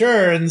Smith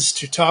returns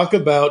to talk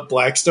about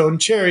Blackstone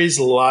Cherries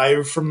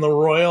live from the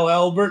Royal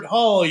Albert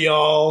Hall,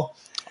 y'all.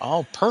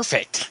 Oh,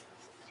 perfect.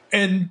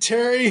 And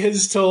Terry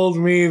has told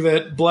me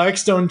that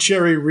Blackstone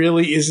Cherry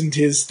really isn't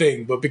his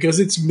thing, but because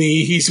it's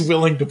me, he's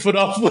willing to put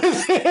up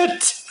with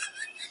it.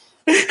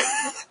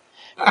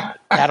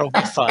 That'll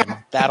be fun.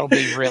 That'll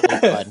be really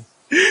fun.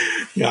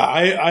 Yeah,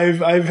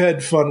 I've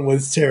had fun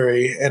with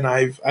Terry, and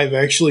I've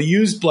actually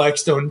used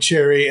Blackstone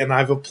Cherry, and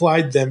I've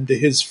applied them to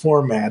his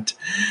format.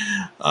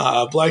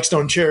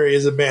 Blackstone Cherry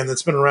is a band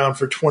that's been around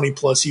for 20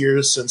 plus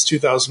years, since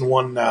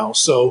 2001 now.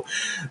 So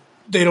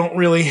they don't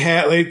really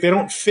they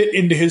don't fit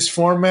into his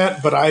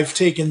format, but I've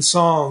taken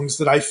songs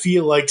that I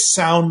feel like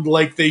sound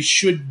like they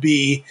should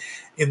be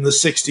in the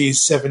 60s,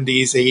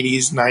 70s,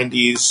 80s,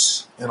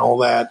 90s, and all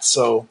that.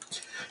 So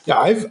yeah,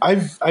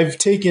 I've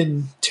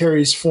taken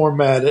Terry's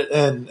format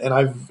and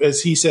I've,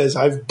 as he says,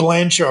 I've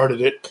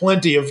Blancharded it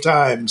plenty of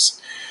times.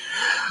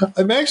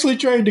 I'm actually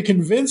trying to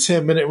convince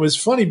him, and it was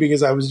funny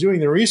because I was doing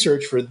the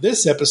research for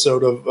this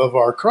episode of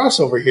our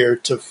crossover here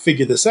to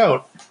figure this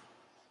out.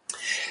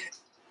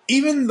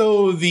 Even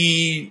though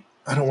the,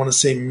 I don't want to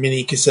say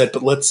mini cassette,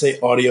 but let's say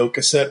audio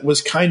cassette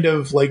was kind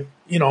of like,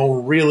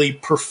 really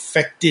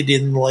perfected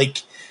in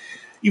like,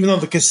 even though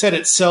the cassette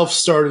itself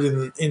started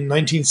in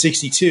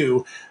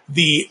 1962,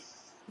 the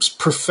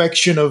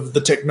perfection of the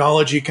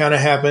technology kind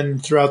of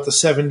happened throughout the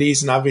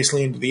 70s and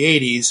obviously into the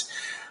 80s.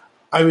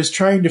 I was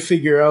trying to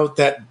figure out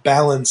that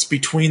balance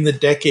between the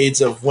decades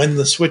of when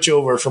the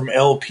switchover from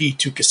LP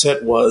to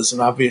cassette was,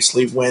 and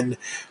obviously when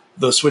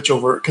the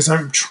switchover, because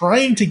I'm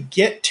trying to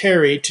get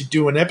Terry to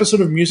do an episode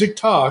of Music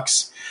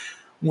Talks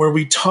where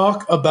we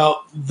talk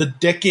about the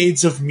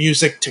decades of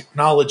music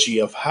technology,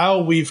 of how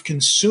we've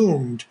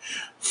consumed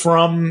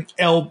from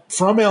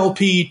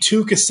LP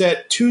to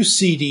cassette to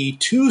CD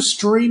to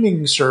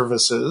streaming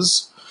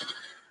services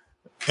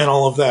and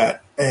all of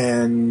that.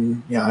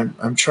 And yeah,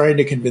 I'm trying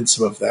to convince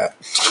him of that.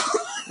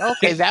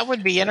 Okay, that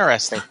would be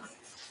interesting.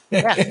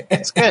 Yeah,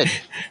 that's good.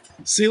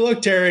 See,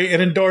 look, Terry,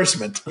 an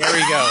endorsement. There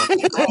we go.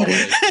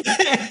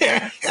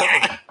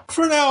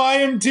 For now, I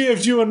am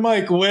TFG and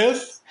Mike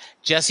with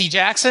Jesse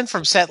Jackson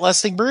from Set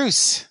Listing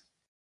Bruce.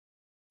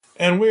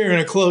 And we're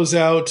going to close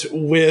out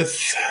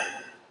with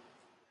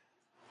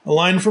a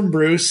line from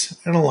Bruce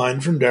and a line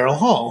from Daryl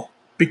Hall,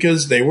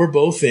 because they were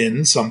both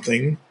in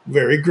something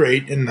very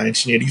great in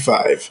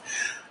 1985.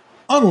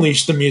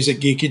 Unleash the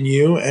music geek in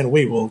you, and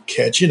we will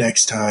catch you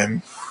next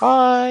time.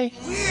 Bye.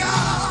 We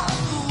are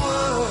the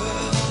world.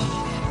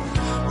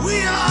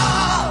 We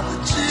are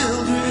the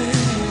children.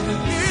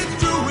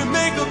 It's true, we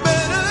make a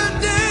better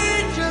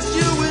day, just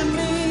you and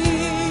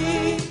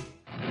me.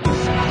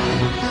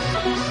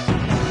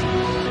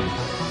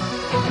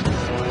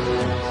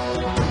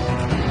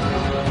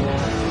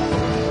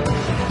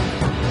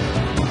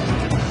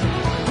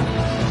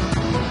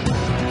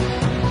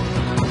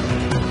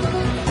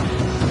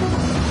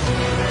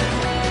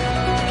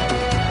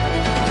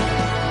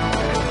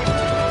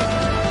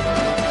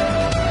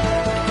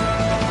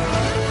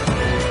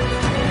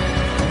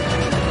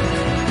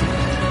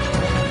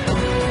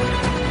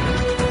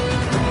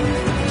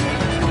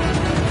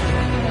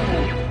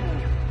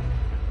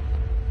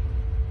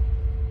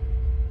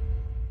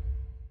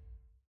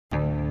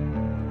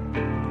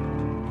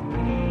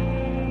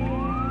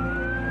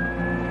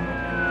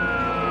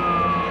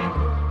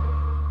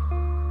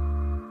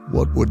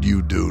 What would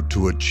you do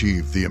to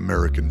achieve the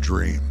American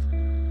dream?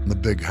 The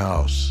big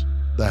house,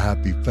 the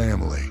happy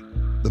family,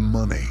 the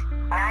money.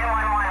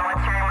 911,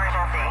 what's your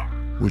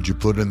emergency? Would you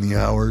put in the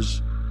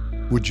hours?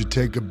 Would you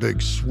take a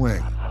big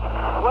swing?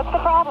 What's the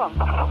problem?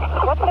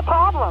 What's the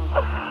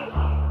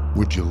problem?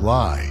 Would you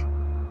lie?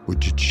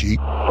 Would you cheat?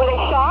 Would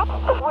I shop?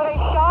 Would I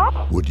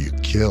shop? Would you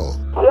kill?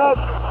 Yes.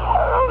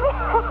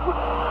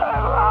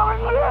 My mom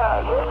and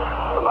dad.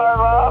 My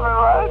mom and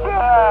my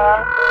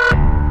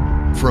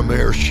dad. From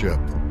Airship,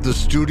 the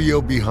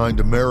studio behind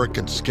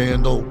American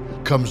Scandal,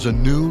 comes a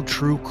new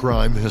true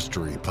crime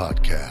history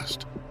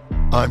podcast.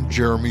 I'm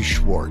Jeremy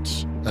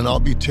Schwartz, and I'll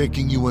be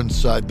taking you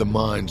inside the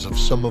minds of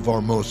some of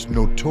our most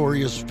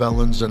notorious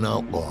felons and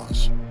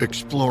outlaws,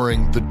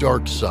 exploring the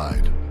dark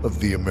side of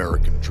the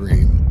American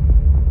dream.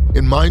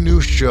 In my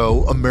new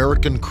show,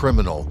 American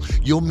Criminal,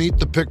 you'll meet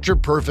the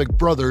picture-perfect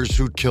brothers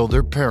who'd kill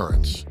their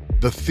parents,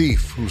 the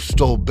thief who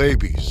stole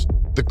babies,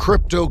 the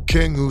crypto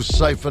king who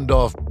siphoned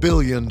off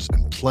billions,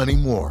 and plenty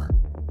more.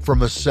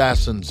 From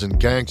assassins and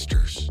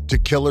gangsters to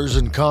killers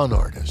and con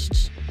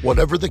artists.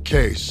 Whatever the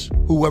case,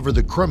 whoever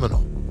the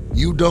criminal,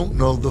 you don't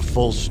know the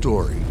full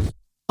story.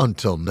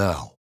 Until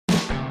now.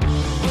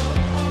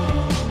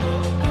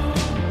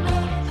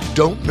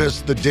 Don't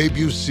miss the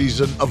debut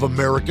season of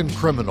American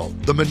Criminal,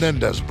 The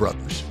Menendez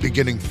Brothers,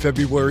 beginning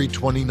February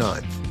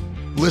 29th.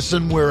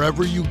 Listen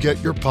wherever you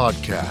get your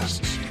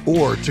podcasts,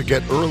 or to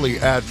get early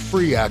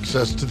ad-free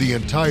access to the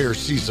entire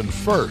season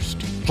first,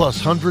 plus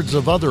hundreds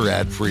of other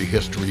ad-free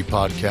history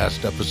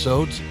podcast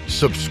episodes,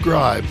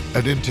 subscribe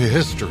at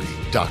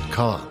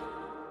IntoHistory.com.